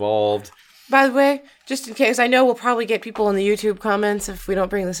getting involved. By the way, just in case, I know we'll probably get people in the YouTube comments if we don't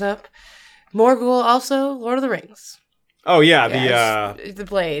bring this up. Morgul also Lord of the Rings. Oh yeah, the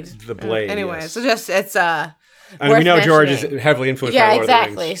blade. The blade. Anyway, yes. so just it's and we know George is heavily influenced by Lord of the Rings. Yeah,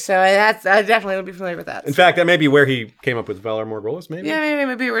 exactly. So I definitely would be familiar with that. In fact, that may be where he came up with Valar Morghulis, maybe? Yeah,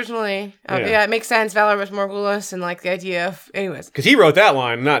 maybe originally. Yeah, it makes sense. Valar was Morghulis and like the idea of... Anyways. Because he wrote that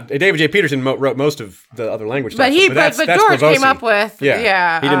line. Not David J. Peterson wrote most of the other language stuff. But George Bravosi. came up with...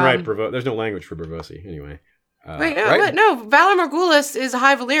 Yeah. He didn't write Bravosi. There's no language for Bravosi, anyway. No, Valar Morghulis is a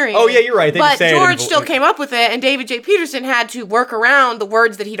High Valyrian. Oh, yeah, you're right. But George still came up with it, and David J. Peterson had to work around the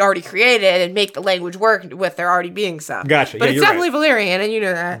words that he'd already created and make the language work with there already being some. Gotcha. But it's definitely Valyrian, and you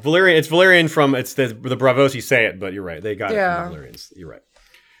know that. It's Valyrian from, it's the Bravosi say it, but you're right. They got it from the Valyrians. You're right.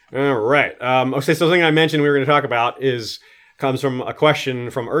 All right. Okay, so the thing I mentioned we were going to talk about comes from a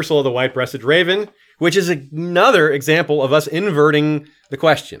question from Ursula the White-Breasted Raven, which is another example of us inverting the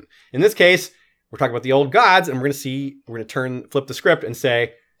question. In this case, we're talking about the old gods, and we're going to flip the script and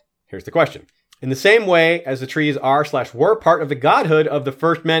say, here's the question. In the same way as the trees are/were part of the godhood of the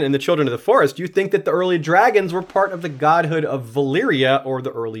first men and the children of the forest, do you think that the early dragons were part of the godhood of Valyria or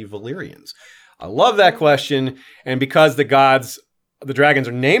the early Valyrians? I love that question, and because the dragons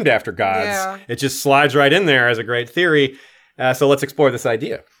are named after gods, it just slides right in there as a great theory. So let's explore this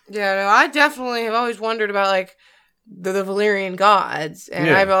idea. Yeah, no, I definitely have always wondered about, like, the Valyrian gods, and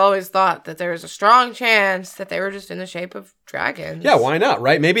I've always thought that there was a strong chance that they were just in the shape of dragons. Yeah, why not,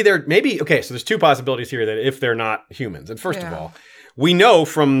 right? Okay, so there's two possibilities here that if they're not humans. And first of all, we know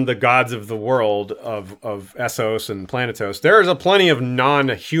from the gods of the world of Essos and Planetos, there is a plenty of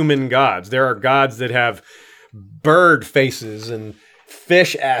non-human gods. There are gods that have bird faces and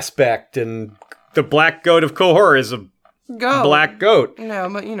fish aspect, and the black goat of Qohor is a black goat. No,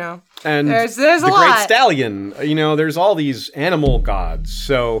 but and there's a lot. Great Stallion. There's all these animal gods.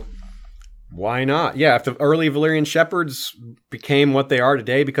 So why not? Yeah, if the early Valyrian shepherds became what they are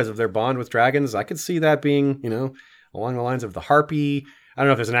today because of their bond with dragons, I could see that being, along the lines of the harpy. I don't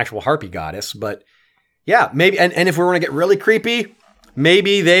know if there's an actual harpy goddess, but yeah, maybe. And if we want to get really creepy,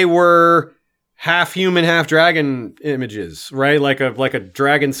 maybe they were half human, half dragon images, right? Like a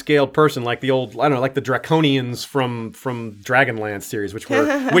dragon scaled person, like the old, I don't know, like the Draconians from Dragonlance series, which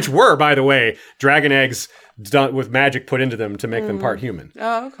were, by the way, dragon eggs done with magic put into them to make them part human.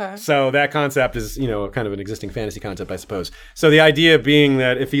 Oh, okay. So that concept is, kind of an existing fantasy concept, I suppose. So the idea being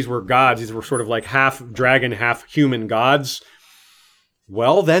that if these were gods, these were sort of like half dragon, half human gods.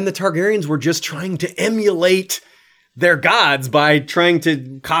 Well, then the Targaryens were just trying to emulate their gods by trying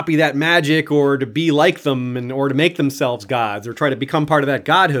to copy that magic or to be like them or to make themselves gods or try to become part of that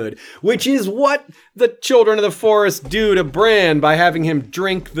godhood, which is what the Children of the Forest do to Bran by having him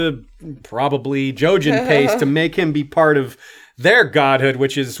drink the probably Jojen paste to make him be part of their godhood,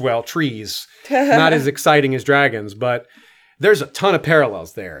 which is, well, trees. Not as exciting as dragons, but there's a ton of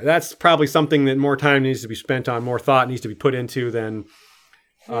parallels there. That's probably something that more time needs to be spent on, more thought needs to be put into than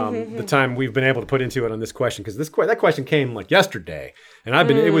the time we've been able to put into it on this question, because that question came like yesterday, and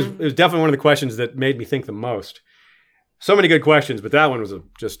it was definitely one of the questions that made me think the most. So many good questions, but that one was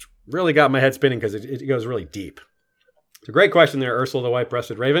just really got my head spinning because it goes really deep. It's a great question there, Ursula the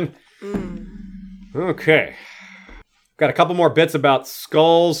White-Breasted Raven. Okay. Got a couple more bits about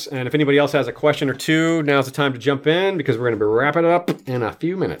skulls, and if anybody else has a question or two, now's the time to jump in because we're going to be wrapping up in a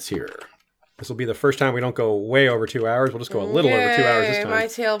few minutes here. This will be the first time we don't go way over 2 hours. We'll just go a little over 2 hours this time. My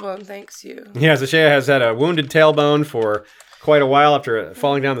tailbone thanks you. Yeah, Ashaya has had a wounded tailbone for quite a while after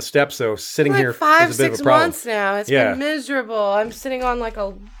falling down the steps, so sitting here is a bit of a problem. 5-6 months now. It's been miserable. I'm sitting on like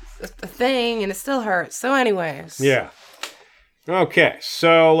a thing, and it still hurts. So anyways. Yeah. Okay,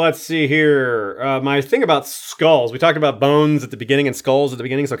 so let's see here. My thing about skulls, we talked about bones at the beginning and skulls at the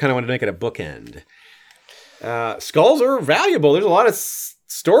beginning, so I kind of wanted to make it a bookend. Skulls are valuable. There's a lot of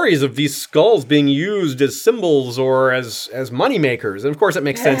stories of these skulls being used as symbols or as money makers, and of course it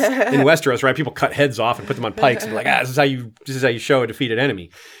makes sense in Westeros, right? People cut heads off and put them on pikes and be like, this is how you show a defeated enemy.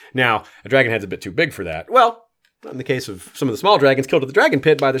 Now, a dragon head's a bit too big for that. Well, in the case of some of the small dragons killed at the dragon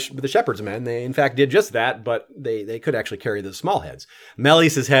pit by the shepherd's men, they in fact did just that, but they could actually carry the small heads.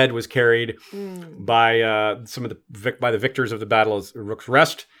 Melis's head was carried by the victors of the Battle of Rook's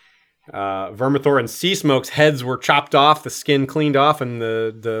Rest. Vermithor and Seasmoke's heads were chopped off, the skin cleaned off, and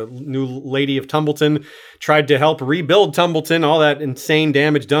the new Lady of Tumbleton tried to help rebuild Tumbleton. All that insane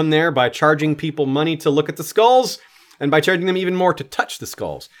damage done there by charging people money to look at the skulls and by charging them even more to touch the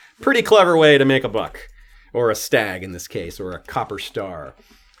skulls. Pretty clever way to make a buck. Or a stag in this case, or a copper star.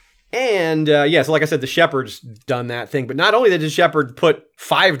 And so like I said, the shepherd's done that thing. But not only did the shepherd put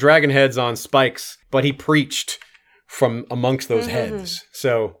 5 dragon heads on spikes, but he preached from amongst those heads.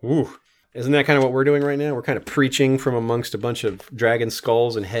 So, isn't that kind of what we're doing right now? We're kind of preaching from amongst a bunch of dragon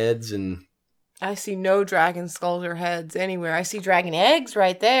skulls and heads. And I see no dragon skulls or heads anywhere. I see dragon eggs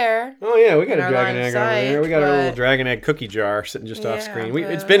right there. Oh yeah, we got a dragon egg over there. We got a little dragon egg cookie jar sitting just off screen.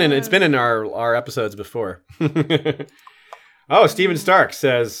 It's been in our episodes before. Oh, Steven Stark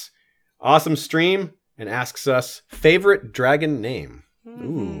says, awesome stream, and asks us favorite dragon name.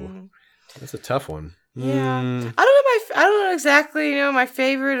 Ooh, that's a tough one. Yeah, I don't know exactly my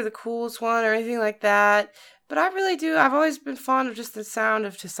favorite or the coolest one or anything like that. But I really do. I've always been fond of just the sound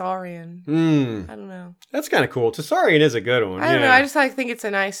of Tessarion. I don't know. That's kind of cool. Tessarion is a good one. I don't know. I just think it's a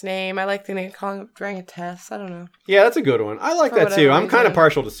nice name. I like the name calling Dragon Tess. I don't know. Yeah, that's a good one. I like that too. I'm kind of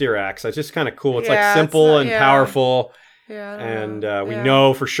partial to Syrax. It's just kind of cool. It's like simple and powerful. Yeah. And we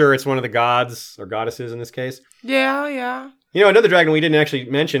know for sure it's one of the gods or goddesses in this case. Yeah. Another dragon we didn't actually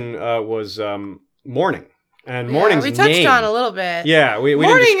mention was Morning. And Morning's name. We touched on a little bit. Yeah, we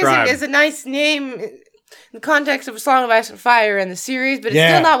Morning didn't describe. is a nice name in the context of A Song of Ice and Fire in the series, but it's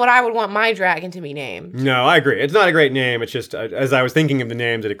still not what I would want my dragon to be named. No, I agree. It's not a great name. It's just, as I was thinking of the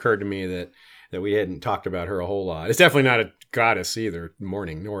names, it occurred to me that we hadn't talked about her a whole lot. It's definitely not a goddess either,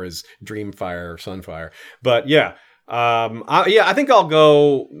 Morning, nor is Dreamfire or Sunfire. But yeah, I think I'll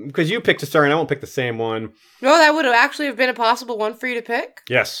go, because you picked a star and I won't pick the same one. No, that would have actually have been a possible one for you to pick?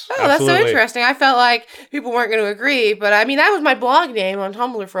 Yes, Oh, absolutely. That's so interesting. I felt like people weren't going to agree, but I mean, that was my blog name on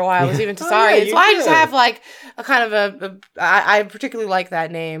Tumblr for a while, was even Tessarion. So I just have like a kind of I particularly like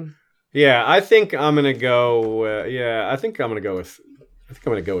that name. Yeah, I think I'm going to go, I think I'm going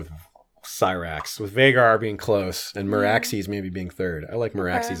to go with Syrax, with Vhagar being close and Meraxes maybe being third. I like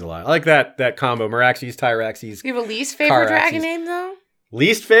Meraxes a lot. I like that combo, Meraxes, Tyraxes. Do you have a least favorite dragon name, though?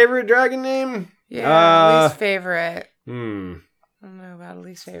 Least favorite dragon name? Yeah, least favorite. I don't know about a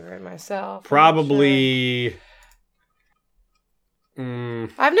least favorite myself. Probably... I've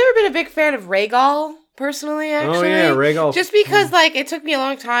never been a big fan of Rhaegal. personally, actually. Oh, yeah, Rhaegal. Just because, like, it took me a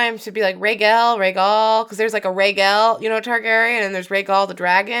long time to be like, Rhaegal, because there's, like, a Rhaegal, Targaryen, and there's Rhaegal the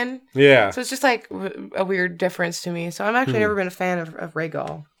dragon. Yeah. So it's just, like, a weird difference to me. So I'm actually never been a fan of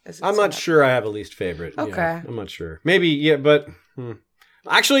Rhaegal. I'm not sure I have a least favorite. Okay. Yeah, I'm not sure. Maybe, yeah, but...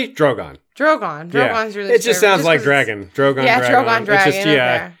 Actually, Drogon. Drogon's really It just sounds like dragon. Drogon, yeah, dragon. Drogon, dragon. It's just,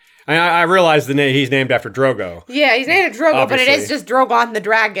 yeah. Okay. I realized he's named after Drogo. Yeah, he's named Drogo, Obviously. but it is just Drogon the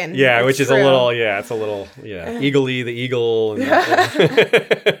dragon. Yeah, which is true. it's a little, Eagle-y the eagle, and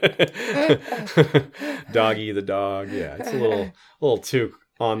Doggy the dog. Yeah, it's a little too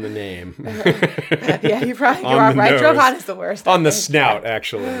on the name. Yeah, you are right. Nose. Drogon is the worst. On the snout,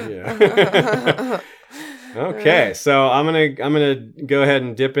 actually. Yeah. Okay, so I'm gonna go ahead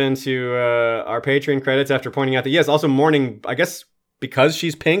and dip into our Patreon credits after pointing out that yes, also mourning, I guess. Because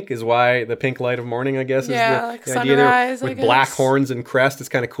she's pink is why the pink light of morning, I guess, is like the idea sunrise, there. With black horns and crest, it's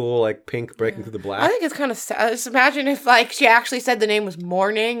kind of cool, like pink breaking through the black. I think it's kind of sad. Just imagine if, like, she actually said the name was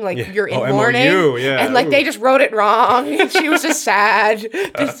morning, like, you're in mourning. M-O-U, yeah. And, like, they just wrote it wrong. And she was just sad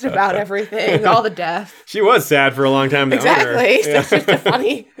just about everything, all the death. She was sad for a long time. Exactly. It's just a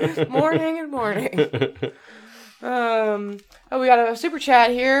funny morning and morning. We got a super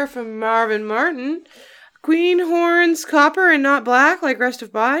chat here from Marvin Martin. Queen horns copper and not black like rest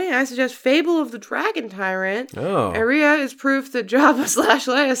of body. I suggest Fable of the Dragon Tyrant. Oh. Arya is proof that Jabba /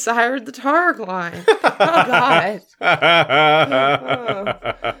 Leia sired the Targ line. Oh, God.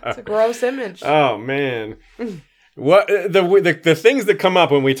 It's a gross image. Oh, man. What the things that come up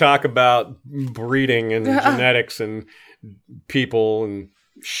when we talk about breeding and genetics and people and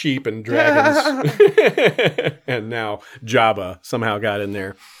sheep and dragons. And now Jabba somehow got in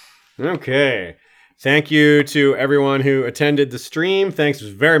there. Okay. Thank you to everyone who attended the stream. Thanks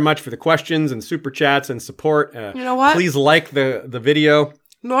very much for the questions and super chats and support. You know what? Please like the video.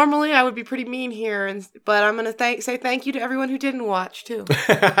 Normally, I would be pretty mean here, but I'm going to say thank you to everyone who didn't watch, too.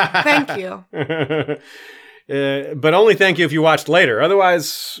 Thank you. But only thank you if you watched later.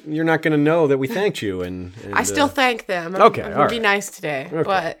 Otherwise, you're not going to know that we thanked you. And I still thank them. I'm all going right. to be nice today. Okay.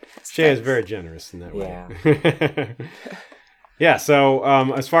 But Shay is very generous in that way. Yeah. Yeah, so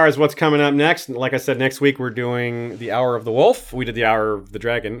as far as what's coming up next, like I said, next week we're doing the Hour of the Wolf. We did the Hour of the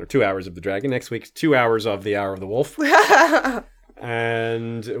Dragon, or 2 hours of the Dragon. Next week's 2 hours of the Hour of the Wolf.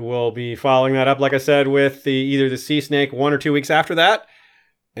 And we'll be following that up, like I said, with either the Sea Snake 1 or 2 weeks after that.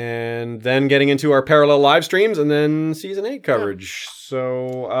 And then getting into our parallel live streams and then Season 8 coverage.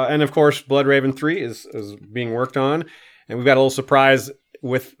 So, and of course, Blood Raven 3 is being worked on. And we've got a little surprise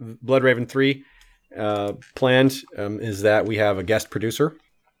with Blood Raven 3. Planned is that we have a guest producer.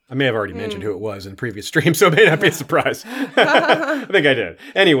 I may have already mentioned who it was in previous streams, so it may not be a surprise. I think I did.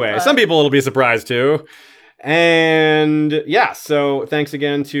 Anyway, some people it'll be a surprise too. And yeah, so thanks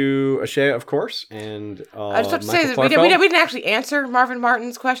again to Ashaya, of course, and I just have to say that we didn't actually answer Marvin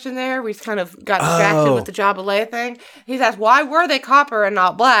Martin's question there. We kind of got distracted with the Jabba Leia thing. He's asked, why were they copper and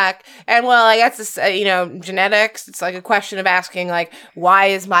not black? And well, I guess it's, genetics. It's like a question of asking, like, why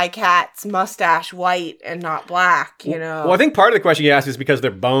is my cat's mustache white and not black, Well, I think part of the question he asked is because their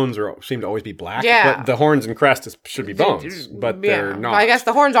bones seem to always be black. Yeah. But the horns and crest should be bones, but they're not. I guess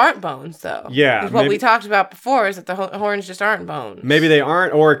the horns aren't bones, though. Yeah. Is what we talked about before is that the horns just aren't bones. Maybe they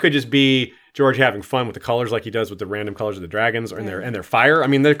aren't, or it could just be George having fun with the colors like he does with the random colors of the dragons and their fire. I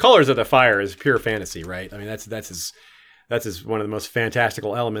mean, the colors of the fire is pure fantasy, right? I mean, that's his one of the most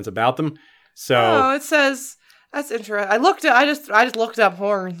fantastical elements about them. So it says that's interesting. I just looked up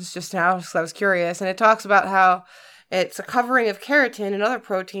horns just now because I was curious, and it talks about how it's a covering of keratin and other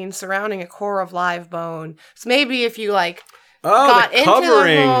proteins surrounding a core of live bone. So maybe if you got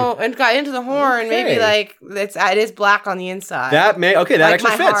into the horn, maybe it is black on the inside. That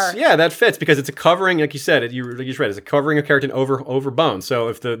actually fits. Heart. Yeah, that fits because it's a covering, like you said. You just read, it's a covering of keratin over bone. So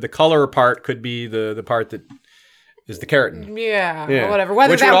if the color part could be the part that is the keratin. Yeah. Or whatever.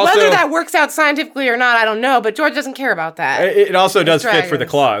 Whether that works out scientifically or not, I don't know. But George doesn't care about that. It also does fit for the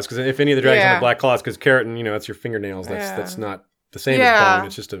claws because if any of the dragons have black claws, because keratin, that's your fingernails. That's not the same as bone.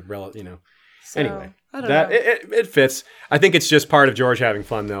 It's just a relative, So, anyway, I don't know. It fits. I think it's just part of George having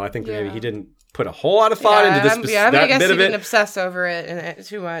fun, though. I think maybe he didn't put a whole lot of thought into this. I guess he didn't obsess over it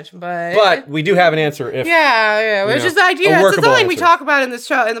too much, but we do have an answer. If which is the idea. It's something we talk about in this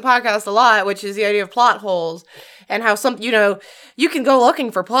show, in the podcast a lot, which is the idea of plot holes and how you can go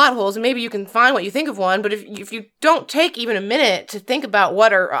looking for plot holes and maybe you can find what you think of one, but if you don't take even a minute to think about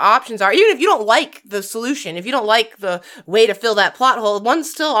what our options are, even if you don't like the solution, if you don't like the way to fill that plot hole, one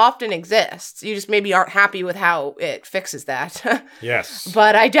still often exists. You just maybe aren't happy with how it fixes that. Yes.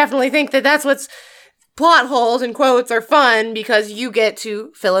 But I definitely think that that's what's plot holes in quotes are fun because you get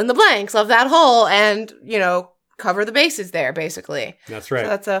to fill in the blanks of that hole and, cover the bases there, basically. That's right. So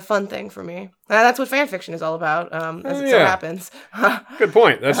that's a fun thing for me. That's what fan fiction is all about, as it so happens. Good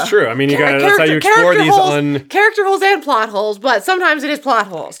point. That's true. I mean, that's how you explore these character holes and plot holes, but sometimes it is plot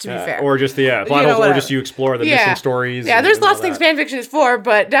holes, to be fair. Or just plot holes, or just you explore the missing stories. Yeah, there's lots of things fan fiction is for,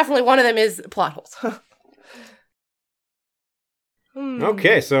 but definitely one of them is plot holes.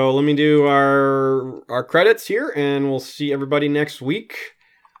 Okay, so let me do our credits here, and we'll see everybody next week.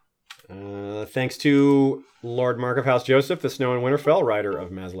 Thanks to Lord Mark of House Joseph, the Snow and Winterfell, rider of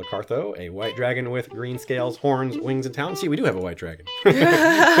Mazlacartho, a white dragon with green scales, horns, wings, and talons. See, we do have a white dragon.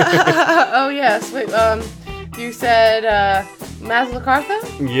 Oh, yes. Wait, you said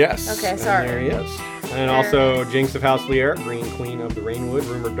Mazlacartho? Yes. Okay, sorry. And there he is. And also Jinx of House Lier, green queen of the Rainwood,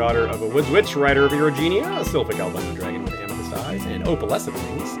 rumored daughter of a woods witch, rider of Eurogenia, a sylphic albino dragon with amethyst eyes, and opalescent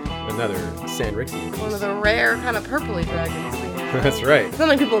wings, another Sandrixian piece. One of the rare kind of purpley dragons we have. That's right. Some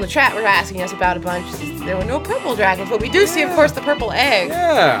of the people in the chat were asking us about a bunch. There were no purple dragons, but we do see, of course, the purple egg.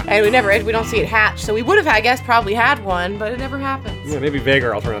 Yeah. And we don't see it hatch. So we would have, I guess, probably had one, but it never happens. Yeah, maybe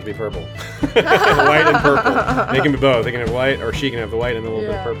Vagar will turn out to be purple. White and purple. They can be both. They can have white, or she can have the white and a little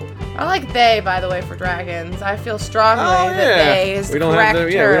bit of purple. I like they, by the way, for dragons. I feel strongly that they is correct.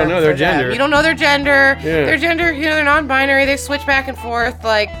 We don't know their gender. You don't know their gender. Yeah. Their gender, they're non-binary. They switch back and forth.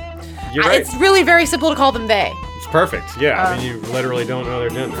 You're right. It's really very simple to call them they. It's perfect. Yeah, I mean, you literally don't know their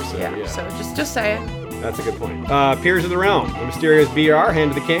gender. So yeah. So just say it. That's a good point. Peers of the Realm. The mysterious BR,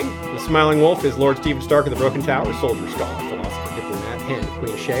 Hand of the King. The Smiling Wolf is Lord Stephen Stark of the Broken Tower, soldier, scholar, philosopher, diplomat, Hand of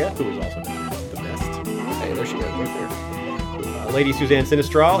Queen Ashaya, who is also known as the best. Hey, there she is, right there. Lady Suzanne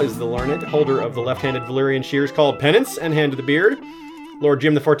Sinistral is the learned, holder of the left-handed Valyrian shears called Penance and Hand of the Beard. Lord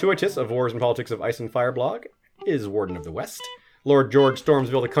Jim the Fortuitous of Wars and Politics of Ice and Fire blog is Warden of the West. Lord George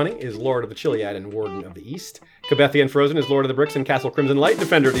Stormsville the Cunning is Lord of the Chiliad and Warden of the East. Cabethian Frozen is Lord of the Bricks and Castle Crimson Light,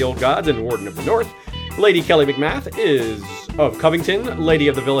 Defender of the Old Gods and Warden of the North. Lady Kelly McMath is of Covington, Lady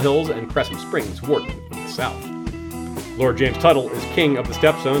of the Villa Hills and Crescent Springs, Warden of the South. Lord James Tuttle is King of the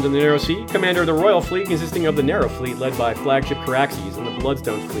Stepstones and the Narrow Sea, Commander of the Royal Fleet consisting of the Narrow Fleet led by Flagship Caraxes and the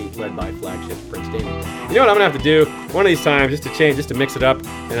Bloodstone Fleet led by Flagship Prince Damon. You know what I'm going to have to do? One of these times, just to mix it up,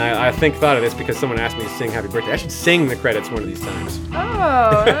 and I thought of this because someone asked me to sing Happy Birthday. I should sing the credits one of these times.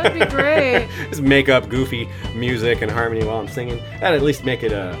 Oh, that'd be great. Just make up goofy music and harmony while I'm singing. That'd at least make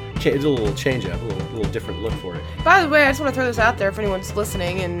it a little change up, a little different look for it. By the way, I just want to throw this out there if anyone's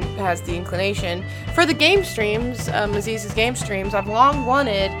listening and has the inclination. For the game streams, Aziz's game streams, I've long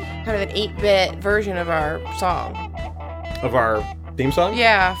wanted kind of an 8-bit version of our song. Of our theme song?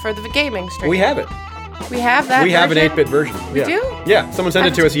 Yeah, for the gaming stream. We have it. We have that We have an 8-bit version. We do? Yeah, someone sent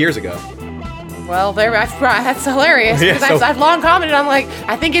it to us years ago. Well, that's hilarious. Because I've long commented, I'm like,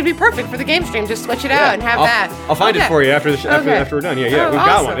 I think it'd be perfect for the game stream. Just switch it out and have that. I'll find it for you after we're done. Yeah, we've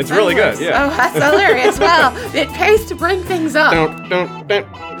got one. It's really good. Yeah. Oh, that's hilarious. Well, it pays to bring things up. Yeah, an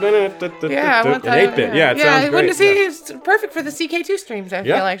 8-bit. Yeah, it sounds great. It's perfect for the CK2 streams, I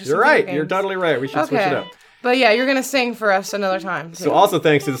feel like. You're right. You're totally right. We should switch it up. But yeah, you're going to sing for us another time. So also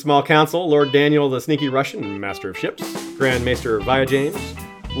thanks to the small council, Lord Daniel the Sneaky Russian, Master of Ships, Grand Maester Via James,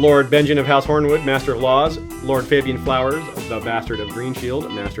 Lord Benjen of House Hornwood, Master of Laws, Lord Fabian Flowers, the Bastard of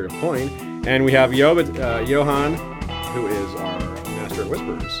Greenshield, Master of Coin, and we have Johan, who is our Master of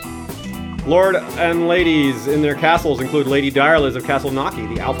Whisperers. Lord and ladies in their castles include Lady Direliz of Castle Naki,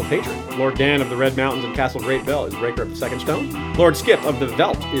 the Alpha Patron. Lord Dan of the Red Mountains and Castle Great Bell is Breaker of the Second Stone. Lord Skip of the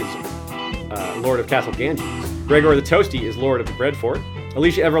Velt is Lord of Castle Ganges. Gregor the Toasty is Lord of the Bread Fort.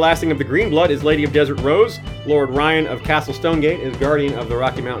 Alicia Everlasting of the Green Blood is Lady of Desert Rose. Lord Ryan of Castle Stonegate is Guardian of the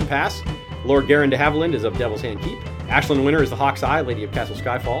Rocky Mountain Pass. Lord Garin de Haviland is of Devil's Hand Keep. Ashlyn Winter is the Hawk's Eye, Lady of Castle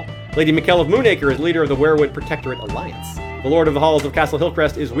Skyfall. Lady Mikkel of Moonacre is leader of the Werewood Protectorate Alliance. The Lord of the Halls of Castle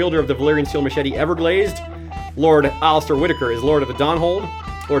Hillcrest is wielder of the Valyrian Steel Machete Everglazed. Lord Alistair Whitaker is Lord of the Dawnhold.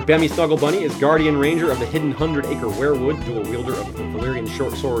 Lord Bemmy Snugglebunny is Guardian Ranger of the Hidden 100-Acre Werewood, dual wielder of the Valyrian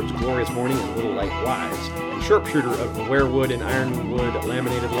Short Swords Glorious Morning and Little Light Wives, and sharpshooter of the Werewood and Ironwood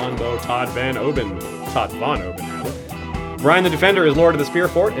Laminated Longbow Todd Von Oben, rather. Brian the Defender is Lord of the Spear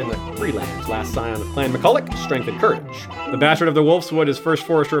Fort in the Freelands, last scion of Clan McCulloch, Strength and Courage. The Bastard of the Wolfswood is First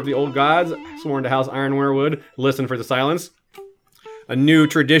Forester of the Old Gods, sworn to House Iron Werewood, listen for the silence. A new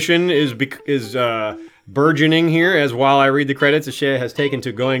tradition is burgeoning here, as while I read the credits, Ashaya has taken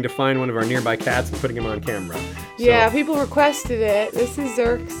to going to find one of our nearby cats and putting him on camera. Yeah, people requested it. This is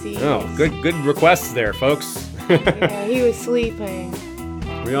Xerxes. Oh, good requests there, folks. Yeah, he was sleeping.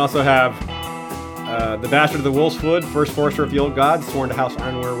 We also have The Bastard of the Wolfswood, first forester of the Old Gods, sworn to House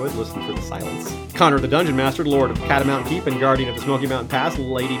Ironwerewood, listen for the silence. Connor the Dungeon Master, Lord of Catamount Keep and Guardian of the Smoky Mountain Pass,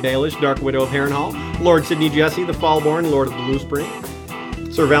 Lady Baelish, Dark Widow of Harrenhal, Lord Sidney Jesse, the Fallborn, Lord of the Blue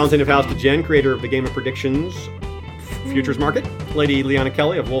Spring, Sir Valentine of House DeGen, creator of the Game of Predictions Futures Market, Lady Leanna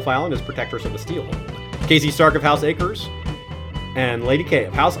Kelly of Wolf Island as Protectress of the Steelhold, Casey Stark of House Acres, and Lady Kay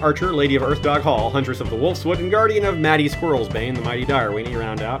of House Archer, Lady of Earthdog Hall, Huntress of the Wolfswood, and Guardian of Maddie Squirrelsbane, the Mighty Direwing,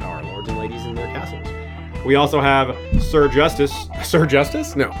 round out our lords and ladies in their castles. We also have Sir Justice?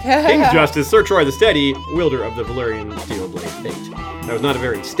 No. King's Justice, Sir Troy the Steady, wielder of the Valyrian Steelblade Fate. That was not a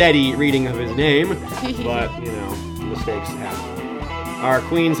very steady reading of his name, but, mistakes happen. Our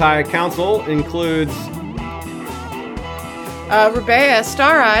Queen's High Council includes Rebea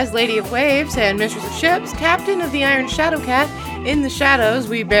Star Eyes, Lady of Waves and Mistress of Ships, Captain of the Iron Shadowcat, in the shadows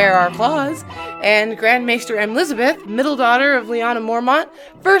we bear our claws, and Grand Maester Elizabeth, middle daughter of Lyanna Mormont,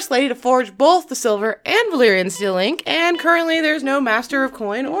 first lady to forge both the silver and Valyrian steel ink, and currently there's no Master of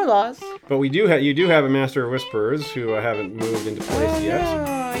Coin or Laws. But you do have a Master of Whisperers who haven't moved into place yet.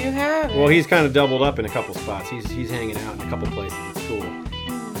 Oh, you have. Well, he's kind of doubled up in a couple spots. He's hanging out in a couple places. It's cool.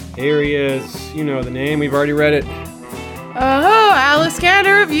 Here he is. You know the name. We've already read it. Oh,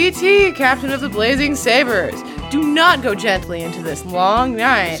 Alistander of UT, Captain of the Blazing Sabers. Do not go gently into this long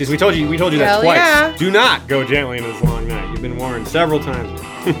night. See, we told you that Hell twice. yeah. Do not go gently into this long night. You've been warned several times.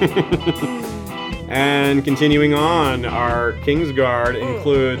 And continuing on, our Kingsguard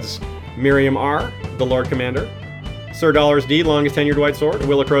includes Miriam R., the Lord Commander, Sir Dollars D., longest tenured White Sword,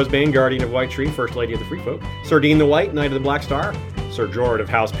 Willa Crowsbane, Guardian of White Tree, First Lady of the Free Folk, Sir Dean the White, Knight of the Black Star, Sir Jord of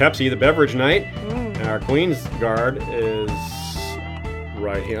House Pepsi, the Beverage Knight. And our Queen's Guard is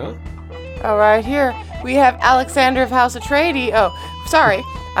right here. Oh, right here. We have Alexander of House Atreides. Oh, sorry.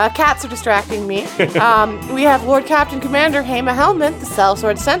 Cats are distracting me. We have Lord Captain Commander Haima Helmet, the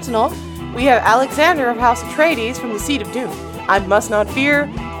Sellsword Sentinel. We have Alexander of House Atreides from the Seat of Doom. I must not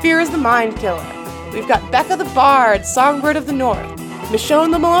fear. Fear is the mind killer. We've got Becca the Bard, Songbird of the North.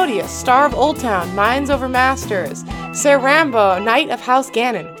 Michonne the Melodious, Star of Old Town, Minds Over Masters. Ser Rambo, Knight of House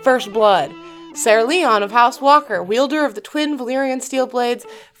Ganon, First Blood. Ser Leon of House Walker, wielder of the twin Valyrian steel blades,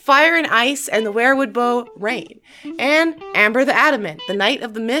 Fire and Ice, and the werewood bow, Rain. And Amber the Adamant, the Knight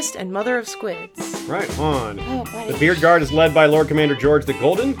of the Mist and Mother of Squids. Right on. Oh, buddy. The Beard Guard is led by Lord Commander George the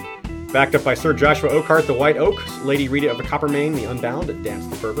Golden, backed up by Sir Joshua Oakhart, the White Oak, Lady Rita of the Coppermane, the Unbound, that Dance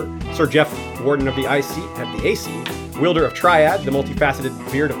the Fervor, Sir Jeff, Warden of the AC, wielder of Triad, the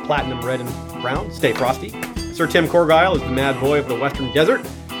multifaceted beard of platinum, red, and brown, Stay Frosty. Sir Tim Corgyle is the Mad Boy of the Western Desert.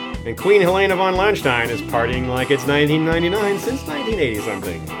 And Queen Helena von Landstein is partying like it's 1999 since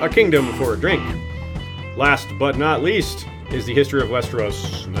 1980-something. A kingdom for a drink. Last but not least is the History of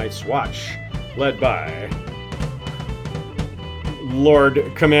Westeros Night's Watch, led by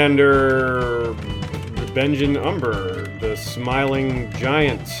Lord Commander Benjen Umber, the Silent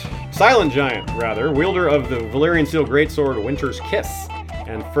Giant, wielder of the Valyrian Steel Greatsword Winter's Kiss,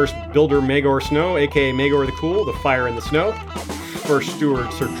 and First Builder Magor Snow, aka Magor the Cool, the Fire in the Snow. First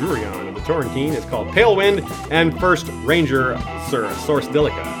Steward Sir Jurion of the Torrentine is called Pale Wind, and First Ranger Sir Source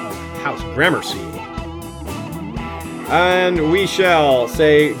Delica of House Gramercy. And we shall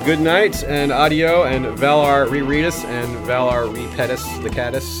say good night and audio, and Valar Rereadus and Valar Repetus the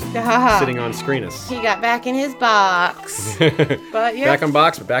Caddis sitting on screenus. He got back in his box. But yeah. Back on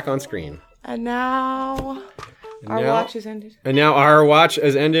box, but back on screen. And now our watch is ended. And now our watch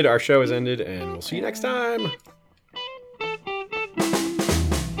has ended, our show has ended, and we'll see you next time.